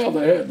 Back there,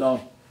 they had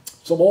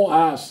some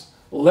more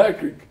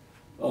electric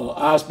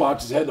ice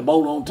boxes, had the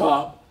motor on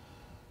top.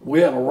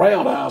 We had a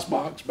round ice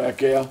box back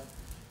there.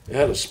 It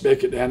had a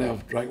spigot down there,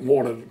 drinking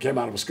water that came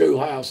out of a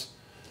schoolhouse,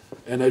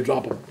 and they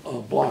drop a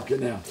block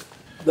in there.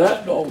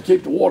 That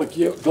keep the water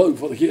cool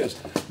for the kids.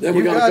 Then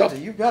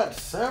You've got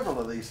several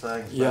of these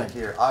things back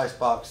here, ice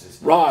boxes.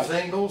 Right.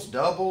 Singles,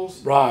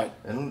 doubles. Right.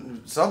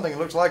 And something that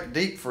looks like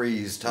deep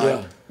freeze type.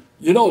 Yeah.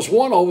 You know, there's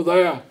one over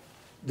there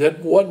that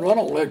wasn't run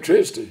on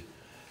electricity.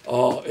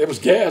 It was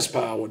gas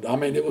powered. I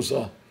mean, it was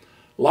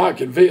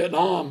like in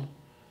Vietnam,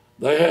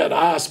 they had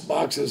ice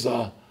boxes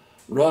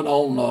run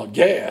on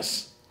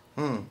gas,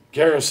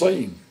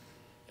 kerosene.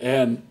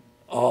 And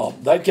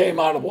they came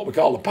out of what we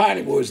call the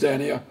piney woods down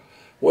here,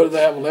 where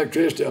they have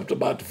electricity up to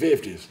about the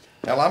 50s.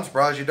 Hell, I'm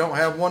surprised you don't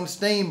have one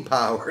steam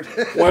powered.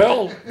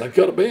 Well, they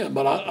could have been,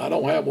 but I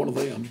don't have one of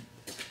them.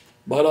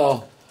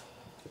 But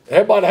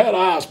everybody had an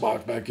ice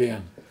box back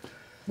then.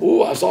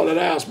 Ooh, I saw that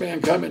ice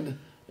man coming,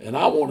 and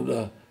I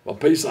wanted a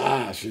piece of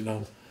ice, you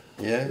know.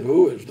 Yeah.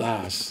 Ooh, it was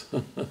nice.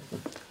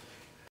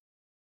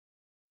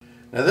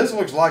 Now, this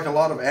looks like a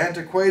lot of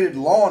antiquated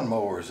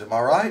lawnmowers, am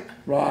I right?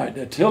 Right,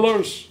 the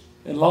tillers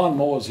and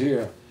lawnmowers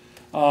here.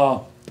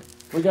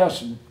 We got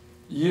some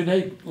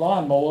unique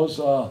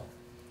lawnmowers.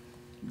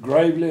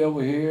 Gravely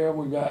over here.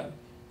 We got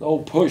the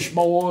old push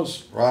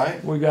mowers.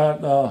 Right. We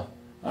got,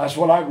 that's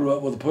what I grew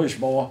up with, a push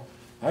mower.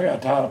 I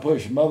got tired of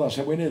pushing. Mother, I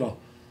said, we need a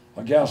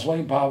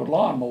gasoline powered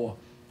lawnmower.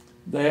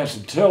 They have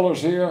some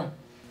tillers here.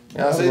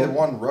 Yeah, I see the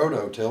one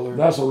rototiller.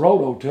 That's a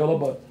rototiller,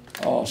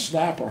 but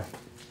Snapper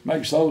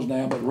makes those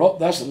now. But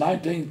that's a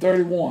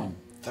 1931.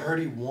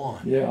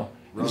 31. Yeah.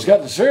 It's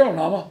got the serial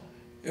number.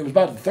 It was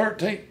about the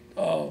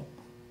 13th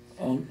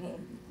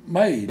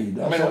made.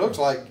 I mean, it looks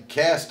like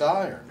cast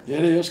iron.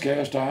 It is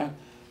cast iron.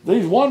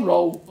 These one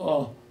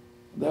row,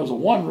 there's a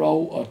one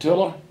row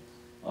tiller.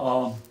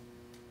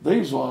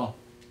 These were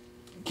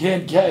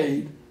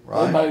Kincaid.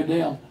 Right. They made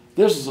them.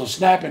 This is a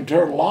snapping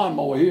turtle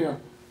lawnmower here,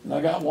 and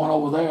I got one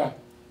over there.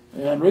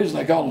 And the reason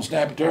they call them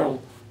snapping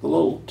turtle, the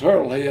little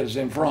turtle head is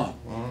in front.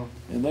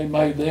 And they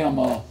made them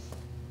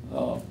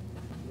well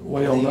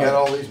You got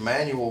all these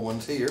manual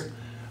ones here.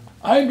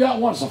 I ain't got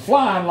one. It's a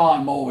flying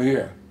lawnmower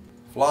here.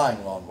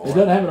 Flying lawnmower. It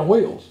doesn't have any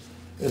wheels.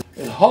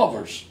 It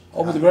hovers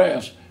over the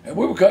grass. And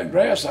we were cutting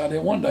grass out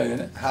there one day in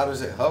it. How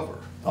does it hover?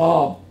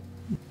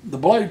 The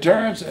blade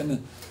turns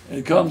and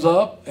it comes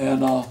up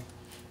and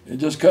it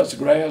just cuts the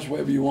grass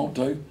wherever you want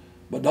to.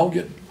 But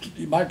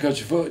you might cut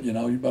your foot, you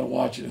know, you better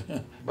watch it.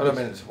 But I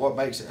mean, it's what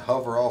makes it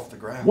hover off the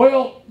ground?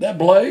 Well, that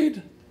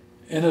blade,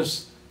 and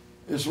it's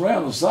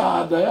around the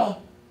side there,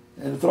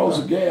 and it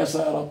throws the gas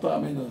out up there. I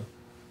mean,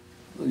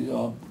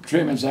 the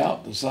trimmings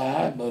out the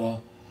side, but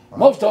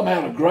most of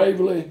them had a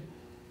Gravely,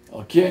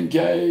 a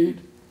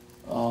Kincaid.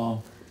 They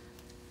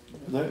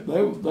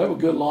were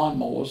good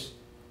lawnmowers.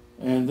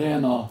 And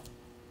then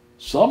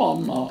some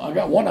of them, I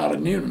got one out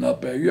of Newton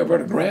up there. You ever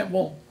heard of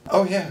Grantville?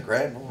 Oh yeah,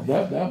 Grantville.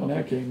 That one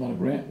there came out of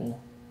Grantville.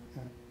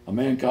 A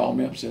man called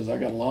me up and says, I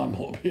got a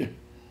lawnmower here.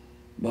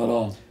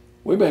 But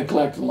we've been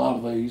collecting a lot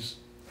of these.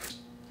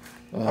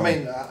 I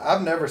mean,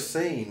 I've never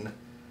seen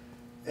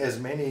as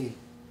many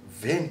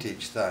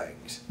vintage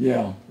things.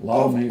 Yeah, a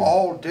lot of them here.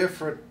 All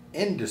different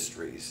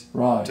industries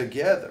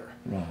together.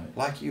 Right.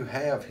 Like you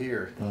have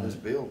here in this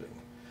building.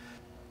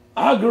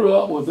 I grew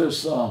up with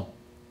this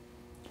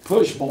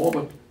push mower,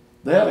 but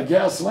they had a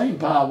gasoline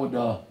powered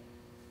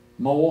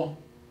mower,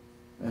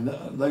 and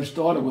they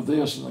started with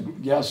this and the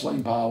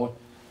gasoline powered.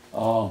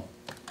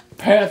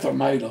 Panther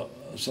made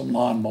some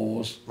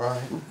lawnmowers.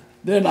 Right.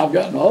 Then I've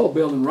got in the other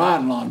building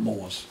riding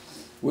lawnmowers.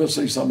 We'll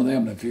see some of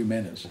them in a few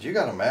minutes. But you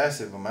got a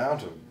massive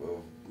amount of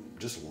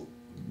just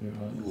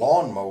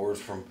lawnmowers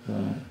from,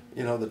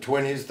 you know, the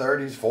 20s,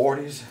 30s,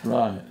 40s.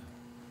 Right.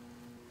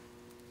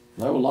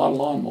 There were a lot of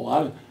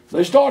lawnmowers.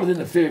 They started in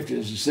the 50s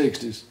and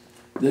 60s.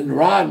 Then the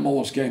riding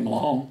mowers came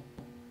along.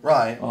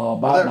 Right. Well,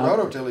 that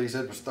rototiller you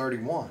said was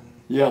 31.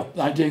 Yeah,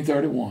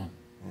 1931.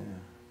 Yeah.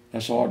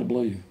 That's hard to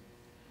believe.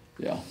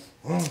 Yeah.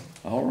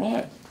 All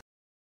right.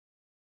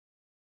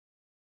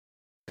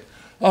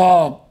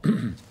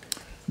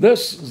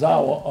 This is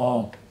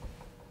our,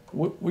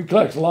 we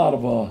collect a lot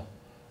of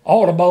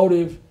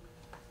automotive.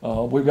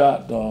 We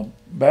got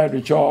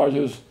battery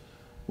chargers.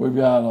 We've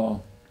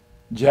got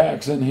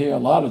jacks in here. A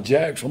lot of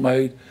jacks were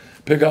made.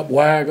 Pick up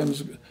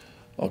wagons,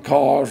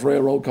 cars,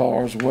 railroad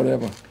cars,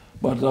 whatever.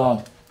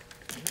 But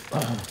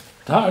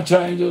tire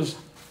changes.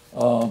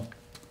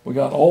 We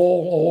got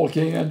oil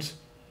cans.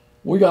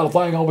 We got a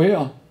thing over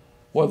here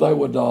where they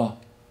would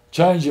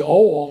change the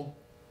oil.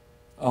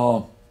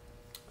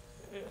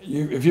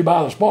 If you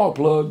buy the spark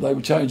plug, they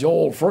would change the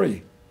oil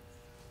free.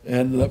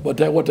 And what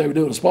they would do with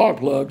the spark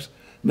plugs,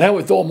 now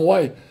we throw them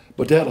away,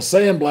 but they had a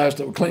sandblast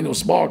that would clean those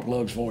spark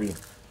plugs for you.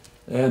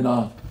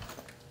 And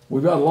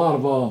we've got a lot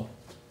of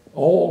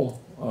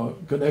oil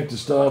connected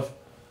stuff.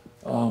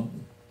 The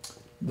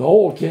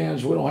oil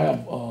cans, we don't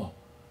have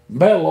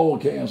metal oil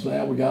cans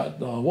now. We got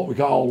what we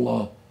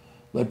call,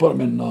 they put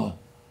them in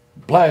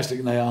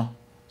plastic now,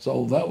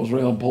 so that was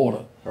real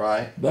important.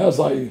 Right. There's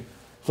a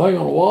thing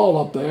on the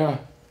wall up there,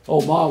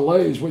 old Model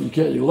A's, where you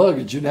carry your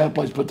luggage. You didn't have a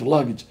place to put the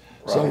luggage,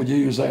 so would you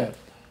use that?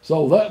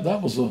 So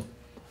that was for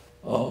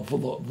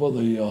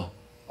the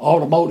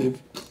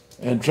automotive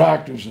and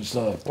tractors and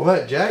stuff. Well,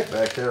 that jack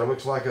back there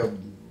looks like a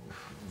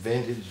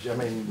vintage. I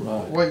mean,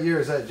 what year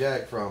is that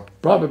jack from?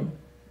 Probably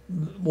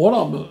one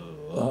of them,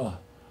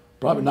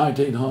 probably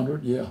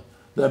 1900. Yeah,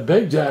 that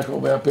big jack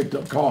over there picked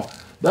up car.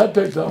 That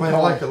picked up. I mean,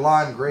 car. like the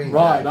lime green.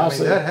 Right. Jack. I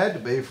mean, that had to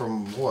be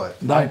from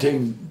what?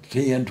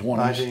 1910, 20s.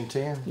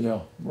 1910.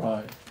 Yeah,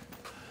 right.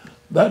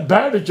 That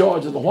battery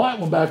charger, the white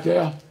one back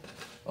there,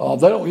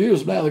 they don't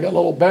use them now. They got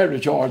little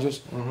battery chargers.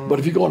 But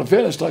if you go in a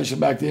filling station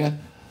back then,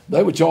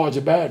 they would charge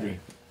a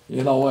battery,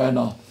 you know,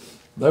 and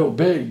they were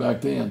big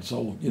back then.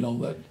 So, you know,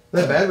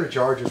 that battery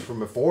chargers from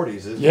the 40s,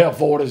 isn't it? Yeah,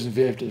 40s and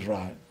 50s,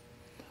 right.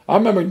 I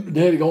remember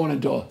Daddy going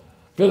into a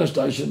filling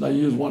station. They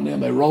used one of them.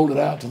 They rolled it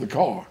out to the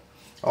car.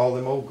 All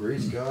them old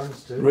grease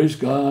guns, too. Grease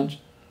guns,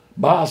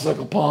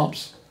 bicycle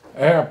pumps,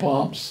 air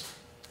pumps,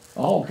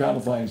 all kind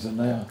of things in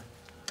there.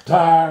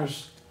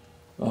 Tires,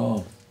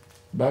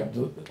 back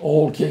to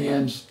oil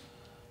cans,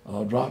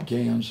 drop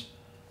cans.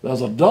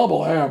 There's a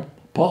double air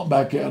pump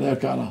back there. They're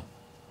kind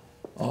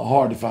of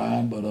hard to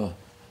find, but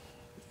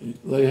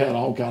they had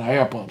all kind of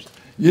air pumps.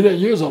 You didn't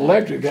use an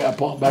electric air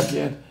pump back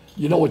then.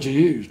 You know what you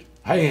used?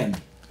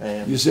 Hand.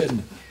 You sit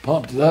and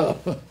pumped it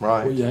up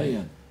with your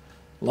hand.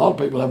 A lot of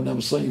people have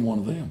never seen one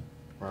of them.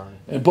 Right.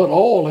 And put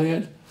oil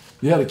in.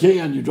 You had a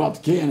can. You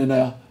dropped the can in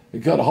there. You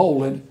cut a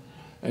hole in it,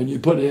 and you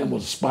put it in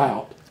with a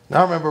spout. Now,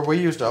 I remember we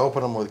used to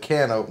open them with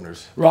can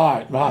openers.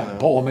 Right. You know?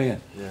 Pour them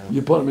in. Yeah.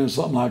 You put them in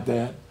something like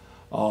that.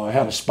 It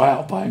had a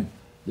spout thing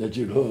that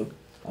you'd hook.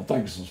 I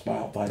think it's a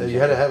spout thing. So you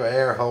had to have an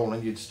air hole,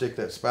 and you'd stick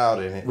that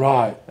spout in it.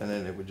 Right. And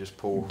then it would just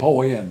pour.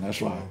 Pour in.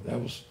 That's right. That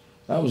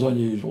was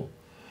unusual.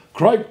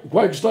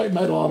 Quaker State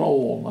made a lot of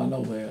oil. I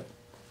know that.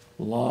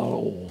 A lot of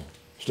oil.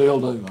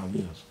 Still do, I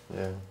guess.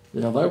 Yeah.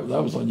 Yeah,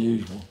 that was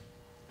unusual.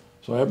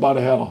 So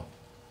everybody had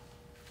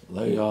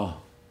they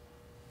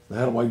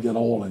had a way to get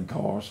oil in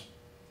cars.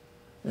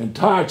 And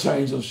tire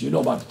changes, you know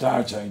about the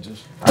tire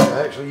changes. I've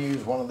actually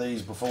used one of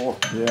these before.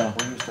 Yeah.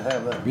 We used to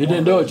have that. If you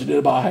didn't do it, you did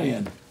it by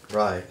hand.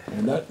 Right.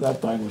 And that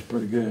thing was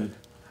pretty good.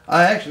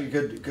 I actually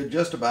could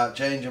just about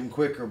change them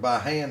quicker by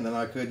hand than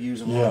I could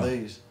using one of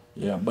these.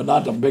 Yeah, but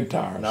not the big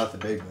tires. Not the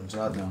big ones,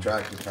 not the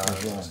tractor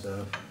tires and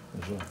stuff.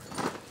 That's right.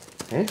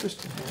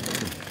 Interesting.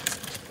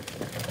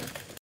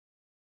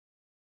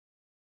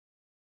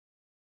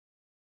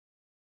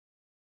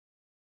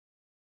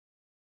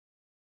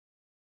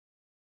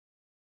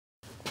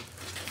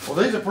 Well,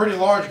 these are pretty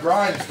large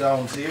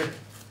grindstones here.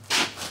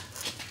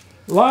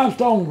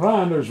 Limestone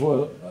grinders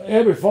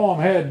every farm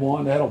had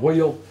one. They had a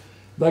wheel.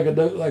 They could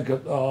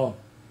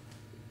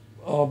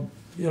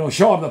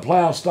sharpen the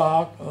plow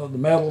stock, the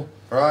metal.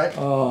 Right.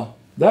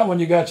 That one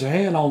you got your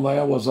hand on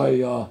there was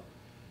that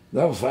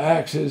was for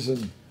axes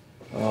and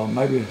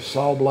maybe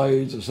saw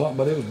blades or something,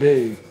 but it was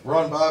big.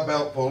 Run by a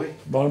belt pulley.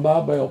 Run by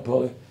a belt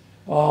pulley.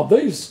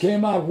 These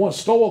came out of one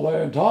store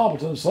there in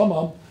Tarleton, some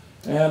of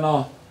them,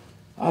 and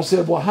I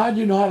said, well, how do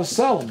you know how to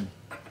sell them?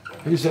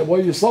 He said,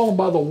 well, you sell them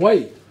by the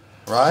weight.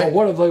 Right. So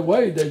whatever they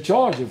weighed, they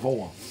charge you for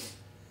them.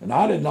 And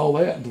I didn't know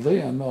that until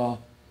then.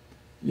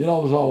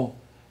 So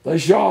they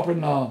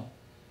sharpen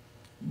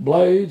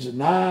blades and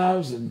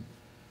knives and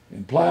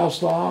plow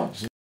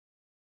stocks.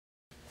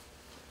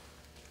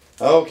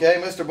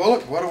 Okay, Mr.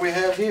 Bullock, what do we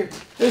have here?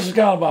 This is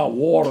kind of our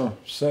water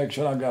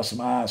section. I've got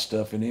some ice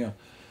stuff in here.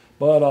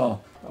 But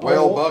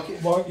well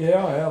bucket?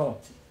 Yeah,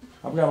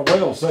 I've got a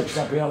well section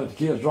up here that the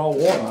kids draw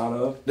water out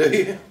of. Do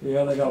you?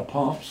 Yeah, they got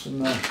pumps,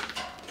 and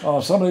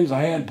some of these are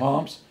hand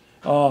pumps.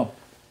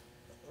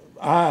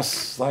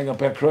 Ice, thing up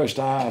there, crushed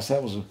ice,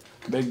 that was a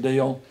big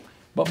deal.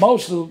 But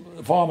most of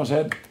the farmers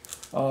had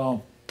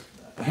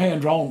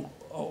hand-drawn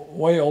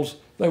wells.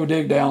 They would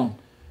dig down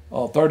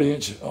a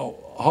 30-inch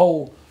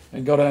hole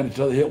and go down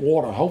until they hit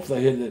water.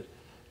 Hopefully they hit it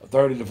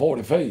 30 to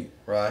 40 feet.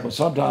 Right. But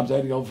sometimes they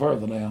had to go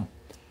further down.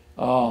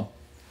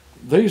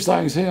 These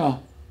things here,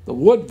 the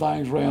wood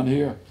things around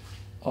here,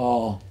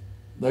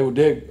 they would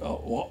dig,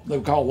 they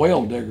were called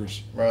well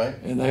diggers. Right.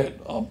 And they had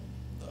a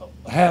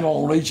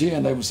handle on each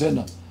end. They would send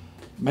a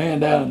man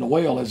down in the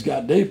well as it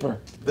got deeper.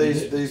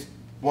 These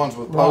ones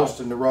with posts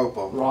and the rope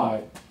on them.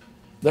 Right.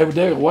 they would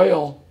dig a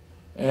well,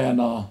 and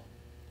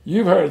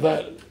you've heard of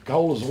that,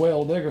 cold as a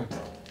well digger.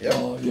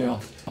 Yep. Yeah.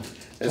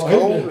 It's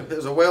cold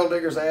as a well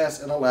digger's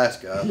ass in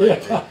Alaska.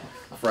 Yeah.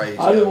 Phrase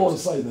I didn't goes. want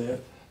to say that.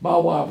 My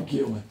wife would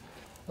kill me.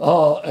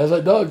 As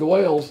they dug the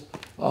wells,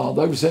 they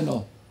would send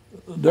the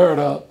dirt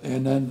up,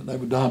 and then they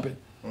would dump it,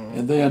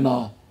 and then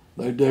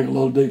they'd dig a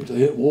little deep to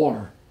hit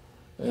water.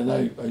 And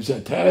they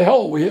said, "Tally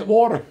ho, we hit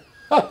water."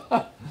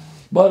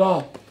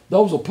 But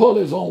those are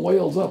pulleys on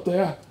wells up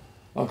there,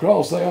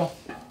 across there.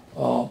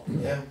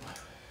 Yeah.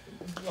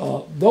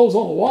 Those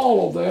on the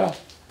wall over there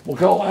were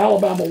called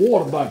Alabama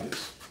water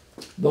buckets.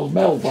 Those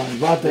metal things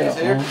right there,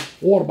 These here?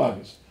 water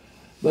buckets.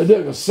 They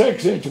dug a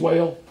 6-inch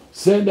well,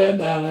 send that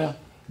down there,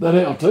 then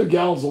held 2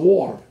 gallons of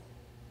water,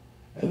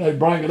 and they'd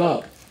bring it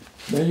up.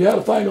 Then you had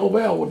a thing over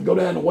there would go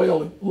down the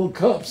well and little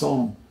cups on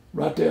them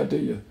right there to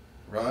you.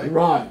 Right.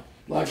 Right.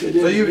 Like they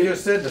did. So you would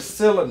just send the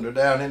cylinder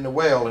down in the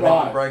well and it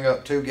Right. would bring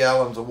up 2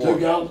 gallons of water. 2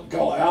 gallons,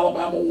 called an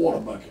Alabama water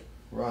bucket.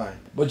 Right.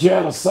 But you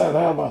had to set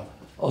out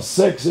a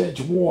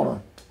 6-inch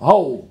water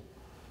hole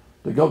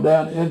to go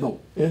down in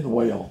the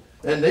well.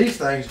 And these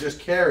things just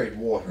carried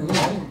water.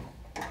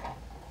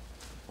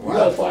 We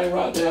got a thing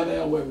right down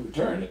there where we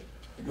turn it,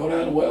 go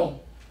down the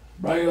well,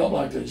 bring it up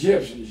like the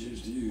Egyptians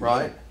used to use.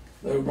 Right.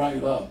 They would bring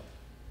it up.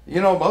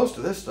 You know, most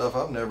of this stuff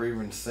I've never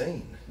even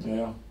seen.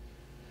 Yeah.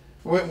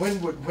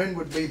 When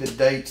would be the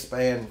date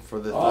span for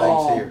the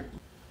things here?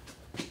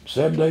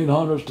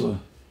 1700s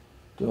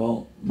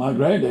to my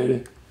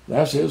granddaddy.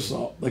 That's his.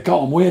 They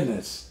call them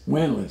windlass.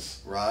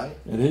 Right.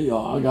 And he,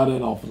 I got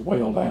it off the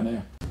well down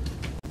there.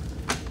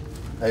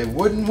 A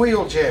wooden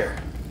wheelchair.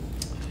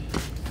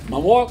 My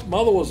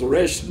mother was a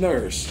registered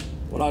nurse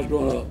when I was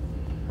growing up.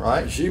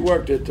 Right. She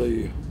worked at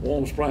the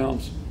Warm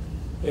Springs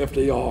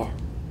FDR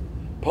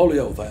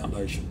Polio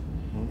Foundation.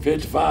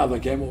 55, they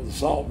came up with the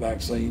salt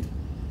vaccine,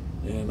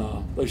 and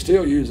they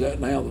still use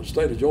that now. The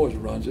state of Georgia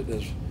runs it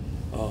as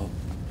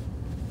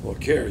a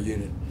care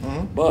unit.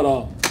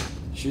 But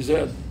she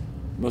said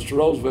Mr.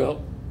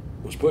 Roosevelt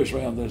was pushed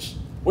around this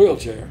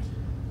wheelchair.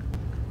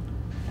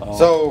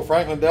 So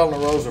Franklin Delano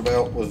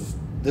Roosevelt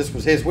this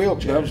was his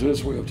wheelchair. That was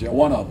his wheelchair,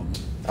 one of them.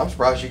 I'm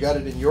surprised you got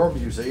it in your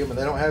museum and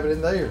they don't have it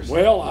in theirs.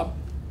 Well,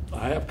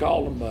 I have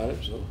called them about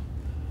it. So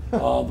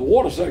the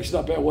water section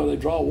up there where they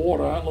draw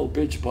water out, little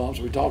pitcher pumps.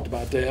 We talked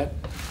about that.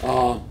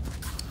 On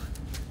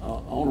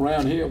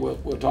around here,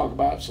 we'll talk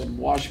about some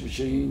washing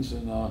machines,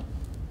 and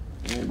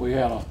we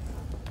had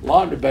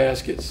laundry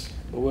baskets,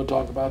 but we'll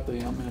talk about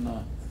them. And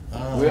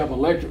we have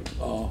electric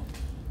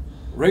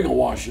wringer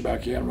washer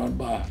back here run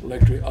by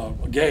electric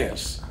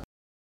gas.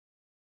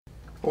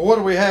 Well, what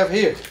do we have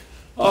here?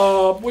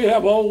 We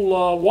have an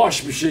old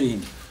washing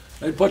machine.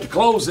 They put the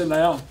clothes in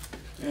there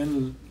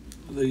and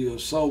the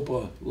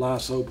soap, lye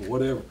soap or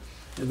whatever,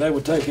 and they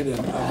would take it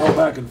and go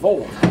back and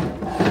forth.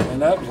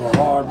 And that was a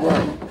hard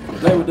work.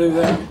 They would do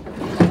that,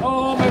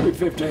 maybe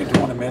 15,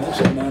 20 minutes,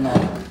 and then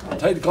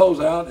take the clothes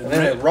out. And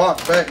then it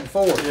rocked back and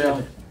forth.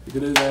 Yeah, you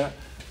could do that.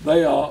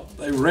 They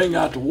wring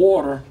out the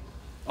water.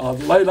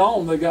 Later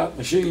on, they got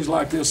machines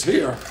like this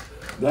here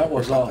that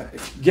was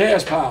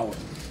gas powered.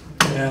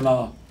 And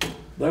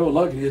they were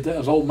lucky to get that. It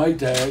was old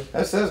Maytag.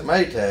 That says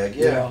Maytag,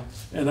 yeah.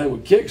 And they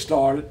would kick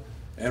start it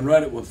and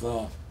run it with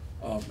a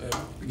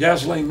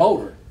gasoline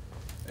motor.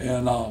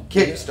 And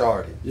Kick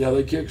started. Yeah,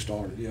 they kick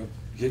started. Yeah,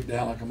 kick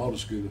down like a motor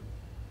scooter.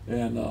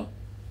 And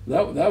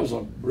that was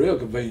a real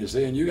convenience.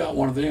 And you got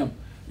one of them,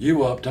 you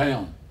were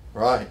uptown.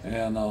 Right.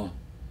 And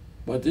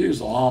but they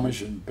used the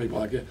Amish and people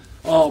like that.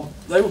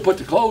 They would put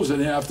the clothes in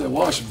there after they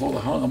washed them before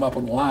they hung them up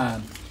on the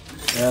line.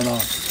 And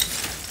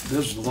this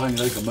is the thing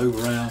they could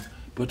move around,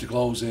 put the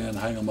clothes in,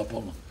 hang them up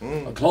on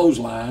a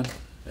clothesline,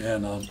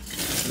 and that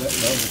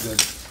was a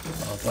good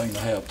thing to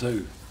have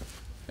too.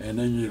 And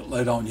then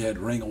later on you had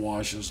wringer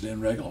washers, then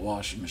regular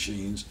washing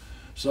machines.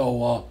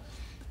 So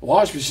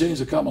washing machines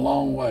have come a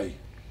long way.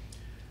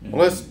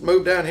 Well, let's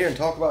move down here and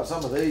talk about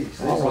some of these.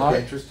 These look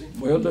interesting.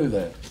 We'll do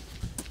that.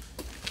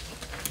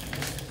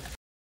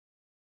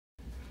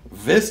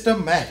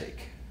 Vistamatic.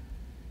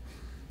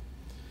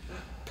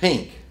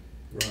 Pink.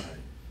 Right.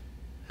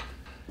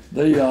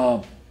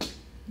 The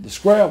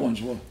square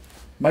ones were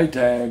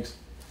Maytags,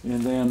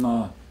 and then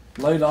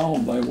later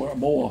on they were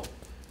more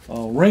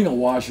wringer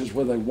washers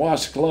where they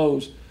wash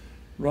clothes,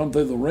 run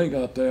through the ring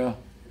up there,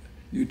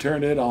 you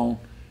turn it on,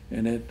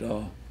 and it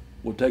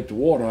would take the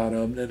water out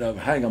of them, and it'd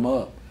hang them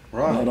up.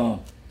 Right.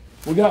 But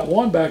we got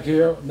one back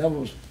here that never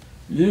was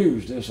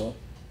used. It's a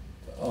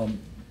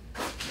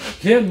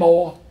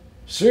Kenmore.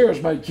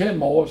 Sears made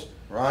Kenmores.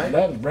 Right. And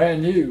that was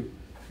brand new.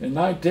 In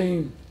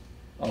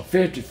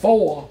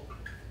 1954,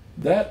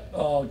 that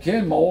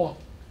Kenmore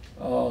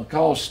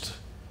cost,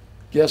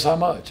 guess how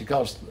much? It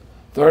cost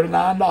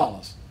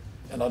 $39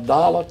 and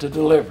 $1 to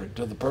deliver it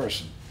to the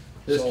person.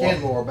 This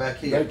Kenmore back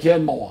here. That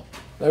Kenmore.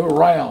 They were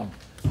round.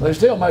 They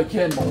still make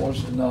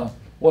Kenmores and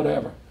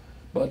whatever,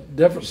 but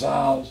different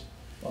size.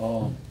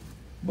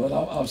 But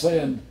I'm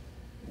saying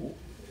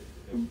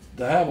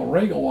to have a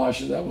wringer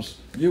washer, that was,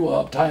 you were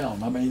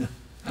uptown. I mean,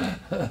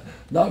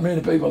 Not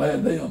many people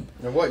had them.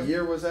 And what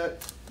year was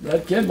that?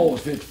 That Kenmore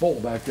was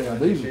 54 back then.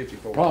 These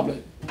were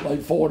probably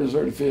late 40s,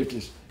 early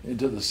 50s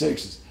into the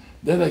 60s.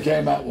 Then they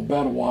came out with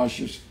better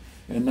washers,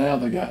 and now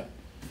they got,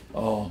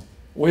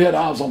 we had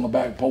ours on the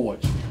back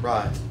porch.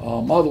 Right.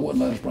 Mother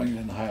wouldn't let us bring it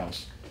in the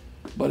house,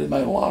 but it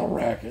made a lot of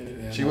racket.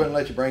 And, she wouldn't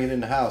let you bring it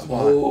in the house?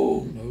 Why?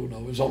 No,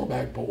 it was on the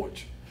back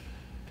porch.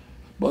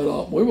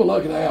 But we were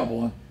lucky to have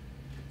one.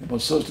 And my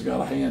sister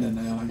got a hand in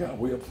there, and I got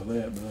whipped for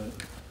that,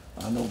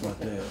 but I know about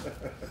that.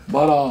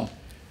 But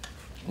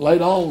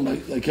later on,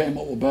 they came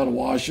up with better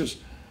washers.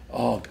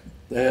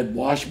 They had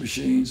wash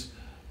machines.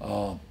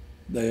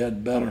 They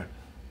had better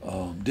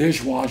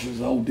dishwashers,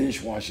 the old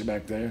dishwasher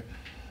back there.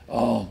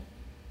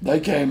 They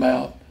came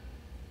out,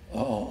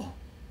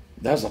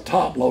 that's a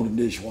top-loaded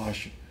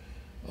dishwasher.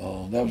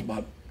 That was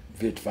about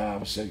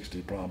 55 or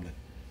 60 probably.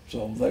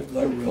 So they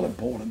were real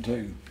important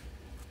too.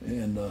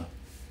 And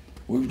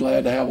we were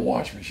glad to have a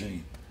wash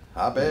machine.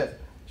 I bet.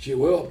 She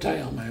was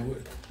uptown, man.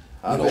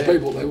 I know, bet.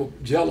 people, they were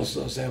jealous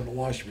of us having a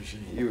wash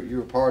machine. You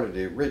were part of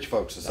the rich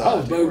folks society. I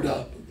was moved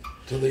up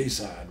to the east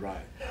side,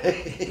 right.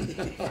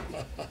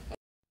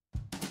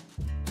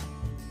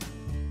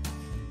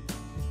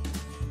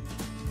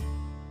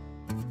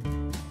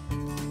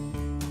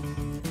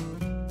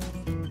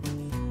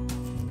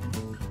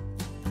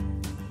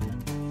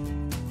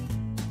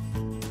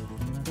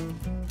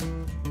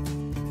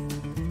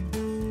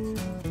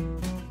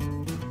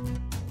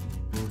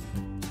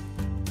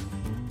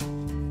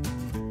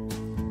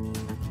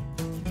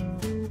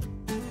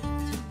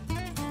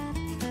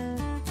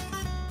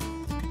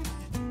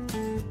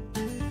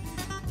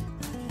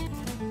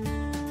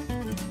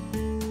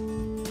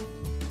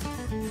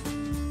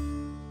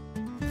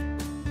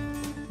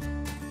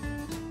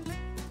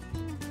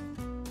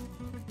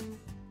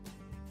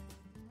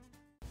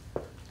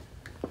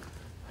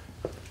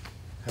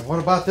 And what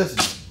about this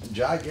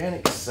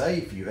gigantic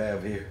safe you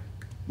have here?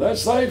 That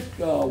safe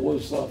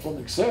was from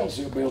the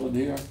Excelsior building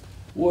here,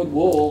 wood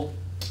wool,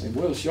 and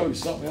we'll show you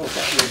something else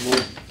about wood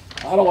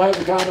wool. I don't have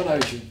the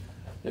combination.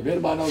 If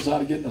anybody knows how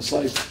to get in the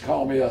safe,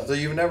 call me up. So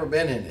you've never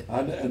been in it?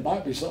 It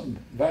might be something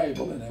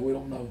valuable in there, we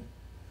don't know.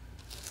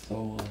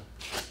 So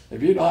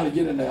if you know how to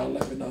get in there,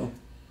 let me know.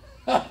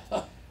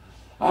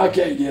 I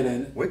can't get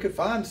in it. We could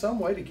find some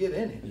way to get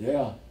in it.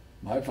 Yeah,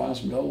 might find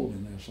some gold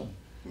in there, so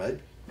Maybe.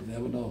 you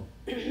never know.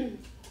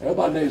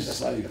 Everybody needs a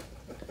safe.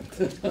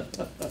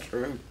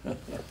 True. Well,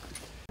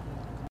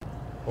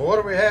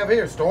 what do we have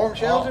here? Storm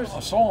shelters?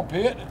 A storm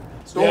pit.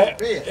 Storm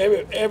pit.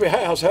 Every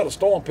house had a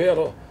storm pit,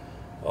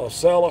 a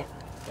cellar,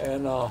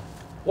 and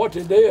what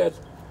they did,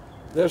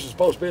 this was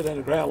supposed to be in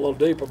the ground a little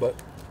deeper, but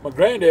my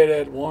granddad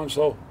had one,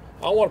 so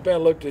I went up there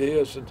and looked at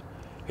his, and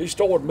he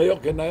stored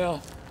milk in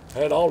there,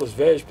 had all his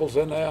vegetables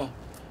in there.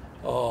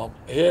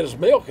 He had his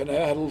milk in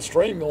there, had a little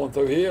stream going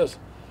through his,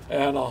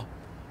 and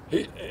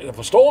if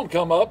a storm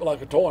come up,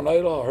 like a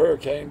tornado or a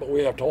hurricane, but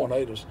we have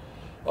tornadoes,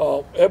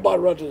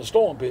 everybody run to the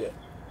storm pit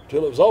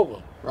till it was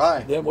over.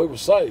 Right. Then we were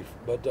safe.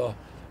 But,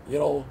 you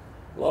know,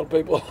 a lot of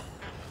people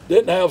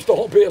didn't have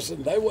storm pits,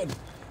 and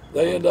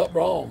they end up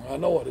wrong. I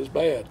know it, it's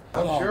bad.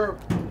 I'm sure,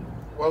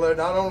 well, they're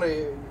not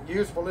only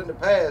useful in the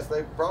past,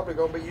 they're probably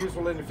going to be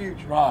useful in the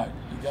future. Right,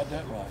 you got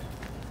that right.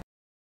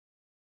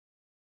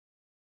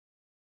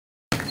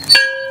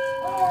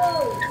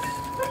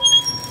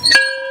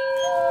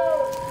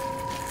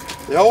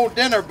 The old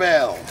dinner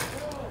bell.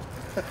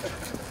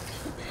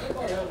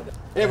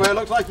 Anyway, it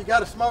looks like you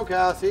got a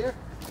smokehouse here.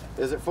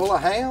 Is it full of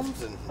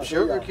hams and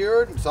sugar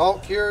cured and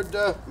salt cured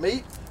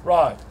meat?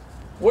 Right.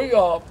 We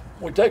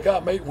take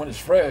out meat when it's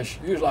fresh.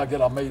 Usually I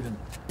get our meat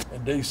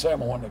in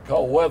December when the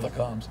cold weather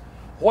comes.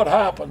 What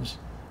happens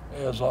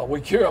is we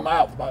cure them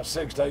out for about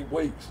 6 to 8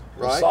 weeks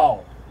with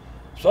salt.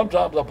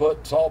 Sometimes I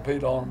put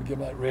saltpeter on them to give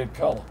them that red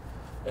color.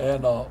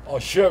 And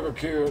or sugar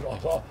cured.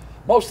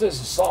 Most of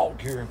this is salt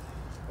cured.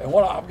 And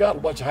I've got a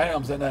bunch of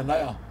hams in there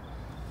now.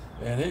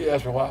 And he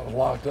asked me why it was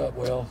locked up.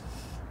 Well,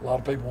 a lot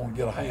of people want to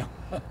get a ham.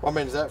 I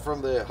mean, is that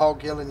from the hog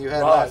killing you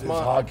had last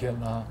month? Right, it's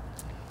hog killing.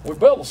 We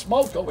built a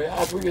smoke over here.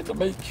 After we get the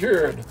meat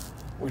cured,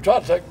 we try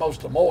to take most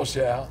of the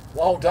moisture out. A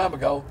long time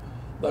ago,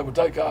 they would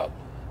take out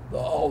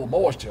all the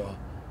moisture.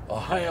 A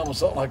ham or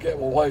something like that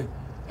will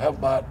have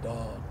about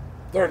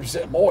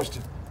 30%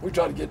 moisture. We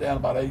try to get down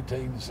about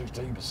 18 to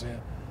 16%,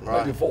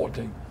 maybe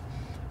 14.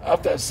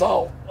 After that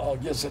salt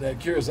gets in there,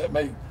 cures that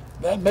meat.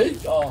 That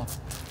meat,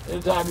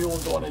 anytime you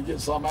want to go in there and get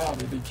some out,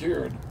 it'll be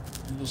cured.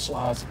 You just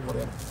slice it,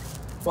 whatever.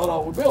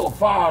 But we build a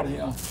fire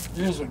here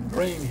using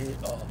green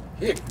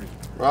hickory.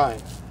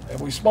 Right. And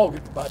we smoke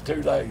it about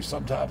 2 days.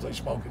 Sometimes they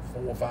smoke it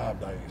 4 or 5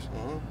 days.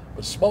 Mm-hmm.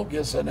 But smoke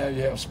gets in there,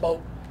 you have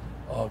smoke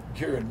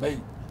cured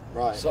meat.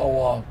 Right.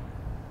 So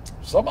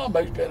some of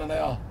them been in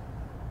there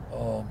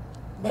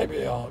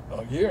maybe a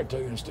year or two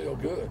and still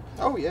good.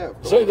 Oh, yeah.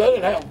 See, they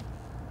didn't have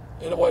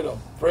any way to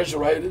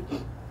refrigerate it.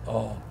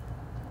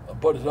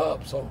 Put it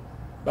up. So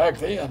back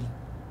then,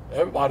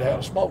 everybody had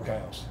a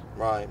smokehouse.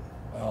 Right.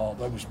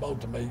 They would smoke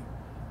the meat.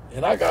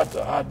 And I got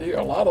the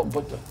idea, a lot of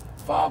them put the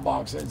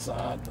firebox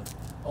inside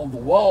on the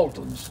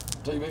Walton's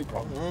TV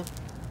program.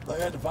 Mm-hmm.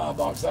 they had the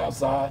firebox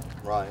outside.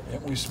 Right.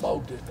 And we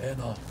smoked it.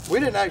 And we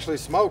didn't actually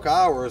smoke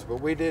ours,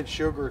 but we did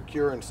sugar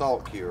cure and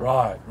salt cure.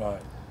 Right.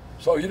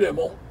 So you didn't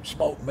want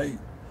smoked meat,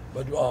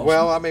 but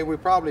well, I mean, we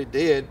probably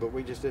did, but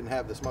we just didn't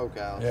have the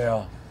smokehouse.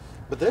 Yeah.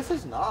 But this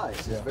is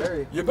nice. Yeah. It's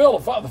very. You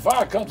build a fire. The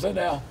fire comes in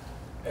now,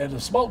 and the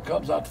smoke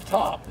comes out the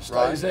top. It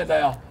stays in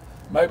now.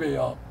 Maybe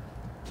as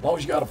long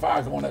as you got a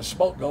fire going, that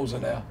smoke goes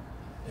in there,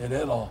 and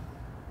it'll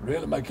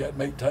really make that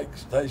meat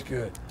taste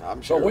good.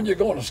 I'm sure. So when you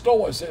go in the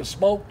store, it says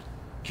smoked,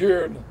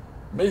 cured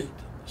meat,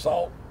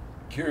 salt,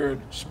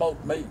 cured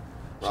smoked meat.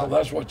 So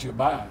that's what you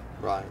buy.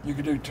 Right. You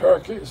could do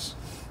turkeys.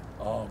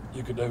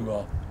 You could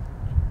do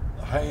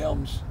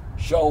hams,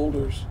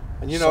 shoulders,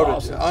 and you know,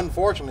 sausage.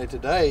 unfortunately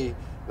today,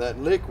 that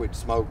liquid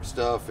smoke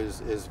stuff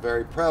is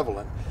very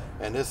prevalent,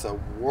 and it's a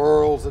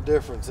worlds of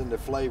difference in the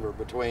flavor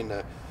between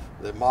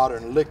the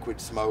modern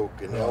liquid smoke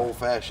and the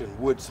old-fashioned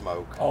wood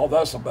smoke. Oh,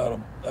 that's better.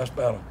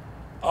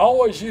 I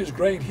always use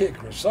green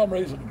hickory. For some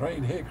reason,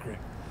 green hickory,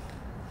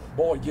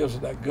 boy, it gives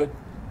it that good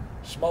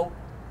smoke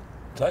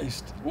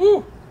taste.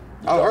 Woo!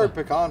 I heard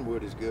pecan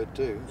wood is good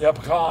too. Yeah,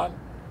 pecan.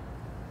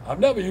 I've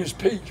never used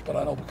peach, but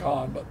I know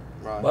pecan.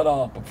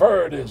 But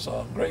preferred is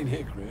green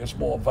hickory. It's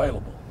more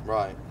available.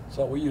 Right.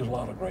 So we use a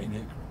lot of green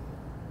hickory.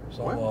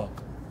 So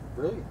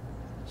really?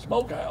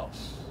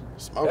 Smokehouse.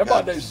 Smokehouse.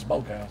 Everybody needs a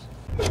smokehouse.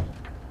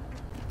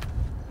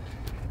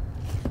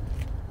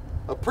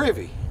 A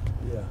privy.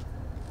 Yeah.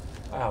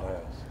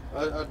 Outhouse.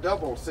 A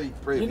double seat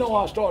privy. You know,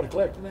 I started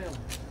collecting them.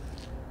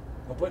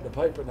 I put in the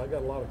paper, and I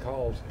got a lot of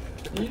calls.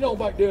 You know,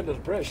 back during the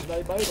Depression,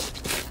 they made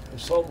them and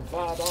sold them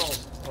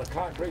 $5 on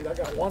concrete. I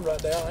got one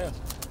right down there.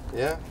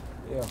 Yeah.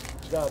 Yeah.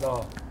 It's got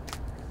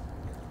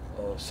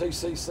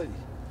CCC.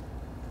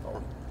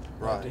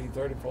 Right.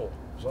 1934,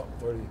 something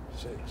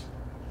 36.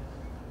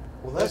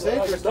 Well, that's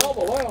That's interesting. a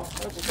double now.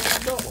 That's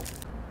a damn double.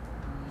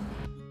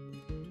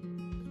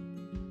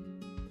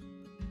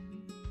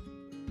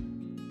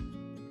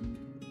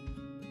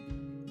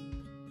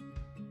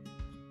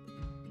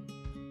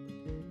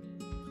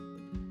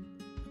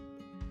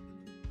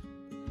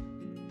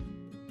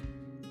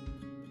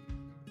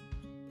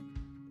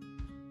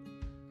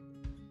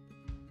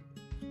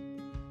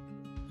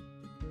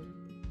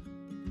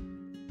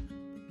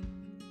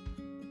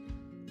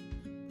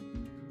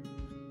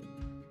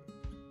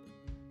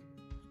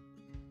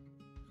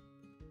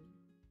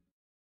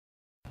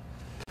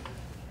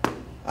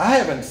 I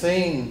haven't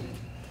seen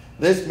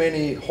this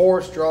many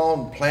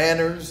horse-drawn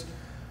planters,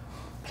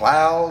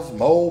 plows,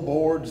 mold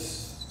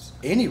boards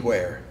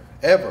anywhere,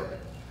 ever.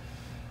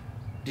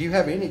 Do you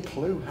have any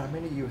clue how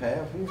many you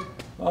have here?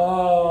 I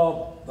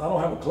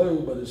don't have a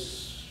clue, but it's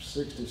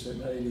 60,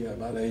 70,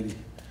 about 80.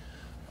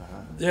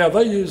 Yeah,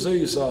 they use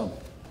these.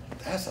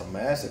 That's a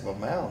massive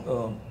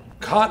amount.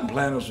 Cotton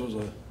planters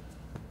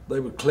they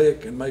would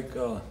click and make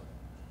plant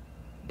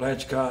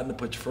your cotton and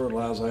put your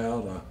fertilizer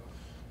out.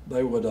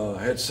 They would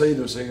had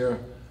seeders here,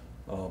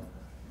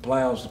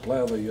 plows to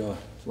plow the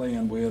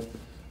land with.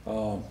 I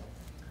know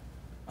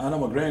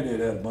my granddad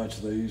had a bunch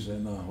of these,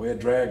 and we had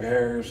drag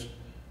hares,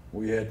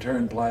 we had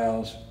turn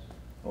plows,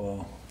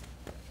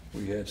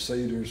 we had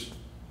seeders.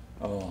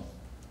 A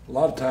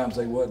lot of times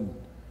they wasn't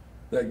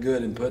that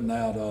good in putting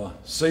out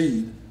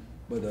seed,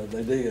 but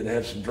they did. They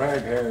had some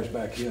drag hares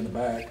back here in the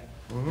back,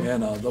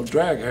 and those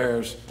drag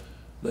hares,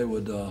 they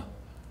would,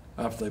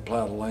 after they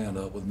plowed the land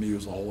up with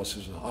mules or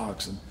horses or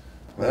oxen.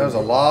 There's a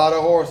lot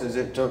of horses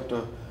it took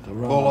to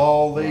pull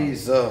all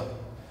these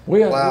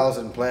plows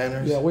and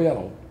planters. Yeah, we had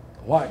a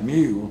white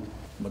mule,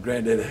 my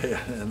granddad had,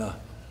 and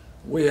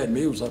we had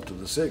mules up to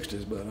the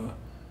 60s, but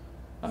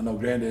I know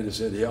granddaddy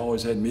said he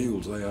always had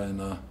mules there,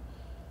 and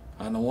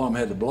I know one of them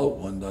had to bloat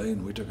one day,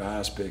 and we took an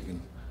ice pick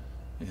and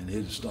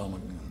hit his stomach,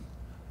 and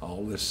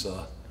all this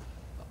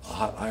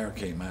hot air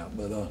came out.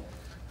 But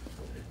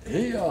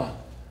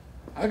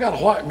I got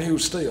a white mule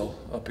still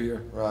up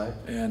here. Right.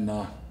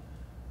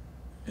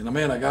 And the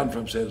man I got him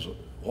from says,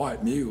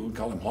 white mule, we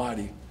call him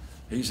Whitey.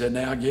 He said,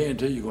 now I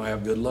guarantee you're gonna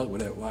have good luck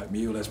with that white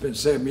mule. That's been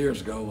 7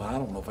 years ago. I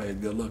don't know if I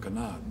had good luck or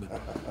not,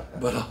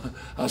 but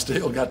I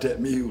still got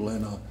that mule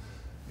and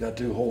got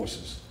 2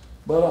 horses.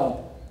 But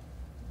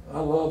I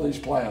love these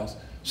plows.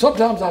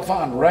 Sometimes I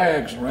find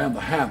rags around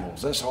the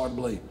handles. That's hard to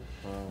believe.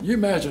 You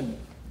imagine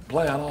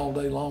plowing all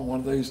day long one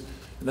of these,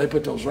 and they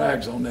put those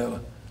rags on there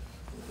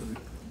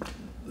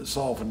to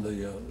soften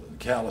the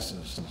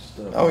calluses and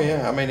stuff. Oh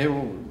yeah, I mean it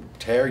will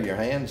tear your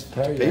hands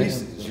to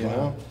pieces, you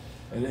know.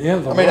 And the end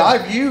of the I mean,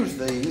 I've used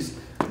these,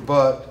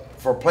 but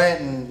for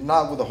planting,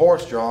 not with a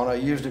horse drawn. I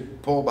used to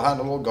pull behind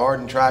a little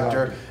garden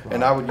tractor,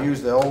 and I would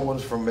use the old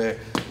ones from the,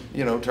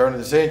 turn of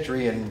the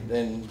century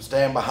and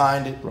stand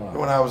behind it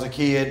when I was a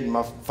kid. And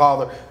my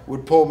father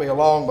would pull me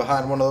along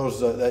behind one of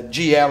those that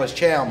G. Alice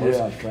Chalmers,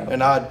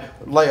 and I'd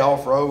lay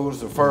off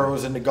rows of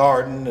furrows in the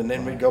garden, and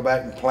then we'd go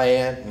back and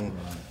plant. And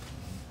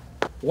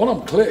one of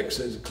them clicks.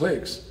 As it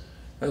clicks,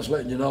 that's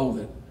letting you know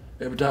that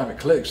every time it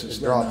clicks, it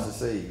drops the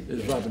seed.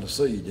 It's dropping the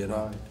seed,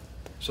 Right.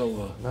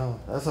 So no,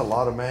 that's a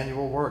lot of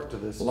manual work to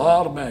this. A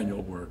lot of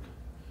manual work.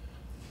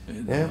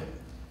 And, yeah.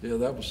 Yeah,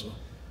 that was.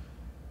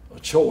 a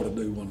chore to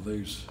do one of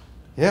these.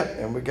 Yep,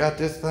 and we got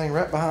this thing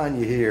right behind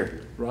you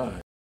here.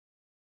 Right.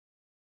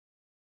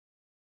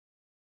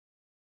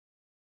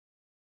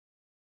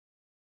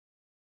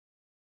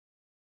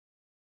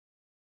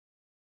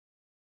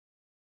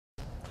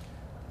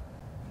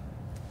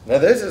 Now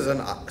this is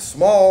a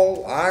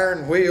small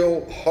iron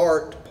wheel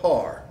Hart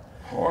par.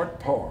 Hart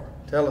par.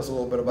 Tell us a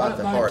little bit about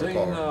the Hart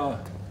par.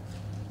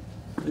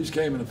 These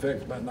came in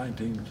effect about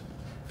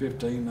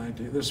 1915,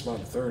 19, this is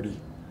about 30.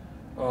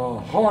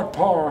 Hart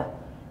par,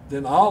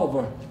 then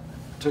Oliver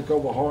took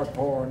over Hart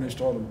par and they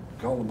started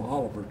calling them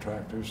Oliver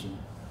tractors, and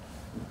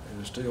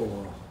it's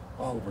still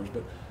Olivers,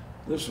 but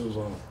this was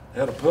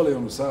had a pulley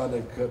on the side,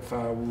 they cut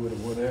firewood or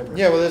whatever.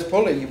 Yeah, well this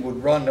pulley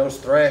would run those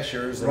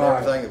thrashers and Right.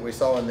 everything that we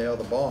saw in the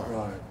other barn.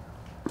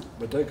 Right,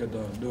 but they could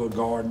do a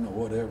garden or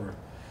whatever.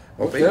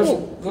 Well,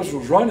 This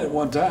was running at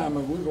one time,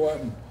 and we'd go out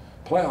and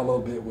plow a little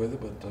bit with it,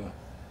 but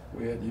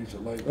we hadn't used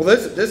it lately. Well,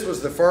 this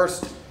was the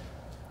first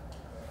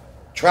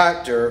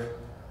tractor,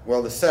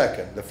 well, the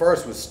second. The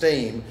first was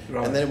steam,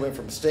 Right. and then it went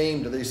from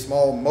steam to these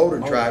small motor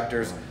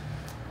tractors, right.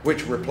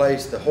 which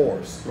replaced the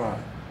horse. Right.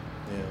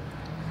 Yeah.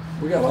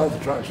 We got other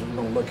tractors we're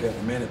going to look at in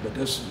a minute, but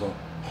this is a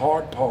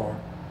Hart par,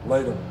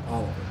 later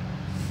Oliver.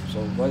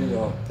 So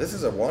they. This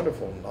is a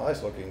wonderful,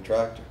 nice-looking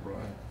tractor. Right.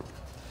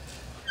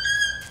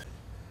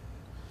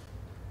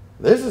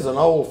 This is an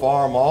old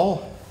farm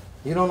all.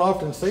 You don't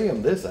often see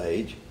them this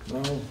age.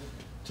 No.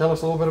 Tell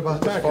us a little bit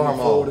about this Back in the farm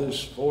all.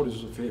 40s or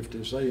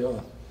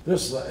 50s,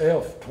 this is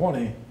a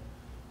F20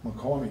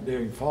 McCormick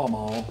Dairy farm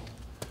all.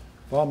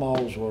 Farm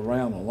alls were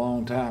around a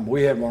long time.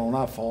 We had one on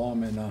our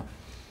farm, and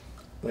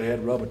they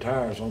had rubber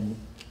tires on them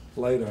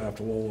later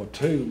after World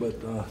War II,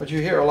 But you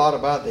hear a lot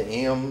about the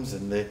M's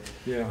and the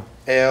yeah,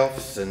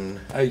 F's and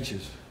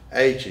H's.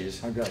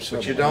 H's. I got But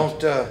you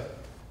several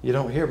you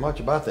don't hear much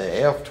about the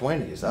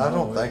F20s. I No,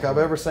 don't think I've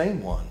ever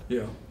seen one.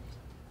 Yeah.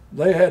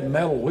 They had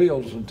metal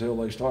wheels until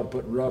they started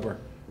putting rubber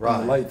Right.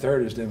 in the late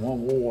 30s. Then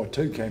when World War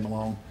II came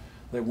along,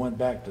 they went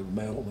back to the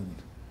metal,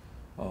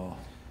 and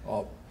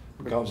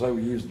because they were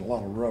using a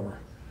lot of rubber.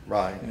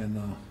 Right. And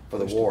For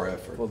the war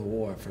effort. For the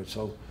war effort.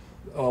 So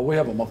we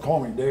have a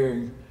McCormick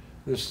Dairy.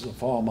 This is a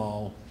farm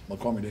all,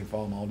 McCormick Dairy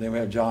farm all. Then we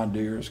have John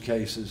Deere's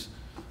cases,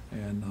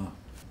 and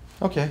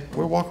Okay,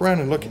 we'll walk around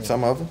and look at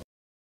some of them.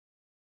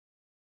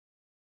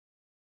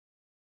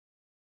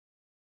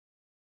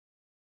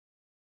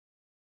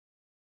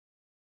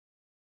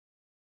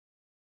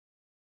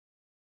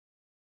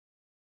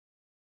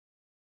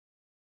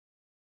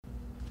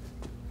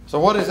 So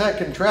what is that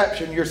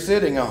contraption you're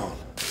sitting on?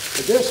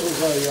 but this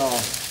was a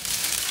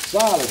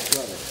silage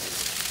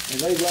cutter, and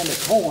they run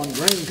the corn,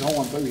 green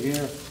corn through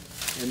here,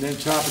 and then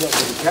chop it up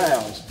with the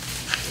cows.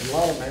 And a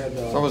lot of them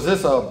had So was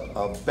this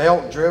a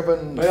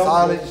belt-driven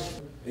silage?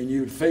 and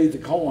you'd feed the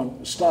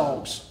corn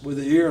stalks with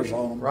the ears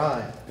on them.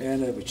 Right.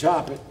 And they would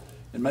chop it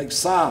and make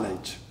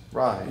silage.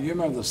 Right. You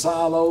remember the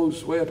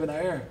silos way up in the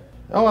air?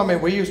 Oh, I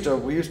mean, we used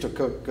to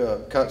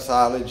cook, cut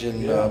silage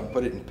and Yeah.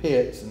 put it in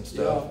pits and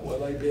stuff. Yeah, well,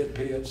 they did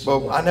pits.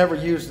 But I never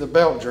used the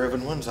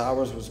belt-driven ones.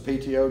 Ours was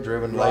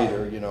PTO-driven Right.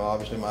 later, you know,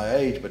 obviously my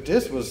age. But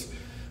this was,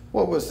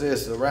 what was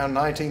this, around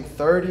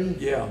 1930?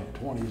 Yeah,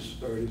 20s,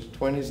 30s.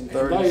 20s and And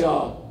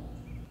 30s?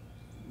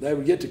 they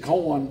would get the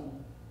corn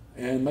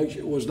and make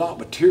sure it was not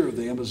mature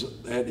then, because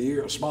they had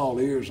the small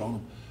ears on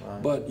them.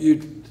 Right. But you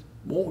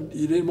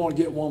didn't want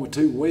to get one with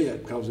too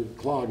wet because it'd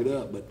clog it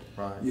up, but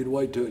Right. you'd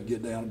wait till it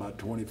get down about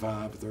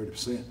 25 or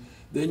 30%.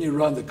 Then you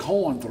run the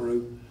corn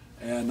through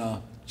and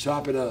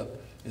chop it up,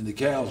 and the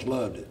cows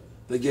loved it.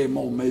 They gave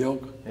more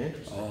milk.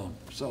 Interesting.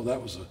 So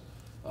that was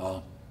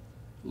a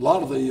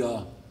lot of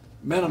the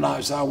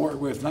Mennonites I work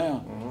with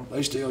now,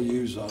 they still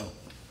use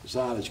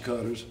silage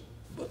cutters,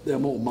 but they're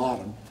more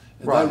modern.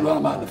 And Right. they run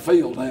them out in the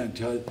field now,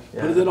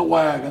 put it in a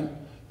wagon,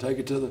 take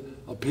it to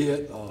a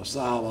pit or a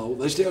silo.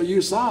 They still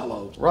use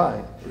silos.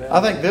 Right.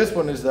 I think this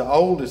one is the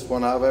oldest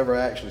one I've ever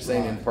actually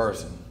seen in Right.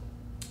 person.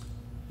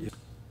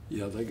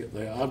 Yeah,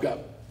 I've got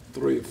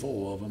 3 or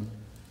 4 of them.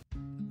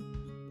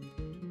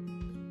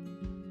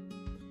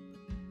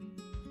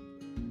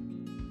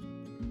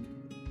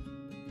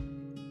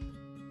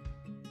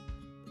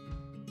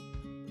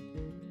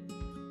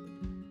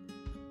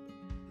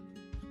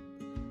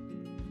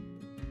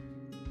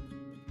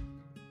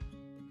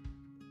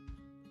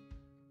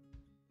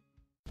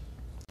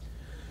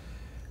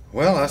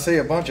 Well, I see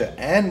a bunch of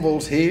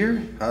anvils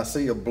here. I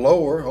see a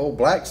blower, old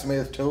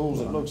blacksmith tools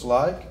it looks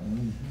like.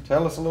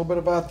 Tell us a little bit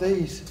about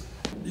these.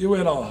 You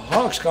in a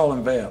hog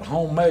scalding vat,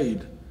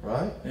 homemade,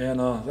 Right? and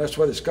that's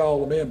what they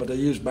scald them in, but they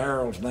use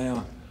barrels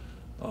now,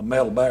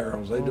 metal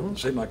barrels. They don't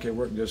seem like they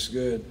work just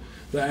good.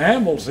 The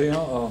anvils,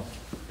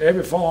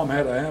 every farm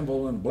had an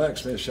anvil in a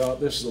blacksmith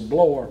shop. This is a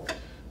blower.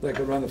 They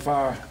could run the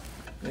fire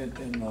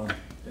into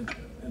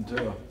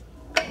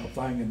a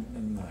thing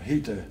and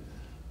heat the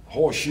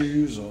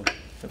horseshoes, or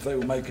if they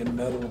were making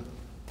metal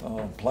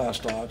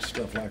plastocs,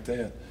 stuff like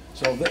that.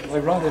 So they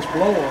run this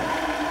blower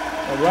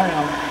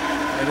around,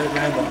 and it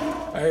ran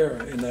the air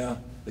in there.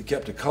 They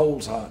kept the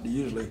coals hot. They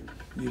usually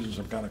using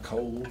some kind of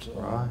coals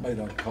Right. made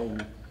out of coal,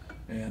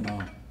 and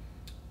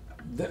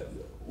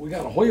we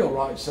got a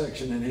wheelwright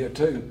section in here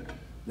too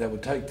that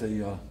would take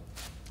the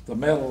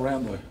metal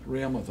around the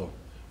rim of the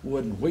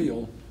wooden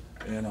wheel,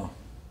 and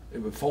it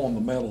would form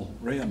the metal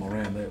rim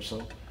around there.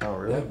 So oh,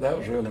 really? that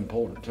was really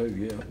important too.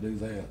 Yeah, to do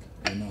that.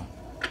 And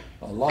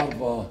a lot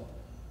of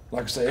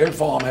like I say, every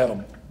farm had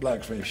a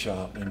blacksmith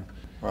shop, and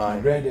right.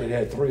 my granddad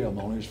had 3 of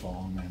them on his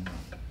farm, and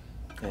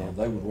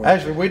they would work.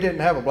 Actually, we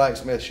didn't have a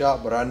blacksmith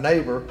shop, but our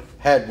neighbor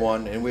had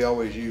one, and we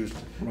always used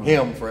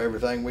him for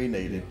everything we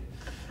needed.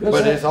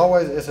 But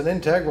it's an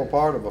integral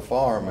part of a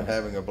farm and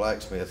having a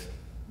blacksmith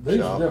These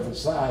shop. are different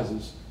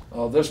sizes.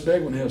 This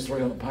big one here is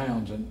 300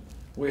 pounds, and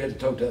we had to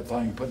tote that thing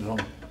and put it on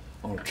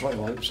a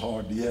trailer. It was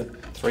hard to get.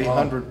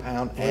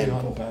 300-pound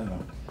animal. 300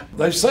 pound.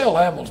 They sell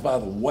animals by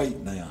the weight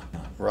now.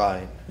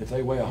 Right. If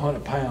they weigh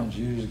 100 pounds,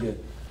 you usually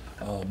get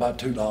about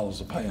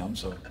 $2 a pound.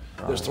 So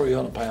this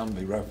 300 pound would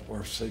be worth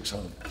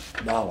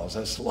 $600.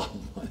 That's a lot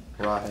of money.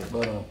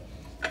 Right.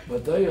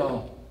 But they,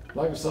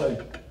 like I say,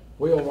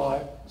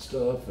 wheelwright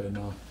stuff, and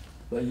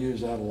they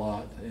use that a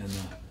lot, and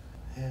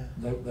yeah.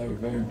 they were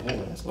very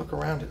important. Let's look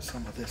around at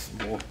some of this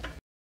more.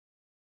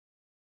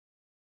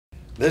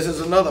 This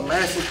is another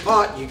massive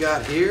pot you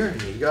got here.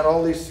 You got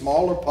all these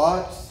smaller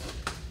pots,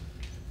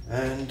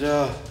 and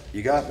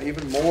you got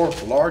even more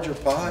larger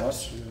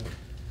pots.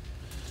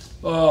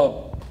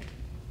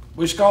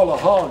 We scald a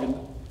hog and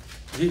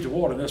heat the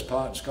water in this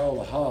pot, scald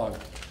a hog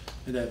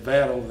in that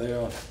vat over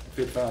there,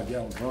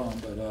 55-gallon drum.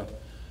 But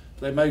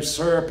they made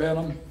syrup in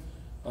them.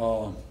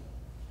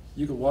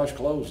 You could wash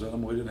clothes in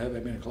them. We didn't have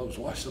that many clothes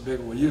to wash. So big.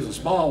 We used the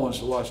small ones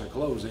to wash our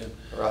clothes in.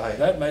 Right.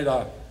 That made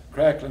our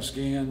crackling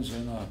skins,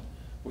 and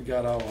we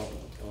got our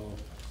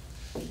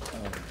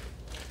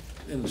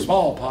in the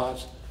small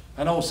pots.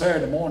 I know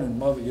Saturday morning,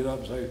 Mother would get up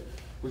and say,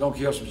 "We're gonna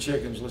kill some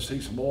chickens. Let's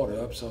heat some water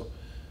up." So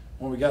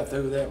when we got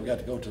through that, we got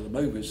to go to the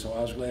movies. So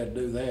I was glad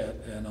to do that.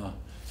 And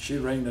she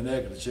wringed the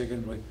neck of the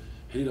chickens. We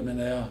heat them in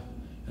there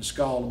and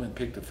scald them and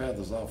pick the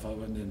feathers off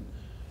of it. And then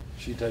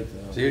she take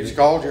the. So you'd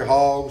scald your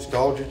hogs,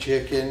 scald your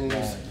chickens,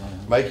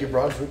 make your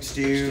Brunswick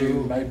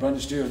stew. Made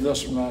Brunswick stew. And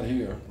this one right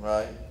here.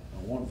 Right.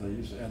 One of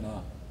these, and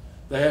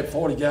they had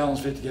 40 gallons,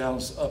 50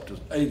 gallons, up to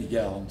 80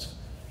 gallons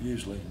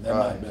usually. That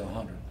might have been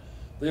 100.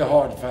 They're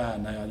hard to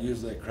find now.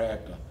 Usually they're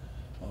cracked.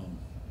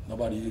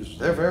 Nobody uses them.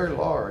 They're very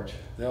large.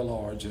 They're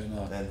large and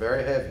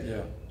very heavy.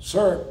 Yeah,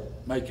 syrup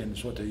making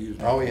is what they use.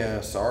 Oh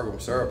yeah, sorghum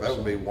syrup. That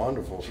would be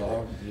wonderful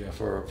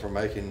for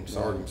making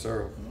sorghum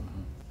syrup.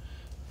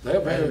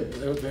 They're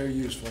very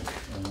useful.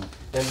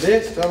 And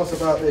this, tell us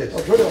about this.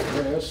 A drill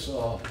press.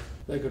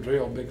 They could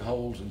drill big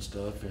holes and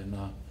stuff, and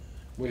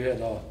we had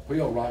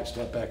wheelwright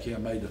stuff back here,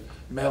 made the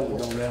metal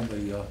go down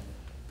the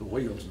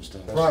wheels and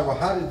stuff. Right. Well,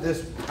 how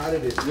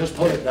did it? Just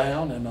put it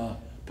down and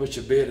put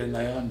your bit in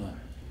there. And,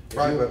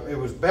 right, but it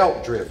was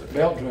belt driven.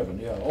 Belt driven,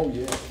 yeah. Oh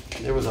yeah.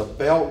 It was a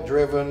belt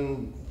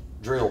driven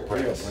drill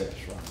press. Drill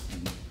press, right.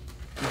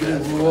 Mm-hmm. You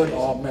get wood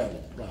or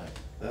metal, right.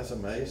 That's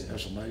amazing.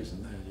 That's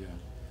amazing, that, yeah.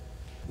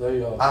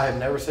 They. I have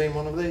never seen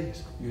one of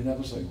these. You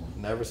never seen one.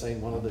 Never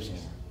seen one of these.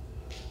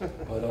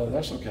 But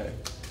that's okay.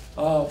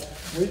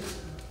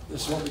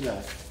 This is what we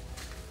got.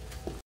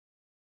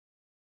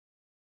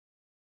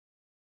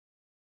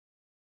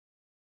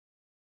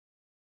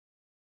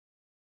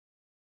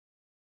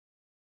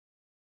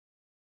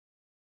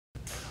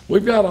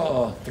 We've got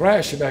a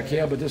thrasher back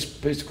here, but this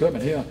piece of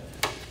equipment here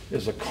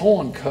is a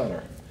corn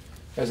cutter.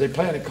 As they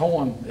planted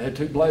corn, they had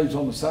 2 blades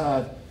on the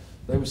side.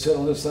 They would sit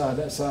on this side,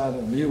 that side,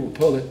 and the mule would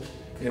pull it,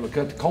 and it would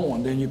cut the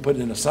corn. Then you put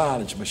it in a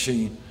silage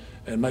machine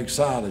and make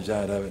silage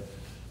out of it.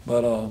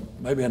 But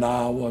maybe in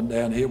Iowa,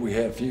 down here, we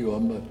had a few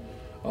of them,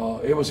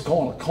 but it was a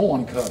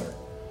corn cutter.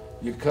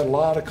 You cut a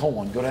lot of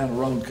corn, go down the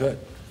road and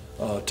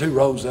cut 2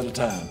 rows at a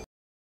time.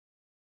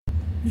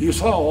 You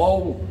saw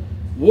old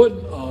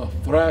wood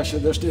thrasher.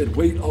 This did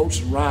wheat,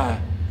 oats, and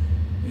rye,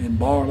 and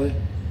barley.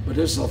 But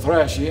this is a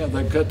thrasher here.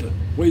 They cut the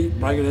wheat,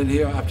 bring it in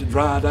here after it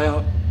dried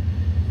out.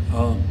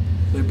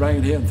 They bring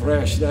it here and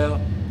thrash it out.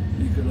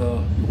 You could the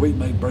wheat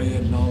made bread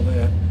and all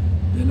that.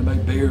 Then they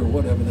make beer or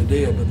whatever they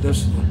did. But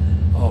this is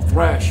a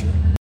thrasher.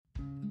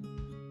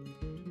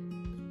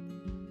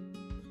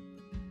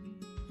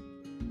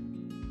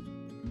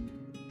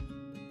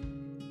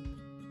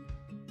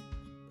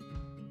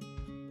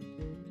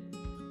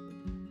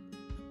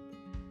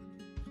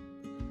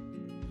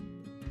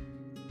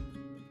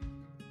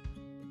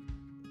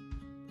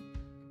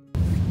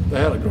 They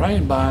had a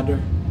grain binder,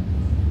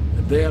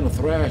 and then a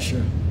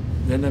thrasher,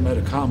 then they made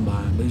a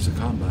combine. These are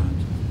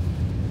combines.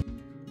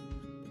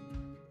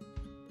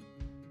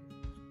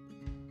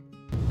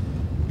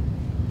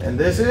 And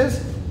this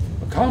is?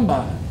 A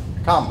combine.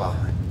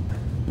 Combine.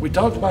 We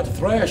talked about the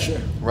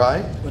thrasher.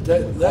 Right. But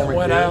that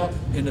went out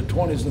in the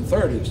 20s and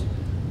 30s.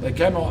 They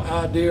came on an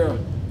idea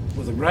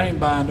with a grain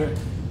binder.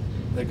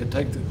 They could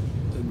take the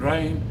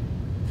grain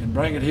and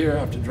bring it here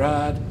after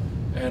dried,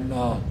 and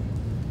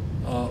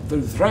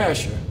through the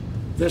thrasher.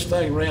 This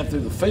thing ran through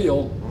the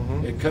field.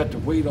 Mm-hmm. It cut the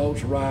wheat,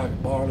 oats, rye,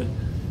 barley,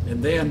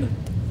 and then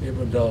it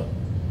would the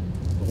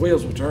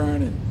wheels would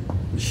turn and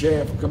the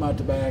shaft would come out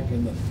the back,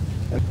 and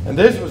And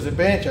this was a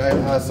bench,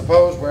 I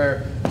suppose,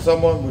 where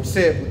someone would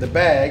sit with the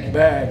bag,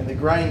 and the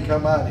grain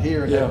come out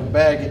here, and they would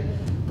bag it,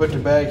 put the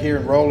bag here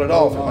and roll it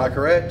off. Am I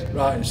correct?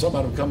 Right, and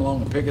somebody would come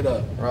along and pick it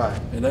up. Right.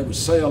 And they would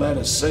sell that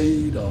as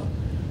seed, or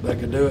they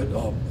could do it,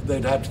 or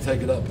they'd have to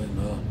take it up and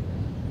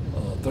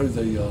through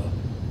the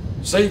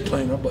seed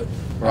cleaner, but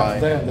after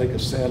that they could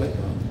sell it.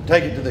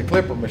 Take it to the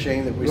clipper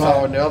machine that we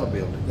saw in the other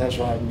building. That's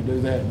right, we do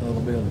that in the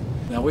other building.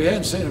 Now we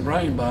hadn't seen a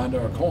grain binder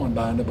or a corn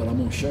binder, but I'm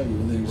going to show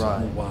you these in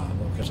a while.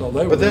 Okay. So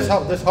they but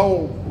this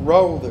whole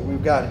row that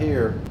we've got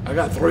here, I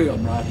got 3 of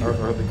them right here.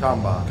 Or the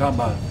combine.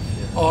 Combine.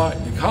 Yeah. All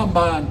right, the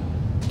combine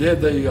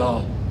did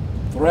the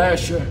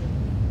thrasher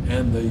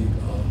and the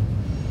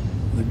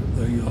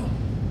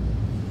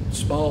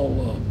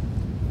small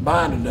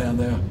binder down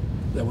there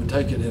that would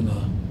take it in.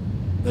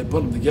 They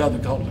put them together,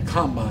 called it a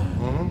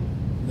combine.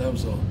 That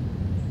was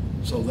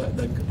so that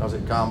they. Was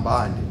it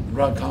combined?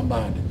 Right,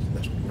 combined it.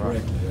 That's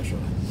correctly. That's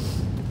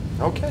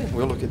right. Okay,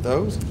 we'll look at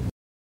those.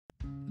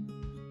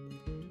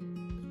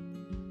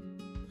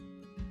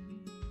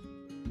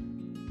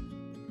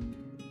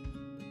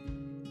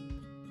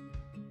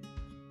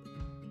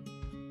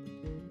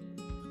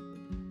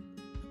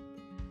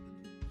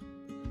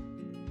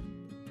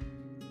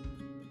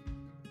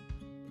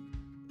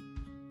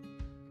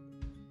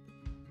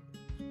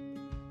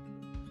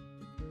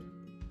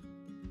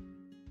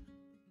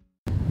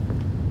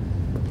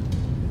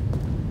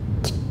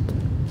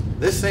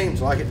 This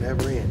seems like it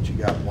never ends. You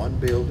got one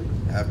building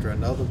after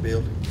another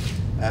building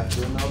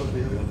after another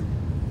building.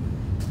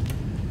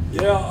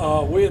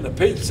 Yeah, we're in the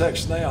peach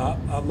section now.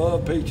 I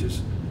love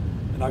peaches,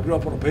 and I grew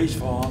up on a peach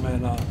farm,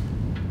 and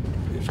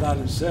it's not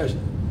in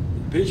session.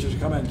 Peaches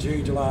come in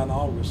June, July, and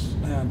August,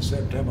 now in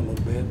September a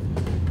little bit.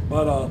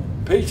 But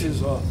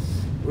peaches are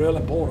real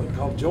important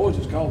because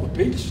Georgia's called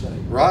the peach state.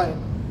 Right.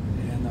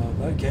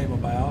 And they came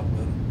about.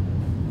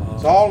 But,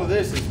 so all of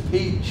this is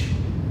peach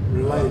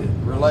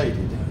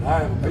related.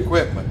 I have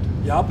equipment.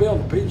 Yeah, I built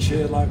a peach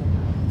shed like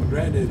my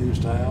granddad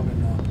used to have,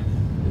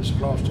 and it's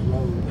across the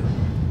road.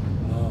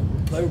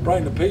 They would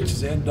bring the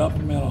peaches in, dump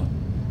them in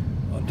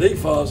a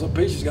defuzzer.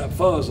 Peaches got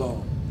fuzz on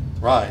them.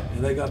 Right.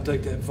 And they got to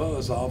take that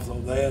fuzz off. So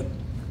they had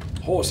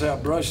horsehair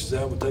brushes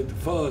that would take the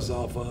fuzz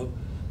off of.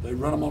 They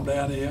run them on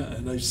down here,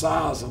 and they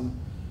size them.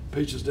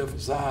 Peaches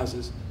different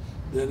sizes.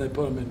 Then they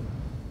put them in.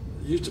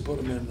 Used to put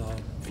them in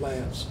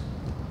flats.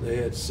 They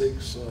had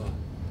 6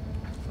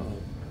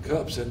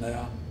 cups in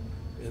there.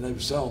 And they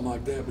would sell them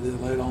like that, but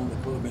then later on they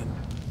put them in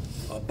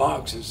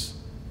boxes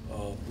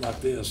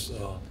like this.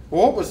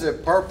 What was the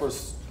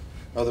purpose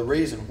or the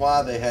reason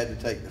why they had to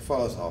take the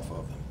fuzz off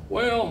of them?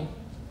 Well,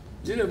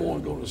 you didn't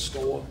want to go to the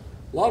store.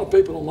 A lot of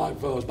people don't like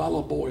fuzz. My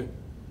little boy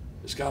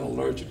is kind of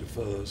allergic to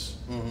fuzz.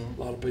 A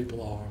lot of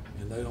people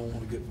are, and they don't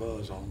want to get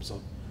fuzz on them. So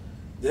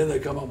then they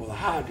come up with a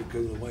hydro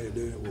cooler way of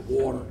doing it with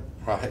water.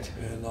 Right.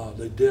 And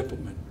they dip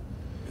them,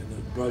 and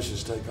the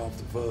brushes take off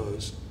the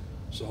fuzz.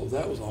 So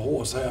that was a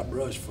horsehair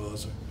brush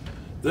fuzzer.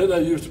 Then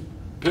they used to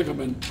pick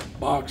them in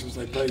boxes.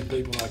 They paid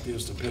people like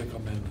this to pick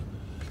them in.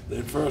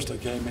 Then first they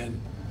came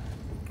in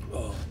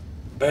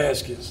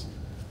baskets,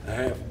 a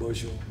half a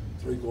bushel,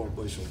 3/4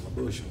 bushel, a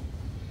bushel.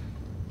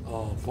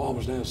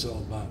 Farmers now sell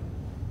about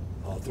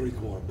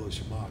 3/4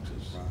 bushel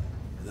boxes. Right.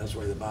 And that's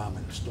where they buy them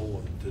in the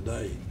store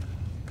today.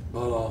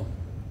 But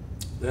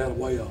they had a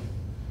way of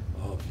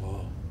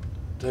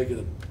taking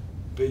the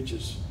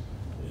peaches,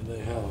 and they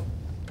had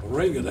a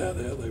ringer down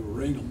there. They would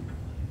ring them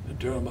and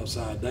turn them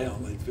upside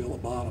down. They'd fill the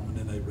bottom, and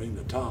then they'd ring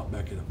the top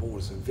back in the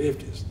 40s and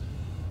 50s.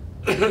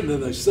 And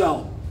then they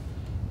sell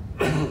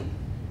them.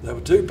 There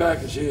were 2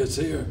 package heads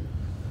here,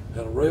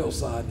 had a rail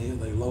side in here.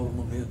 They load them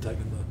on here,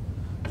 taking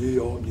to New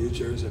York, New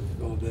Jersey,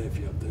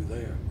 Philadelphia, up through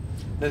there.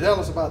 Now tell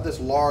us about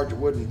this large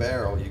wooden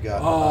barrel you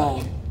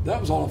got.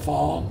 That was on a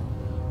farm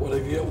where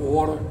they get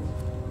water.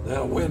 They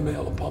had a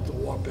windmill to pump the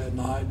water at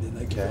night. Then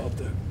they get up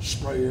their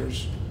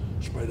sprayers,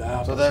 spray the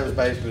apples. So that was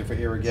basically for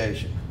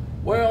irrigation.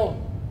 Well,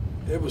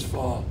 it was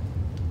for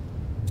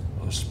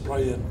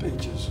spraying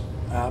peaches,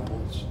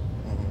 apples,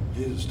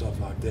 stuff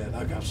like that. And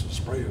I got some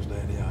sprayers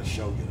down here. I'll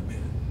show you in a minute.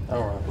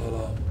 All right.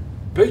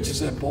 But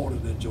peaches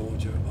imported in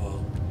Georgia.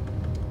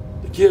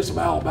 The kids from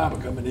Alabama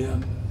coming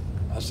in.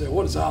 I said,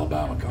 "What is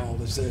Alabama called?"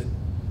 They said,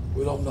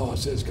 "We don't know." I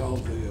said, "It's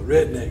called the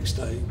redneck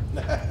state,"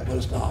 but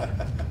it's not.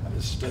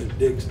 It's the state of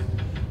Dixon.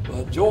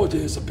 But Georgia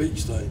is a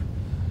peach state,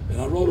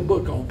 and I wrote a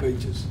book on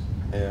peaches.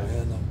 Yeah.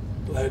 And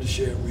I'm glad to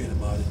share it with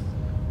anybody.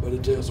 But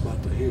it tells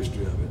about the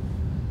history of it,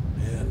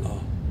 and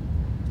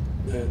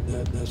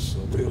that's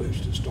a real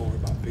interesting story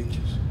about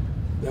peaches.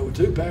 There were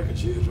 2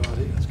 package heads right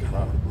here. It's kind of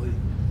hard to believe,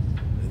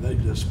 and they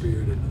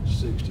disappeared in the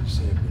 60s,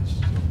 70s.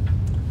 So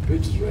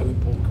peaches are really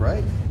important.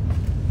 Great.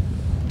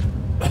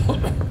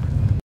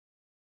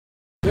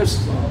 This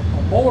is a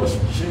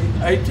mortise machine,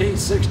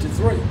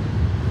 1863.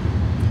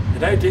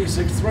 In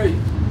 1863,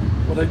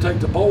 well, they take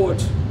the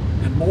boards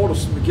and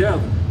mortise them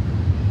together.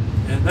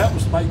 And that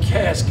was to make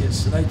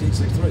caskets in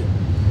 1863.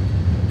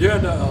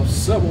 During the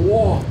Civil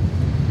War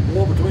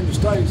between the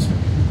states,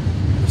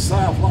 the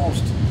South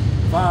lost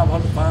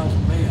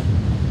 500,000 men.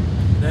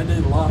 and they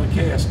need a lot of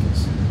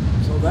caskets.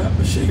 So that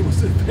machine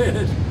was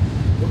invented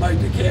to make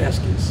the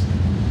caskets.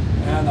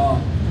 And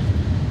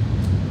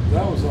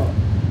that was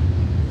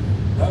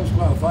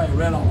quite a thing. It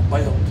ran on a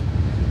belt.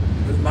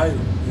 It made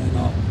them.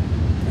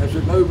 And as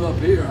we move up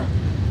here,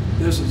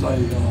 this is a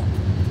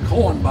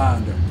corn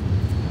binder.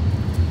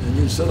 And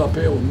you sit up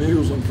here with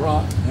mules in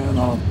front,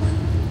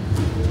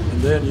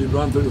 and then you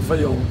run through the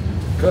field,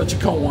 cut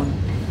your corn,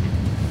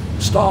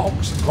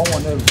 stalks,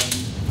 corn, everything,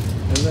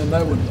 and then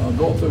they would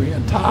go through here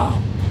and tie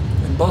them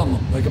and bundle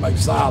them. They can make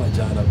silage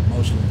out of it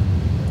mostly.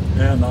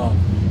 And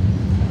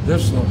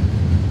this is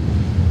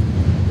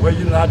well,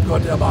 you didn't have to go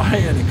out there by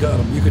hand and cut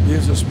them. You could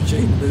use this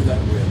machine to do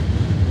that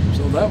with.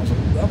 So that was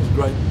a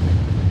great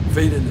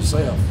feat in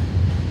itself.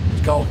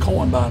 It's called a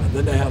corn binder.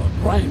 Then they had a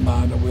grain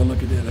binder. We'll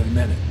look at that in a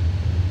minute.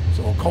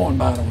 So a corn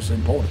binder was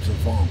important to the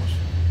farmers.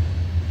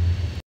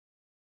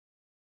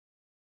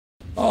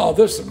 Oh,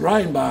 this is a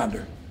grain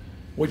binder.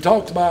 We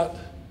talked about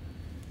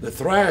the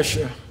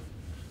thrasher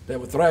that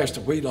would thrash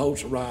the wheat,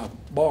 oats, rye,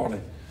 barley.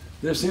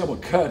 This here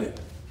would cut it,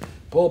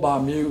 pulled by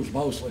mules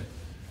mostly,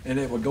 and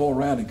it would go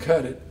around and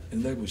cut it,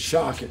 and they would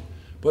shock it,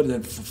 put it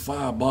in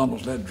 5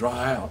 bundles, let it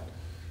dry out.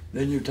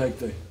 Then you take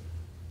the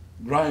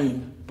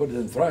grain, put it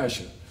in the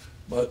thrasher.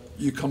 But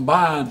you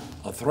combine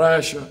a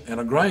thrasher and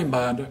a grain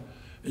binder,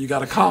 and you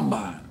got a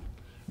combine.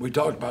 We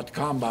talked about the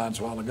combines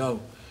a while ago.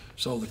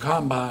 So the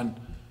combine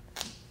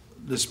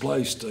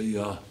displaced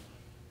the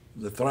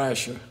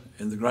thrasher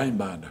and the grain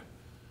binder.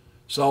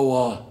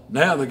 So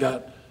now they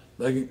got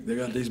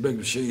these big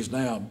machines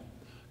now,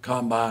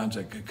 combines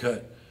that can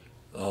cut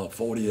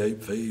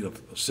 48 feet or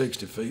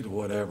 60 feet or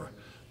whatever.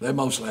 They're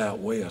mostly out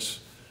west,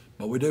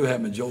 but we do have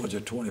them in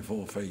Georgia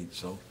 24 feet,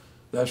 so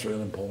that's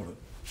really important.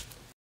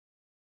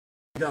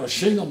 We got a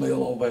shingle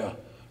mill over there,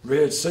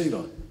 red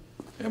cedar,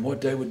 and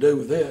what they would do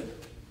with it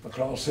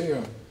across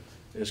here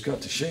is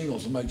cut the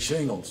shingles and make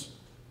shingles.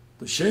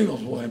 The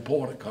shingles were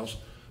important because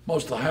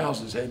most of the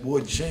houses had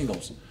wood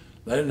shingles.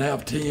 They didn't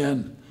have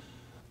tin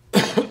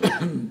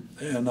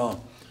and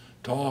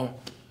tar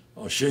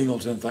or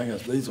shingles and anything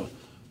else. These are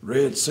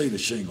red cedar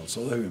shingles,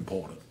 so they were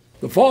important.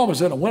 The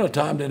farmers in the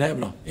wintertime didn't have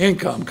no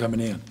income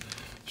coming in,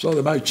 so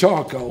they made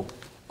charcoal.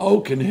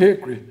 Oak and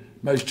hickory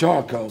makes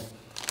charcoal.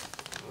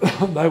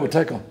 They would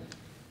take a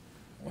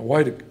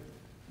way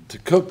to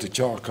cook the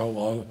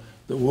charcoal,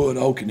 the wood,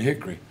 oak and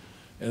hickory,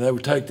 and they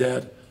would take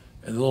that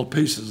and the little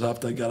pieces up,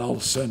 they got all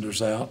the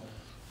cinders out,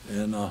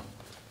 and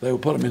they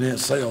would put them in there and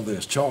sell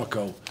this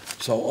charcoal.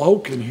 So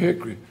oak and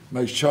hickory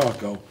makes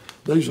charcoal.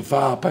 These are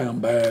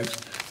 5-pound bags.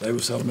 They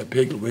would sell them at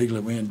Piggly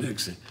Wiggly,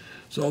 Winn-Dixie.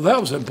 So that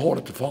was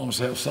important to farmers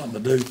to have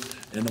something to do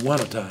in the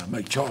wintertime,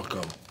 make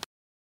charcoal.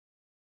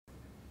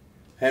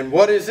 And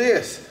what is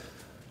this?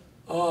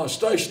 A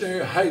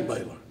stationary hay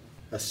baler.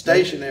 A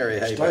stationary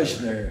hay baler.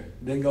 Stationary.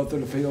 Didn't go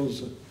through the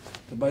fields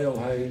to bale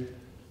hay.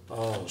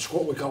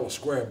 What we call a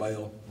square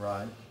bale.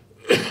 Right.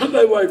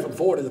 They weigh from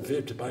 40 to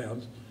 50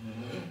 pounds.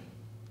 Mm-hmm.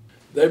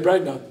 They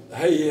bring the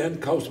hay in,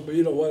 coastal,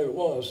 you know what it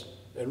was,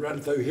 and run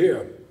it through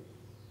here.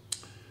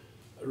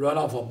 Run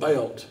off a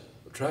belt,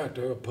 a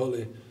tractor, a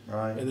pulley,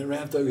 right. And then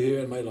ran through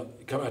here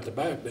and come out the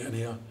back down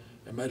here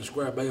and made a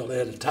square bale. They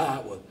had to tie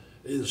it with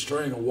either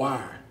string or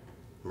wire.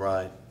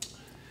 Right.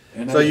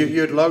 And so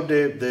you'd load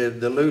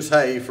the loose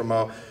hay from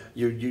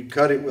you'd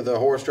cut it with a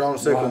horse-drawn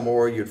sickle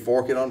mower, you'd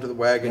fork it onto the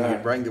wagon,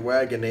 you'd bring the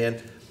wagon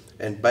in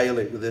and bale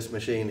it with this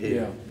machine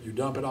here. Yeah, you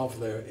dump it off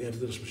there into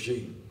this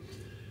machine.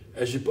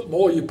 As you put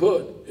more you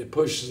put, it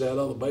pushes that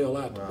other bale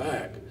out the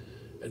back.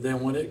 And then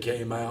when it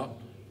came out,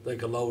 they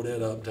could load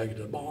it up, take it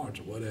to the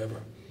barns or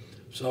whatever.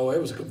 So it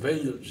was a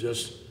convenience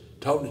just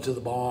toting it to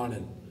the barn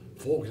and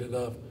forking it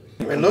up.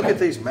 And look at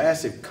these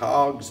massive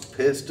cogs,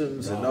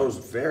 pistons, and those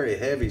very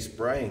heavy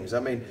springs.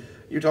 I mean,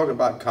 you're talking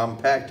about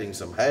compacting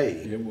some hay.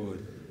 It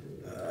would.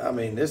 I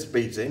mean, this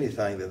beats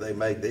anything that they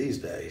make these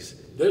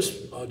days.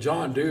 This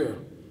John Deere,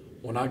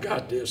 when I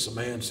got this, a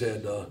man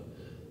said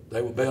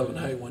they were baling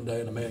hay one day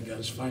and a man got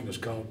his fingers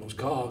caught in those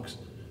cogs,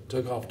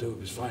 took off 2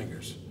 of his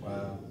fingers.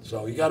 Wow.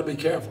 So you got to be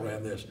careful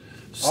around this.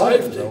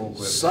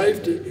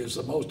 Safety is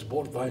the most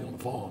important thing on the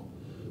farm.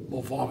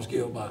 More farmers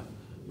killed by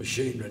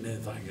machinery than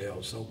anything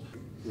else. So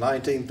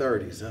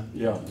 1930s, huh?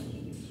 Yeah.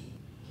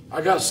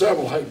 I got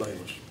several hay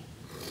balers.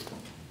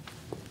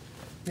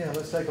 Yeah,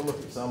 let's take a look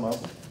at some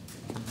of them.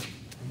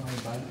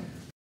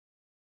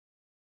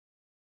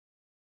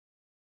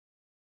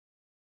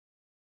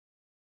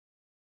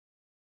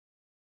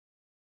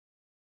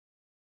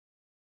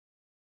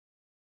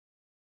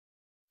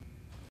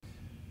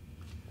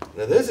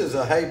 Now this is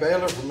a hay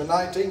baler from the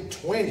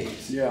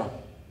 1920s. Yeah.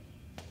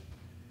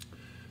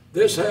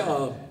 This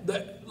a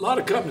lot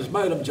of companies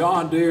made them.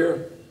 John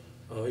Deere,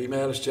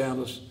 Ematis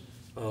Chandler's,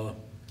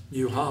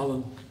 New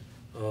Holland,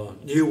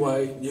 New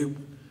Way.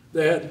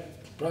 They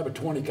had probably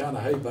 20 kind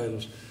of hay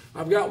balers.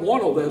 I've got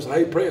one of those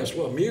hay press.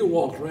 Well, a mule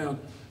walked around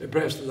and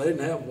pressed it. They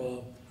didn't have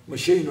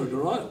machinery to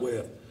run it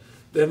with.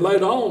 Then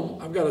later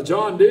on, I've got a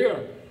John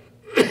Deere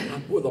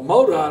with a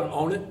motor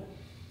on it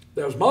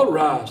that was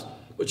motorized,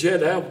 but you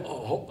had to have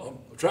a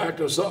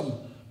tractor or something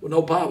with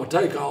no power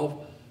takeoff,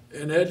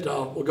 and it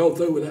will go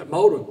through with that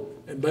motor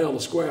and bale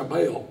a square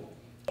bale.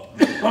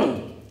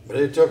 But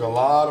it took a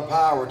lot of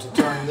power to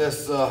turn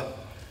this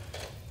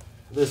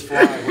this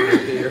flywheel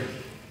here.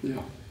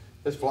 Yeah.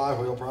 This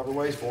flywheel probably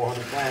weighs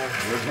 400 pounds.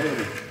 It's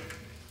heavy.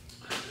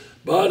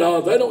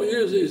 But they don't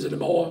use these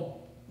anymore.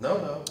 No,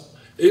 no.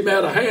 Even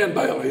had a hand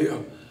bale here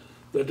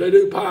that they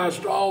do pie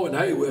straw and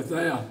hay with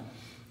now.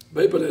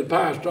 People that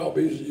pie straw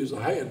usually use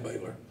a hand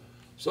baler.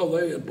 So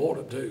they import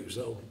it too.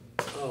 So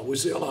we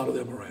see a lot of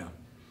them around.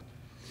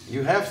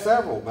 You have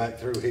several back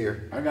through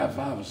here. I got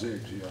 5 or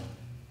 6, yeah.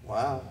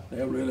 Wow.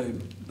 They're really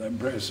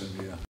impressive,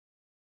 yeah.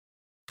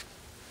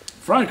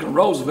 Franklin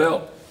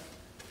Roosevelt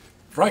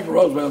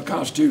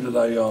constituted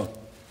a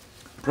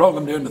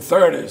program during the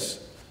 30s,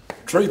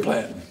 tree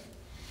planting.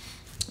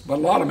 But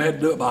a lot of them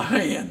had to do it by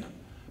hand.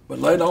 But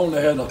later on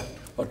they had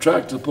a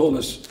tractor to pull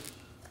this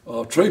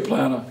tree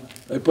planter.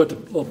 They put the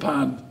little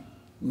pine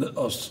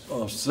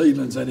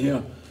seedlings in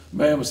here.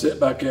 Man would sit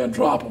back there and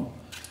drop them.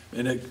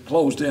 And it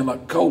closed in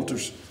like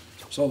coulters.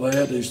 So they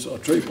had these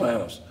tree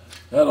planters.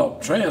 They had a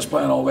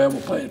transplant over there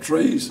with planting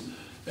trees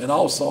and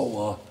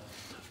also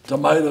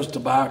tomatoes,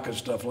 tobacco,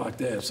 stuff like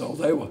that. So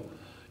they were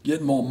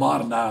getting more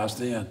modernized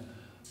then.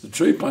 The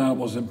tree planter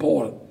was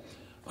important.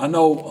 I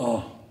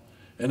know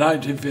in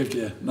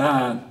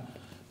 1959,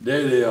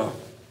 Daddy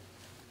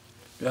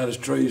got his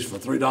trees for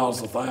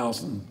 $3 a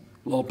thousand,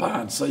 little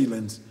pine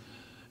seedlings.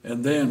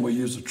 And then we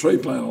used a tree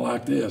planter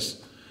like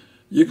this.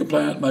 You can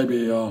plant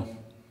maybe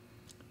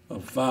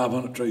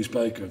 500 trees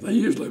per acre. They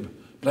usually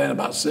plant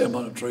about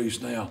 700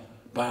 trees now,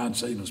 pine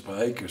seedlings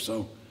per acre.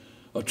 So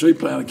a tree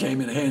planter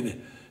came in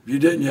handy. If you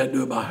didn't, you had to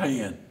do it by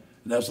hand.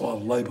 And that's a lot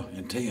of labor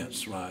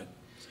intense, right?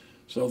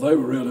 So they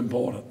were real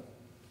important.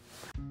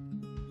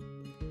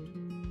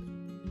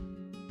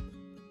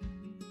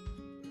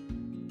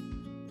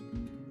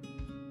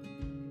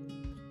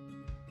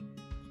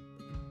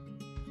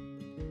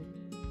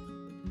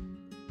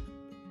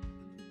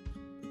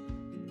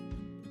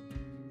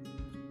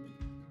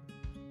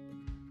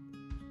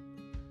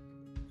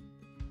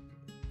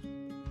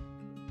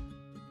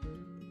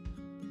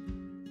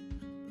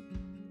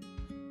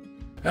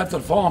 After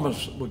the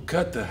farmers would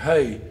cut the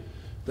hay,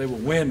 they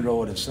would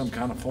windrow it in some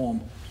kind of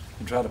form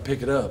and try to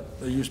pick it up.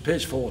 They used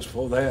pitchforks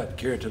for that to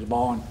carry it to the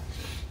barn.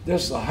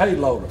 This is a hay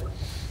loader.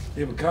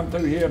 It would come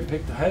through here and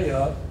pick the hay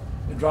up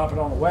and drop it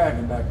on a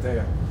wagon back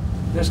there.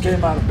 This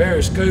came out of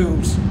Berry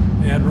Schools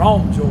in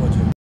Rome,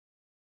 Georgia.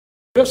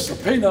 This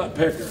is a peanut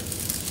picker.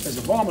 As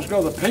the farmers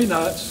grow the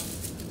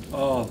peanuts,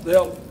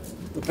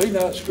 the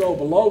peanuts grow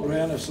below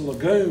ground. It's a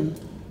lagoon,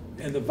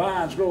 and the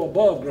vines grow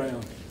above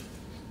ground.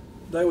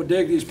 They would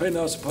dig these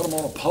peanuts and put them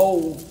on a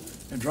pole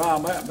and dry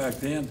them out back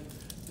then.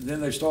 And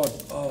then they start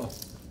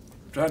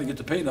trying to get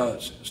the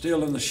peanuts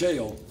still in the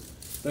shell.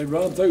 They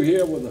run through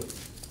here with the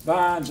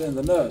vines and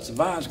the nuts. The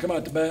vines come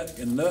out the back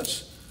and the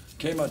nuts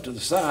came out to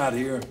the side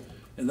here,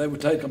 and they would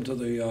take them to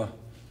the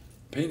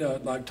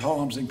peanut, like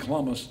Tom's in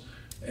Columbus,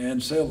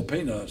 and sell the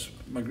peanuts.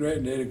 My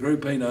granddaddy grew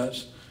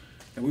peanuts,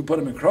 and we put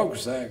them in croaker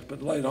sacks,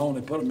 but later on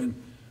they put them in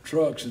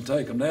trucks and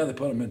take them. Now they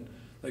put them in,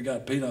 they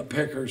got peanut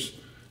pickers,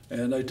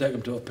 and they take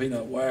them to a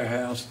peanut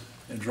warehouse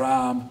and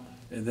dry them,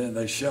 and then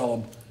they shell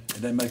them,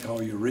 and they make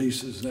all your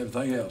Reese's and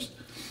everything else.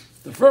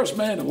 The first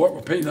man that worked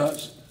with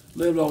peanuts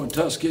lived over in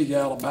Tuskegee,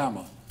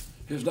 Alabama.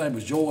 His name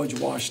was George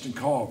Washington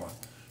Carver.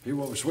 He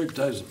worked with sweet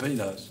potatoes and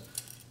peanuts,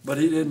 but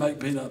he didn't make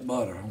peanut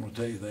butter. I'm going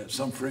to tell you that.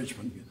 Some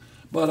Frenchman.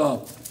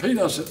 But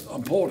peanuts are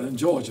important in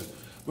Georgia.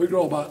 We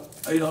grow about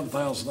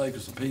 800,000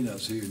 acres of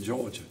peanuts here in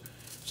Georgia.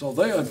 So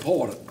they're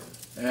important,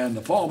 and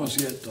the farmers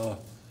get,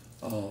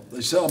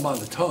 they sell them by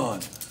the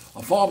ton.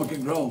 A farmer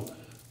can grow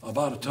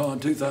about a ton,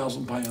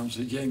 2,000 pounds.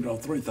 He can grow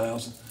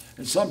 3,000,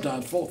 and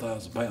sometimes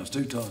 4,000 pounds,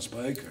 2 tons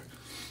per acre.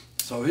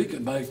 So he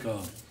can make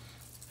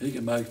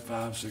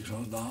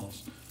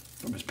 $500–600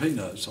 from his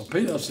peanuts. So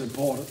peanuts are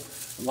important.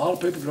 A lot of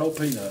people grow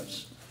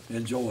peanuts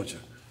in Georgia.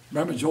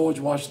 Remember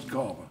George Washington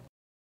Carver?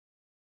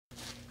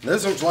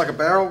 This looks like a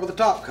barrel with the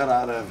top cut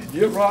out of it.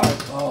 You're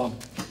right.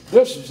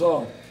 This is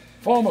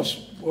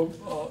farmers.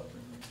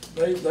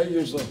 They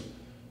use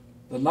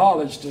the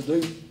knowledge to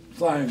do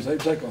things. They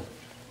take a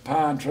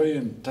pine tree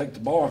and take the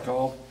bark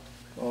off,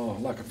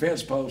 like a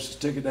fence post,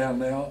 stick it down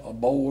there, or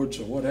boards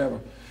or whatever.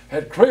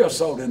 Had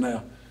creosote in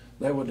there.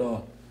 They would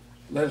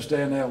let it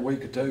stay in there a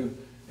week or two.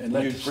 And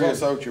let you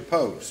creosote your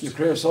post. You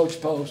creosote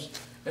your post.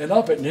 And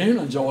up at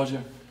Newland,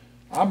 Georgia,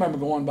 I remember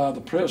going by the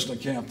prisoner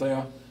camp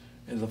there,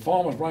 and the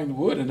farmers bring the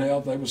wood in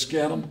there, they would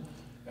skin them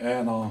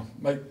and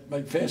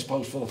make fence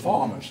posts for the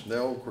farmers. The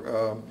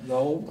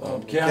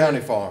old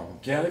county farm.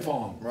 County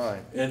farm.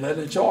 Right. And they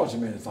didn't charge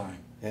them anything.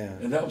 Yeah.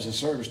 And that was a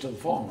service to the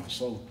farmers.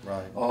 So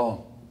right.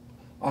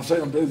 I've seen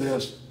them do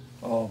this.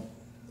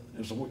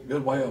 It's a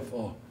good way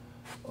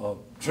of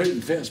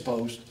treating fence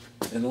posts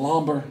and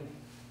lumber,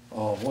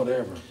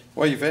 whatever.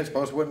 Well, your fence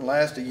post wouldn't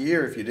last a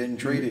year if you didn't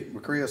treat it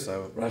with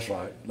creosote. That's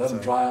right. Let them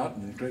dry out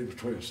and treat it with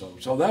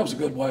creosote. So that was a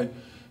good way.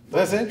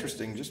 That's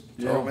interesting. Just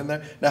throw them in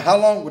there. Now, how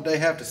long would they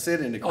have to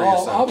sit in the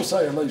creosote? I would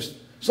say at least,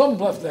 some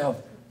left there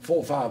 4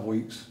 or 5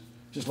 weeks.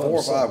 Just 4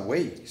 or 5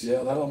 weeks.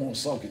 Yeah, that don't want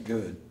to soak it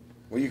good.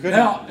 Well, you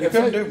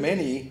couldn't do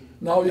many.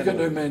 No, you couldn't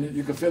do many.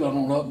 You could fill it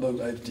on up about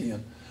 8 to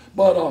 10.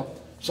 But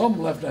some of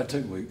them left that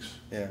 2 weeks.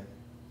 Yeah.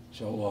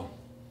 So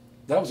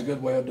that was a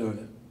good way of doing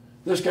it.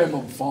 This came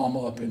up a farm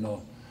up in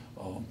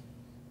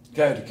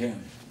Gadsden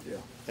County.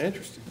 Yeah.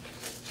 Interesting.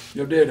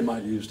 Your daddy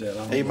might use that. I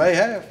don't He know. may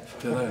have.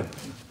 Today.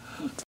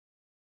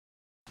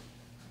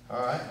 All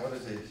right, what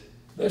is this?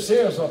 This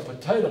here is a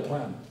potato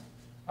planter,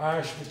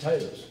 Irish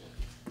potatoes.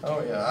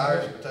 Oh yeah,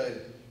 Irish potato.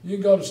 You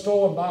can go to the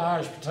store and buy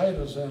Irish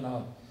potatoes and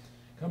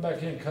come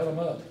back in and cut them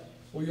up.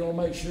 Well, you want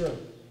to make sure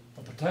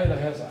a potato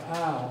has an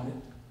eye on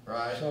it.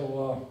 Right.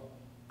 So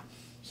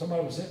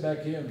somebody will sit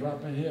back here and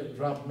drop in here,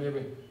 drop them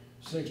every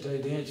 6 to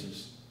 8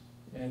 inches.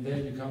 And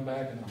then you come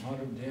back in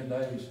 110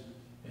 days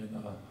and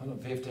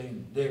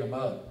 115, dig them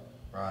up.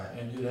 Right.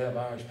 And you'd have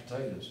Irish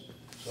potatoes.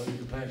 So you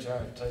can plant your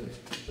Irish potatoes.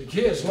 The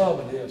kids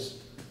love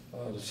this.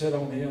 To sit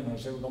on here and I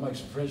say, we're going to make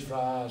some French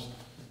fries,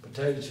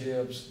 potato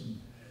chips,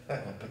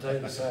 and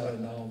potato salad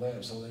and all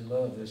that. So they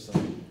love this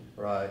thing.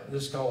 Right.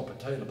 This is called a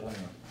potato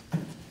planter.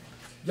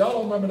 Y'all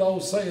don't remember the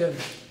old saying,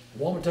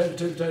 1 potato,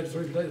 2 potato,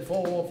 3 potato,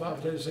 4, 5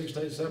 potato, 6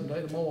 potato, 7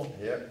 potato more?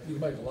 Yep. You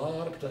can make a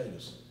lot of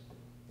potatoes.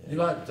 You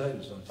like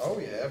potatoes, don't you? Oh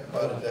yeah,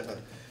 everybody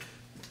definitely.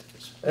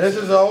 And this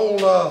is an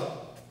old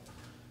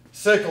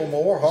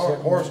sycamore,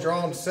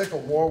 horse-drawn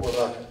sycamore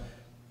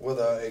with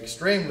a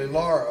extremely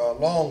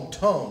long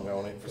tongue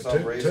on it for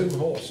some reason. 2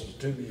 horses,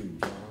 2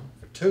 mules.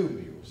 For 2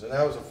 mules, and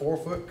that was a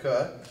 4-foot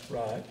cut.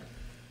 Right.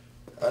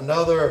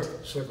 Another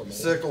Sycamore.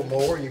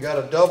 sycamore. You got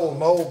a double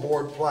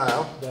moldboard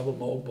plow. Double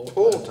moldboard.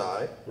 Pull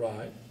type.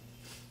 Right.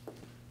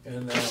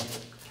 And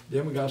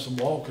then we got some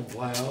walking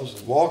plows.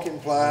 And Walking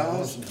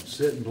plows. And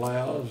sitting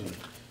plows and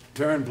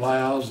turn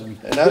plows. And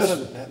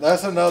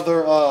that's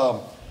another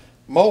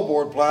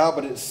moldboard plow,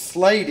 but it's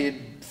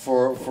slated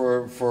for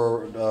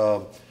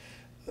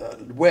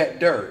wet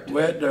dirt.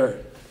 Wet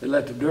dirt. They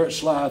let the dirt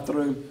slide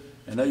through,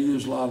 and they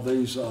use a lot of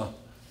these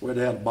where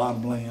they have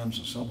bottom lands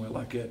or somewhere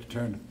like that to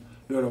turn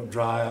the dirt up,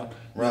 dry out.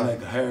 Right. Then they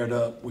can hair it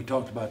up. We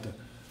talked about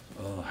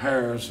the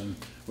hairs, and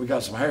we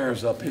got some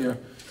hairs up here,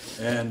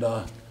 and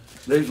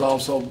these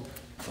also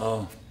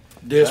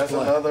disc That's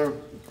plow. another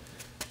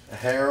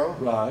harrow.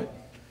 Right.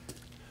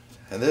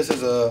 And this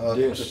is a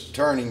Disc.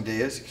 turning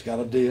disc. It's got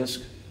a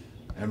disc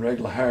and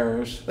regular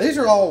hairs. These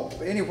are all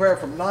anywhere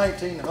from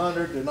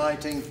 1900 to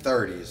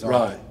 1930s.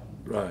 Right.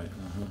 Right.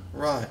 Uh-huh.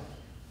 Right.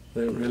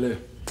 They really.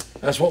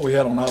 That's what we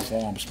had on our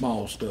farm.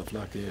 Small stuff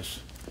like this.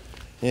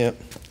 Yep.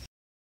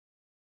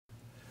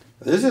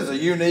 This is a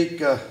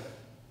unique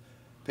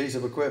piece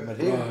of equipment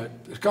here. Right.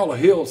 It's called a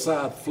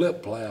hillside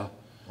flip plow.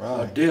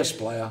 Right. A disc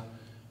plow.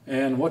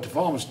 And what the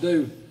farmers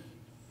do,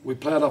 we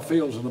plow our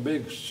fields in a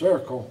big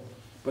circle,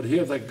 but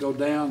here they go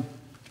down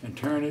and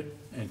turn it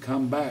and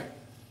come back.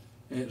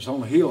 And it's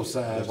on the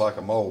hillside. Just like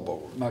a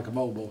moldboard. Like a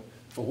mobile.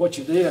 But what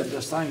you did,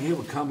 this thing here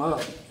would come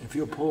up, if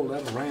you'll pull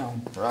that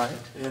around. Right.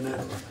 And it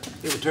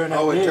would turn that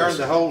Oh, it disc. turned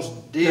the whole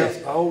disc.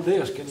 Yeah, the whole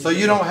disc. So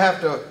you don't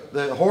have to,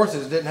 the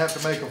horses didn't have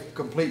to make a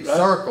complete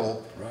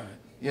circle. Right.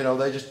 You know,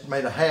 they just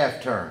made a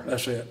half turn.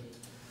 That's it.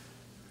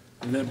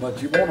 And then,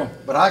 but you want to.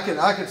 But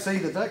I could see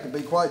that could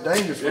be quite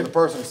dangerous for the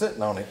person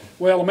sitting on it.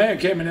 Well, a man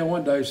came in there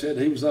one day, said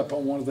he was up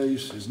on one of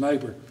these, his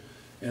neighbor,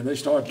 and they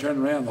started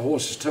turning around. The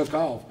horses took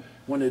off.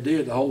 When they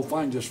did, the whole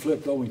thing just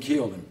flipped over and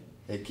killed him.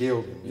 It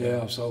killed him.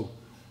 Yeah, so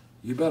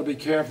you better be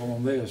careful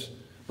on this.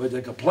 But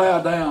they could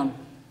plow down,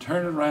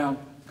 turn it around,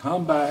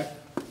 come back,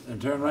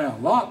 and turn around.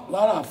 A lot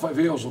of our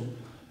fields are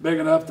big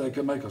enough they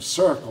could make a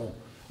circle.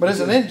 But it's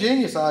an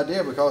ingenious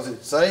idea because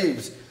it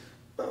saves,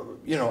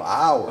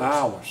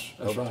 hours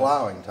That's of right.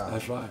 plowing time.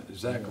 That's right,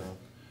 exactly.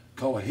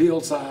 Called a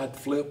hillside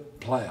flip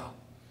plow.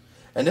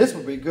 And this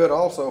would be good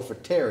also for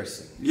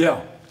terracing.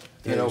 Yeah.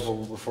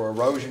 For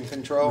erosion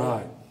control.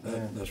 Right,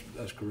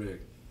 that's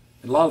correct.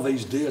 And a lot of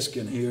these discs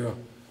in here,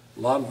 a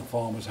lot of the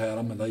farmers had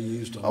them and they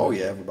used them. Oh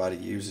yeah, everybody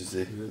uses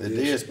the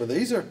disc, but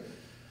these are,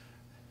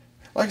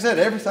 like I said,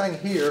 everything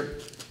here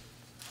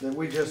that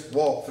we just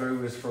walked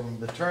through is from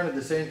the turn of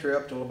the century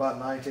up till about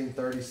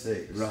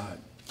 1936. Right.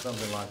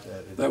 Something like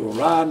that. They were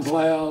riding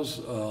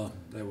plows,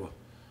 they were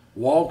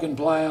walking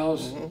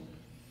plows,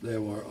 they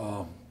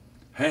were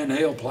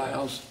handheld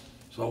plows.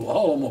 So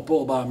all of them were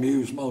pulled by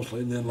mules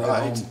mostly, and then later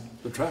on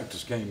the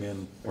tractors came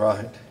in.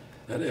 Right.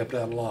 That helped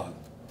out a lot.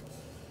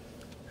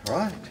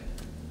 Right.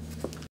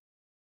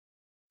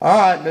 All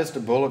right,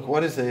 Mr. Bullock,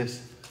 what is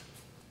this?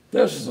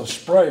 This is a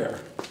sprayer.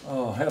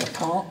 Had a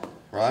pump.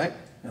 Right.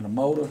 And a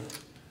motor.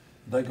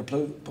 They could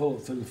pull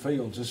it through the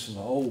fields. This is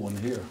an old one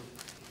here.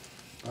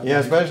 Yeah,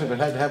 especially if it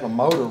had to have a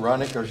motor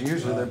running, because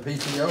usually they're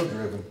PTO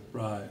driven.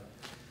 Right.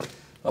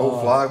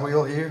 Old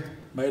flywheel here.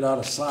 Made out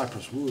of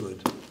cypress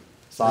wood.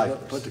 Cypress.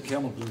 Put the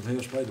chemicals in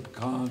here, sprayed the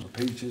pecans, the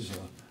peaches,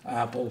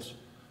 apples,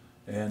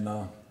 and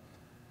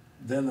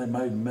then they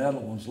made metal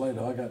ones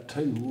later. I got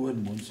 2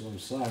 wooden ones of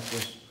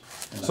cypress.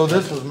 So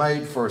this was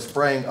made for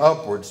spraying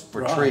upwards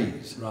for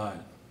trees. Right.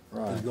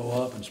 Right. They go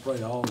up and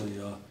spray all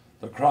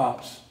the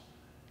crops,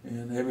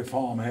 and every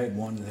farm had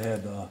one that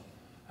had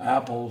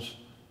apples,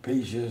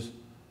 peaches,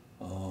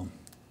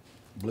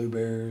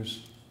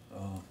 blueberries,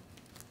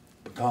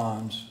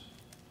 pecans.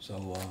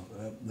 So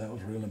that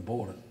was real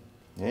important.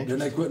 Then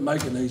they quit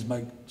making these,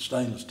 make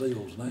stainless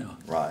steels now.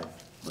 Right.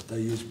 But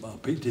they use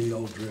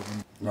PTO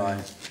driven. Right.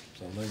 Now.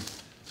 So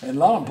and a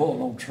lot of them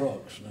pull on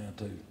trucks now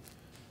too.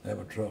 They have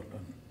a truck.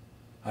 And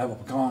I have a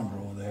pecan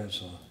grower there,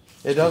 so.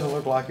 It doesn't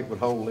look like it would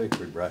hold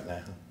liquid right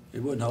now.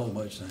 It wouldn't hold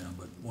much now,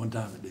 but one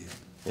time it did.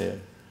 Yeah.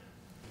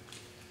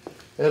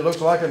 It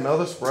looks like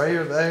another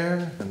sprayer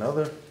there,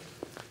 another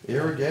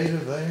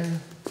irrigator there.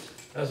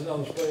 That's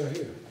another sprayer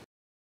here.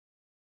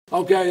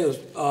 Okay,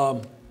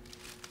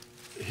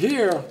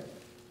 here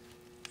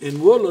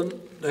in Woodland,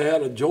 they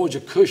had a Georgia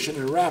cushion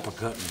and wrapper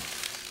company.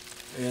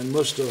 And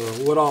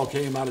Mr. Woodall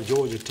came out of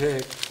Georgia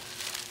Tech,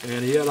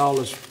 and he had all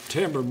this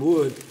timber and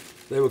wood.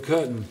 They were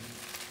cutting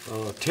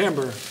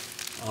timber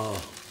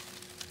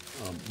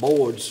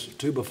boards,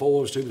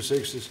 2x4s,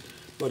 2x6s.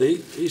 But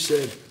he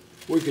said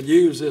we could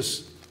use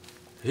this.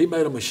 He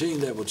made a machine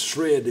that would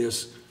shred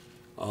this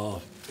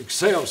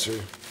Excelsior.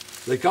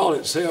 They call it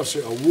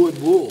Excelsior a wood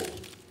wool.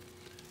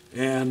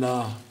 And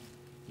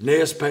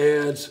nest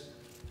pads,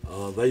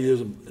 they use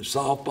them in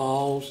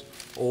softballs,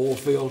 oil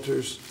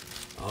filters,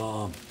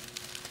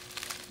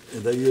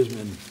 and they use them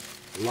in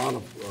a lot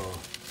of,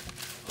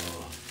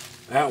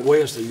 out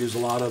west they use a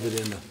lot of it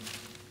in the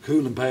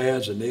cooling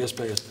pads and nest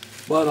pads.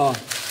 But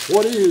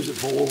what he used it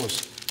for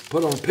was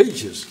put on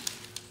peaches.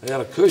 They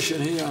had a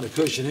cushion here and a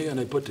cushion here, and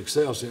they put the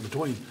Excelsior in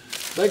between.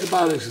 They could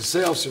buy this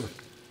Excelsior,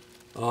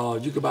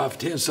 you could buy it for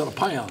 10 cents a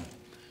pound.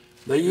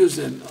 They use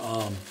it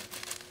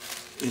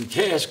in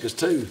caskets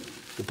too,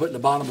 to put in the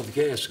bottom of the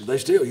casket. They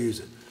still use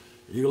it.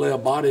 You can lay a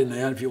body in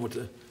there, and if you want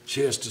the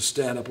chest to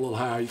stand up a little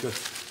higher, you could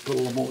put a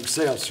little more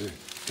Excelsior,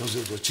 because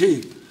it was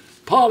cheap.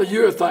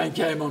 Polyurethane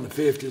came on the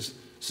 50s,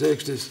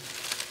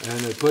 60s, and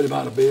they put him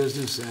out of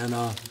business, and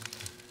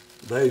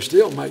they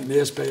still make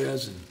nest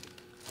pads, and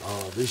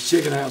these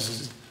chicken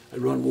houses, they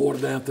run water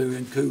down through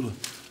and cool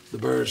the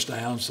birds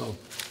down, so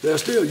they're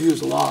still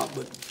used a lot,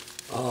 but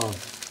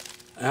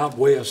out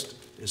west,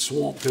 it's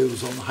swamp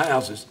coolers on the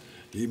houses.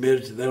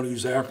 Humidity, they don't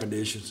use air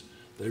conditions.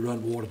 They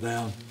run water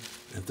down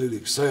and through the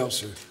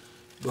Excelsior.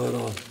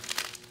 But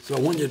so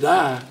when you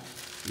die,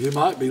 you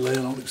might be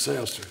laying on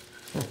Excelsior.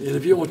 And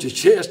if you want your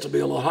chest to be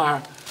a little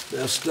higher,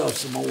 they'll stuff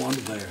some more under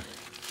there,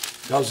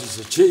 because it's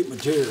a cheap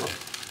material.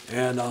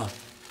 And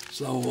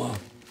so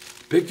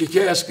pick your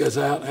caskets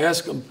out,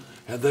 ask them,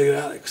 have they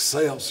got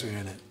Excelsior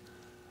in it,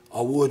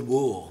 or wood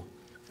wool,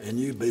 and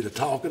you'd be the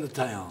talk of the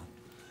town,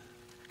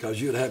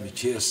 because you'd have your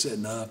chest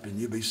sitting up, and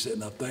you'd be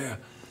sitting up there,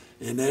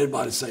 and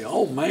everybody say,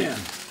 oh man,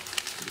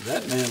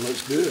 that man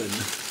looks good.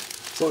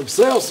 So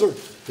Excelsior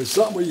is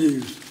something we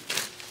use.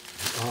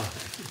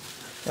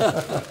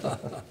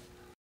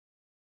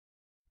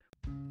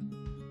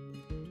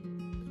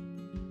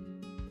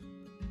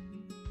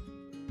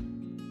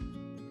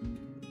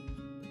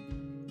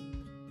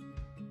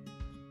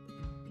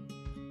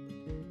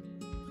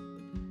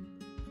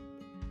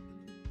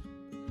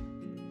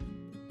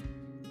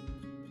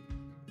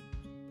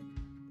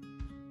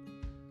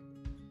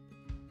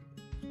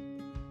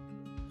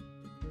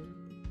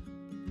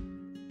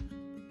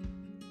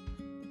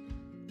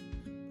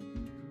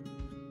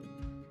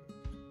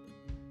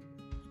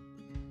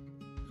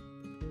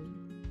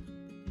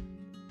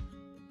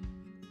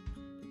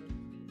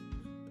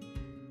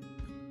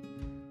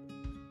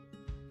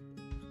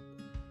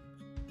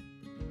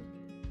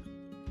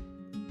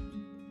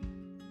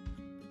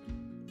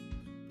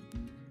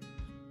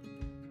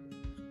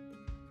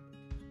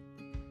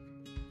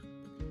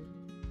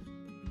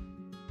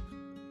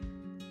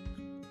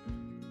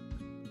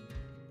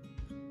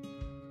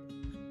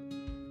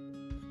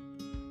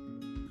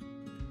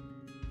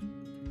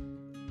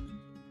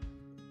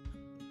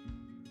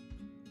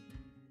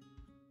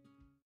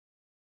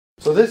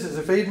 So this is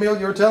the feed mill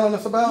you were telling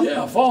us about?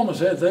 Yeah, farmers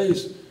had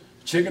these,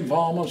 chicken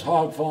farmers,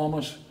 hog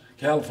farmers,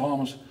 cattle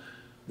farmers.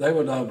 They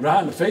would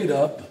grind the feed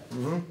up,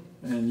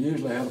 and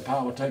usually had a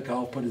power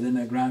takeoff, put it in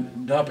there, grind it,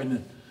 and dump it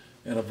in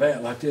a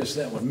vat like this.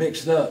 That would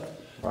mix it up.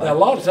 Right. Now a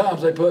lot of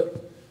times they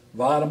put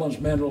vitamins,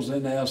 minerals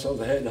in there, so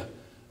they had to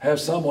have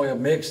some way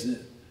of mixing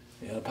it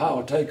in a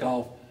power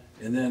takeoff,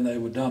 and then they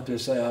would dump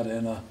this out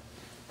and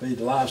feed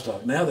the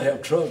livestock. Now they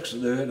have trucks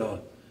to do it.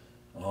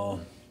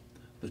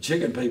 The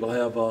chicken people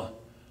have.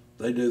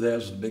 They do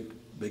theirs in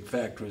big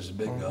factories,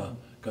 big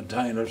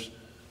containers,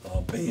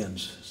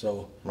 bins.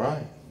 So,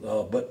 right.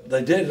 But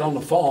they did it on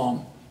the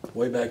farm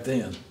way back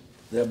then.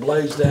 They'll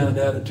blaze down and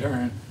down and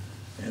turn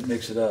and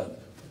mix it up.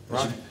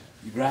 Right.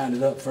 You grind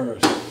it up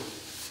first.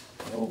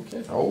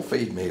 Okay. Old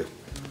feed mill.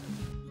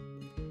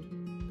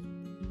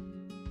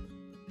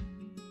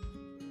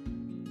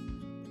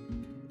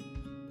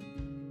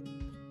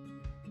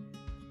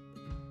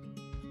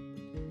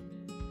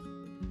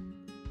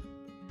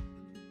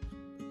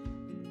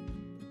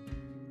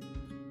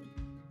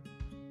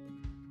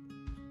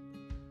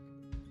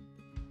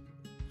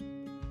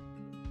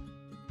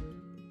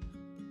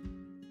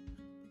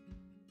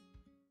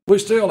 We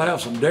still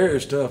have some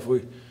dairy stuff.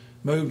 We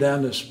moved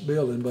down this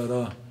building,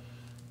 but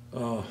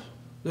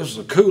this is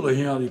a cooler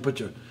here. You put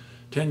your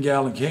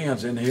 10-gallon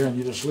cans in here, and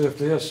you just lift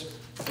this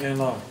and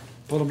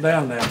put them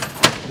down there.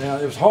 Now,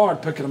 it was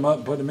hard picking them up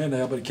and putting them in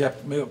there, but it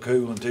kept the milk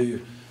cool until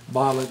you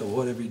bottle it or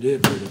whatever you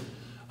did with it.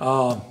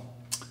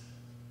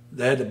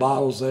 They had the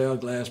bottles there,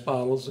 glass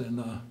bottles,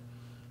 and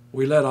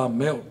we let our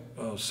milk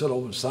sit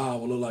over the side,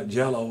 would look like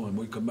Jello, and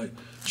we could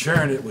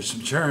churn it with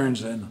some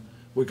churns, and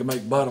we could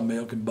make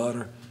buttermilk and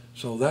butter.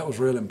 So that was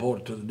really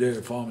important to the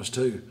dairy farmers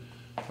too,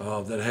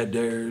 that had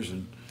dairies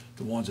and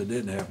the ones that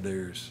didn't have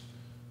dairies.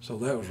 So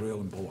that was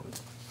real important.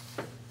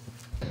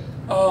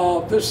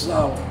 This is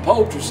our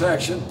poultry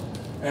section,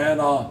 and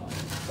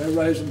they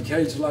raise them in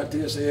cages like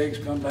this. The eggs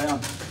come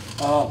down.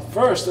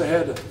 First they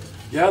had to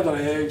gather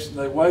the eggs, and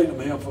they weighed them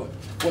here for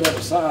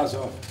whatever size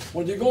are.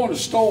 When you go in the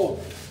store,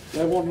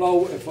 they want to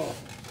know if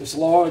it's a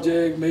large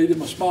egg,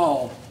 medium, or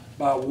small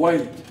by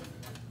weight.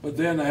 But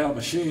then they have a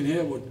machine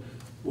here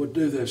would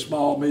do the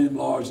small, medium,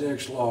 large,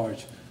 extra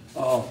large.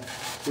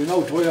 We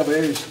know 12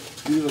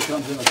 eggs usually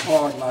comes in a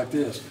carton like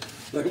this.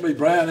 There could be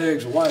brown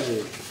eggs or white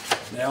eggs.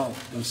 Now,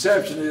 the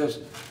conception is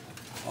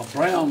a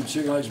brown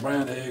chicken lays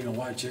brown egg and a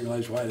white chicken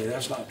lays white egg.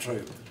 That's not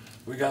true.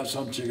 We got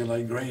some chicken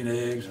lay green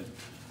eggs and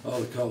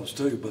other colors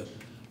too, but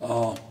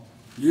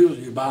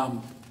usually you buy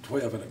them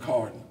 12 in a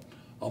carton.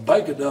 A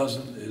bake a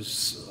dozen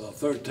is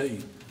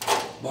 13.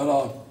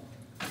 But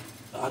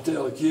I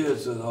tell the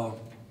kids that,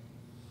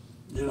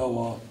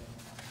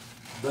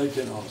 they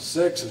can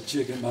sex a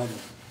chicken by the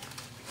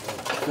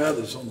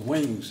feathers on the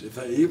wings. If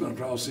they even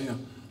across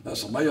them,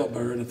 that's a male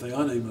bird. If they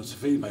uneven, it's a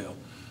female.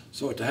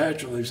 So at the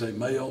hatchery, they say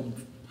male,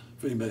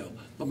 female.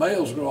 The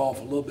males grow off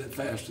a little bit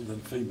faster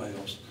than the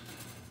females.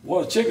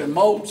 Well, a chicken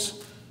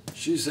molts,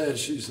 she says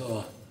she's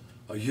a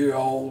year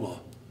old,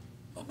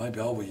 or maybe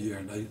over a year,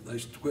 and they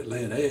quit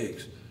laying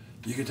eggs.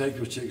 You can take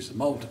those chickens to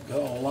molt,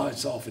 cut all the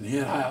lights off in the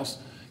hen house,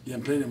 give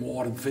them plenty of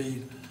water and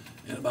feed.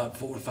 In about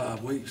 4 to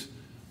 5 weeks,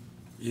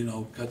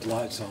 cut the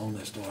lights on,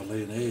 they start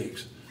laying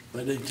eggs.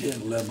 They need 10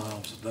 to 11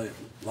 miles a day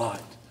of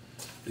light.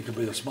 It could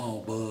be a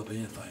small bulb,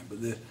 anything, but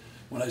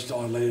when they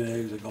start laying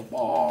eggs, they go,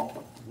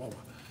 "Bawk, bawk."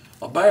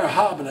 A bear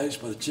hibernates,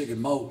 but a chicken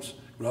molts,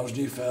 grows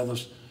new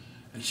feathers,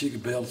 and she can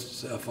build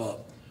herself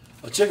up.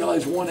 A chicken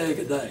lays 1 egg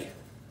a day.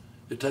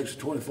 It takes her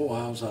 24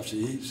 hours after she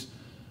eats.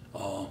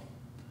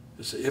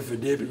 It's an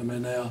infundibulum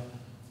in there,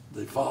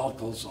 the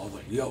follicles or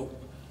the yolk,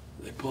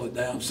 they pull it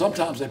down.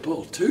 Sometimes they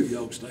pull 2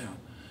 yolks down.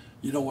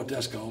 You know what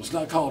that's called? It's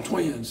not called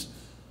twins.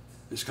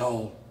 It's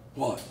called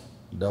what?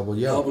 Double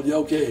yolk. Double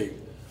yolk egg.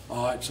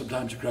 All right,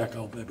 sometimes you crack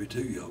open maybe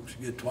 2 yolks.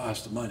 You get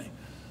twice the money.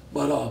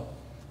 But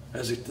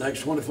as it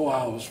takes 24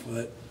 hours for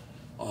that,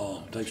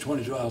 it takes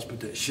 22 hours to put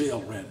that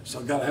shell around it. So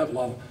I've got to have a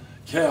lot of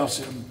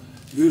calcium,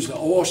 usually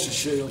oyster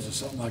shells or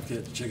something like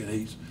that the chicken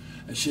eats,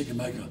 and she can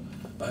make an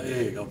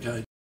egg,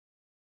 okay?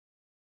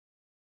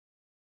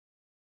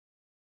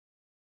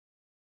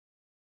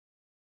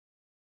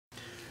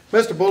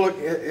 Mr. Bullock,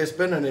 it's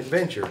been an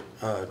adventure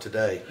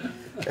today,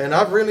 and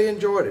I've really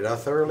enjoyed it. I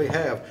thoroughly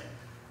have.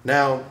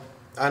 Now,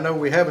 I know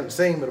we haven't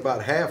seen but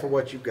about half of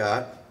what you've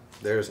got.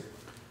 There's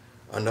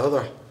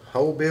another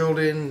whole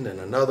building and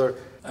another.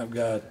 I've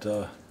got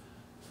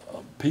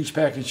peach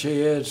packing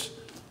sheds.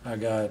 I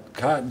got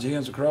cotton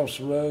gins across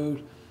the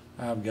road.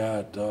 I've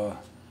got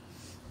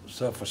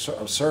stuff for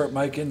syrup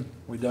making.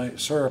 We do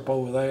syrup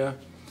over there.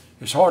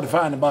 It's hard to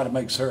find anybody to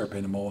make syrup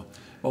anymore,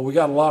 but we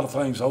got a lot of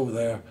things over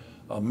there.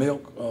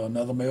 Milk,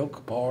 another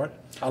milk part.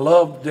 I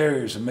love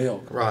dairies and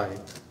milk. Right.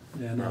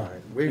 And, right.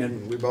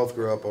 We both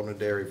grew up on a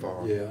dairy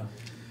farm. Yeah.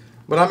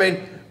 But I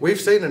mean, we've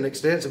seen an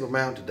extensive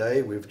amount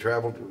today. We've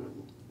traveled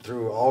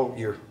through all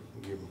your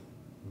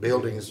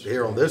buildings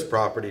here on this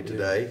property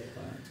today.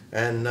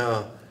 Yeah. Right.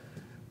 And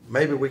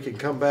maybe we can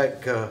come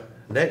back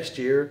next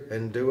year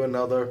and do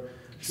another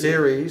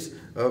series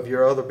of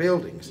your other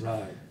buildings.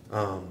 Right.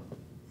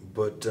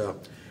 But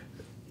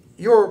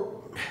your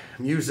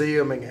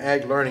museum and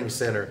Ag Learning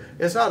Center,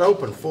 it's not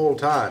open full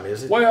time,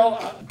 is it?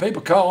 Well,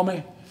 people call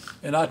me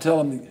and I tell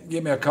them,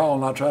 give me a call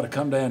and I'll try to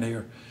come down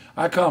here.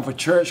 I come for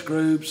church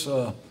groups,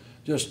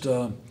 just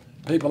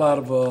people out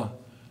of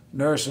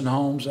nursing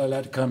homes. They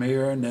like to come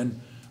here, and then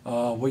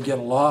we get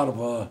a lot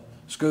of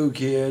school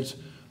kids.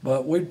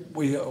 But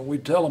we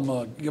tell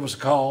them, give us a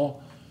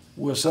call.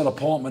 We'll set an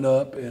appointment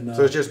up. And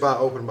so it's just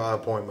open by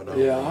appointment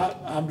only? Yeah,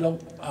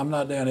 I'm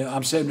not down here.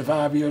 I'm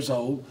 75 years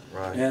old.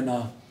 Right. And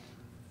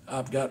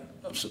I've got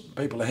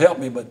people to help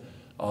me, but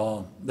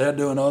they're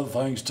doing other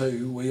things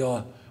too.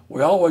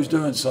 We're always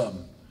doing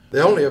something.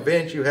 The only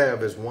event you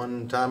have is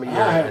one time a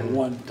year? I have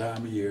one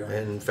time a year.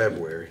 In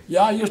February?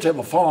 Yeah, I used to have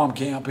a farm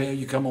camp here.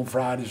 You come on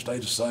Friday,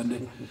 stay to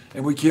Sunday,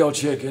 and we kill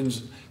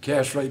chickens,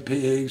 castrate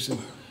pigs,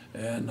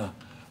 and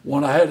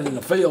when I had it in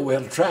the field, we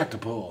had a tractor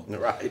pull.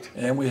 Right.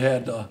 And we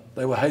had,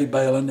 they were hay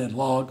baling and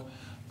log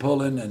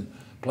pulling and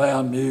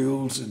plowing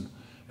mules,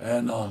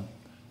 and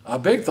our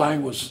big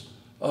thing was,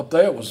 up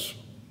there was,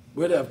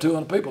 we'd have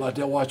 200 people out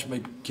there watching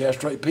me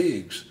castrate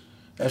pigs.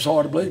 That's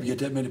hard to believe, you get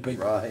that many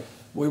people. Right.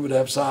 We would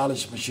have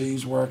silage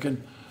machines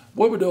working.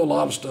 We would do a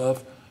lot of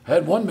stuff.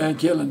 Had one man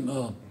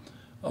killing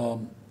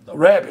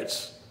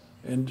rabbits.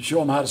 and show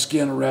them how to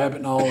skin a rabbit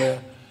and all that.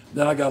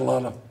 Then I got a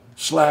lot of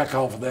slack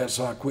off of that,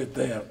 so I quit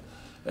that.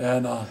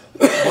 And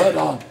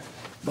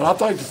but I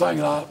think the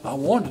thing I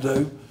wanted to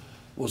do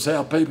was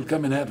have people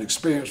come and have an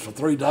experience for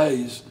 3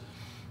 days,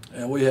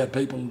 and we had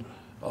people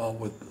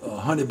with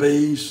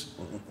honeybees.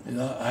 You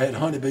know, I had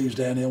honeybees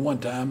down there one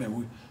time,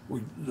 and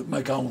we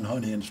make our own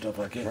honey and stuff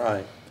like that.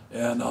 Right.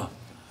 And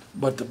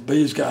but the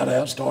bees got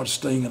out, started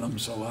stinging them,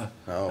 so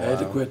I had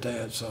to quit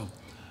that. So,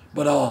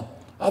 but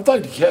I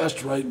think the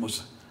castrating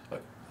was.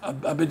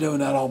 I've been doing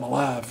that all my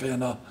life,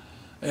 and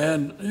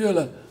you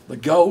know the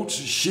goats,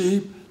 the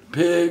sheep,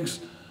 pigs,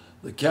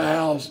 the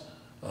cows,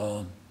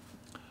 the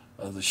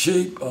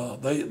sheep.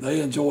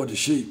 They enjoyed the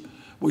sheep.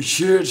 We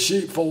sheared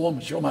sheep for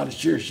them, show them how to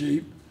shear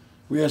sheep.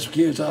 We had some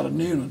kids out of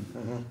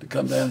Newland to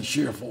come down and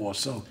shear for us.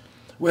 So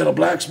we had a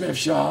blacksmith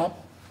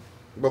shop.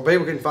 Well,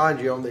 people can find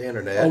you on the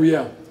internet. Oh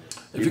yeah,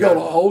 if you go to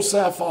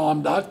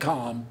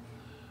oldsouthfarm.com,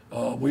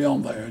 we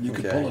on there, and you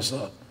can pull us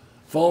up.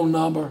 Phone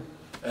number,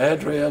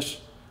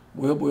 address,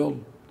 we'll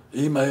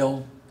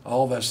email,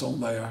 all that's on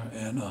there,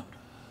 and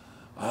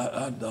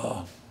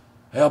I'd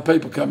have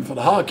people coming for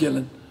the hog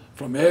killing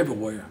from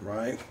everywhere.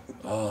 Right.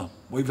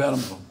 We've had them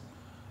from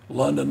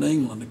London,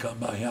 England to come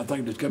by here. I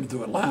think they're coming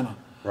through Atlanta.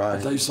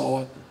 Right. But they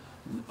saw it.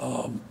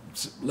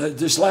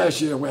 Just last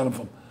year we had them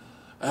from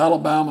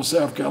Alabama,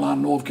 South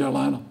Carolina, North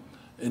Carolina,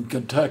 and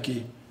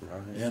Kentucky,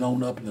 and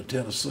on up into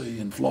Tennessee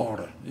and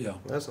Florida. Yeah.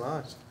 That's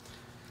nice.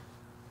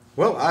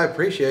 Well, I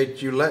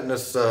appreciate you letting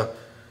us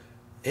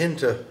in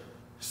to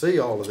see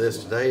all of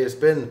this today. It's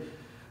been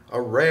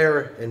a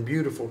rare and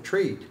beautiful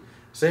treat,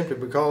 simply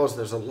because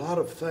there's a lot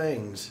of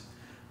things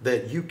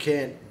that you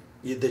can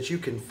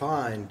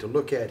find to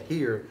look at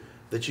here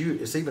that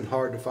it's even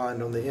hard to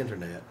find on the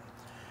internet.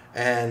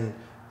 And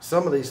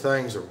some of these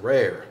things are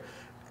rare,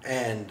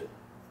 and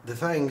the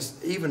things,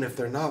 even if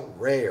they're not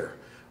rare,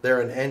 they're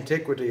an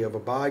antiquity of a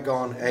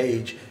bygone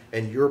age,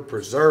 and you're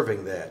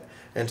preserving that.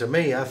 And to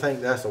me, I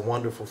think that's a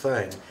wonderful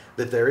thing,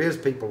 that there is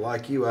people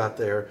like you out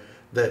there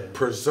that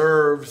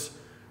preserves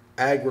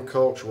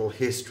agricultural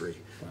history,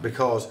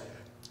 because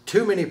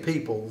too many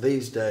people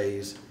these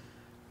days,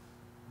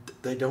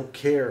 they don't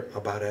care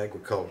about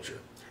agriculture.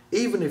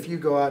 Even if you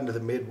go out into the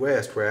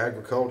Midwest where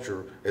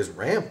agriculture is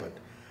rampant,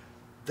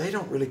 they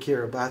don't really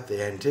care about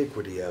the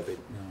antiquity of it.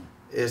 No.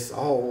 It's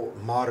all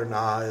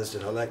modernized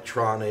and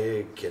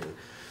electronic and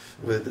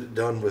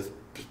done with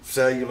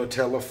cellular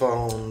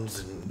telephones.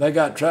 And they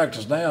got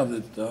tractors now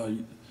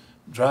that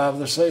drive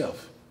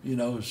themselves. You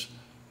know,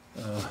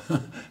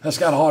 that's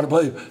kind of hard to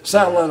believe.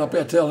 Satellite up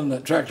there telling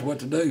that tractor what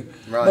to do.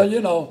 Right. But you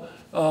know,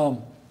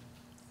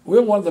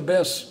 we're one of the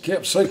best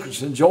kept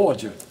secrets in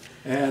Georgia.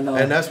 And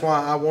that's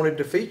why I wanted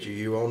to feature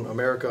you on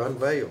America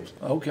Unveiled.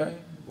 Okay.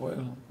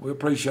 Well, we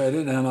appreciate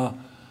it, and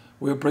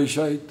we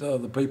appreciate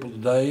the people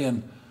today.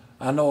 And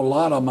I know a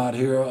lot of them out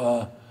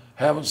here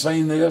haven't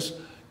seen this.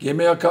 Give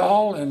me a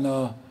call, and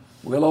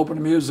we'll open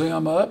the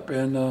museum up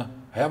and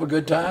have a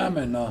good time,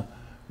 and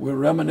we'll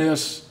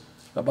reminisce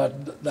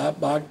about that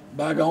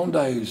bygone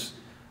days.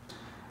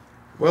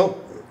 Well,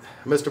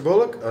 Mr.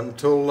 Bullock,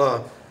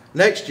 until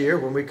next year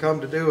when we come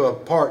to do a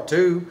part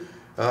 2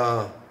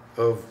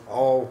 of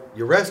all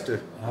your rest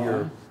of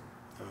your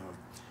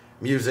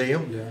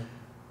museum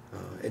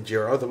at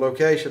your other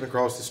location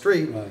across the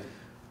street. Right.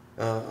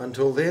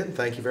 Until then,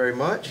 thank you very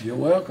much. You're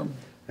welcome.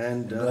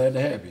 And glad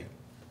to have you.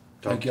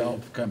 Thank y'all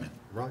for coming.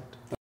 Right.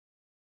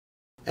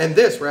 And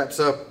this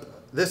wraps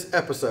up this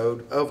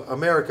episode of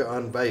America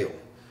Unveiled.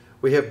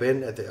 We have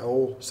been at the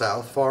Old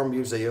South Farm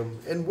Museum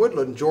in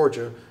Woodland,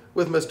 Georgia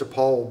with Mr.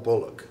 Paul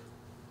Bullock.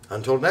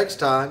 Until next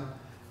time,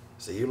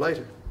 see you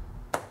later.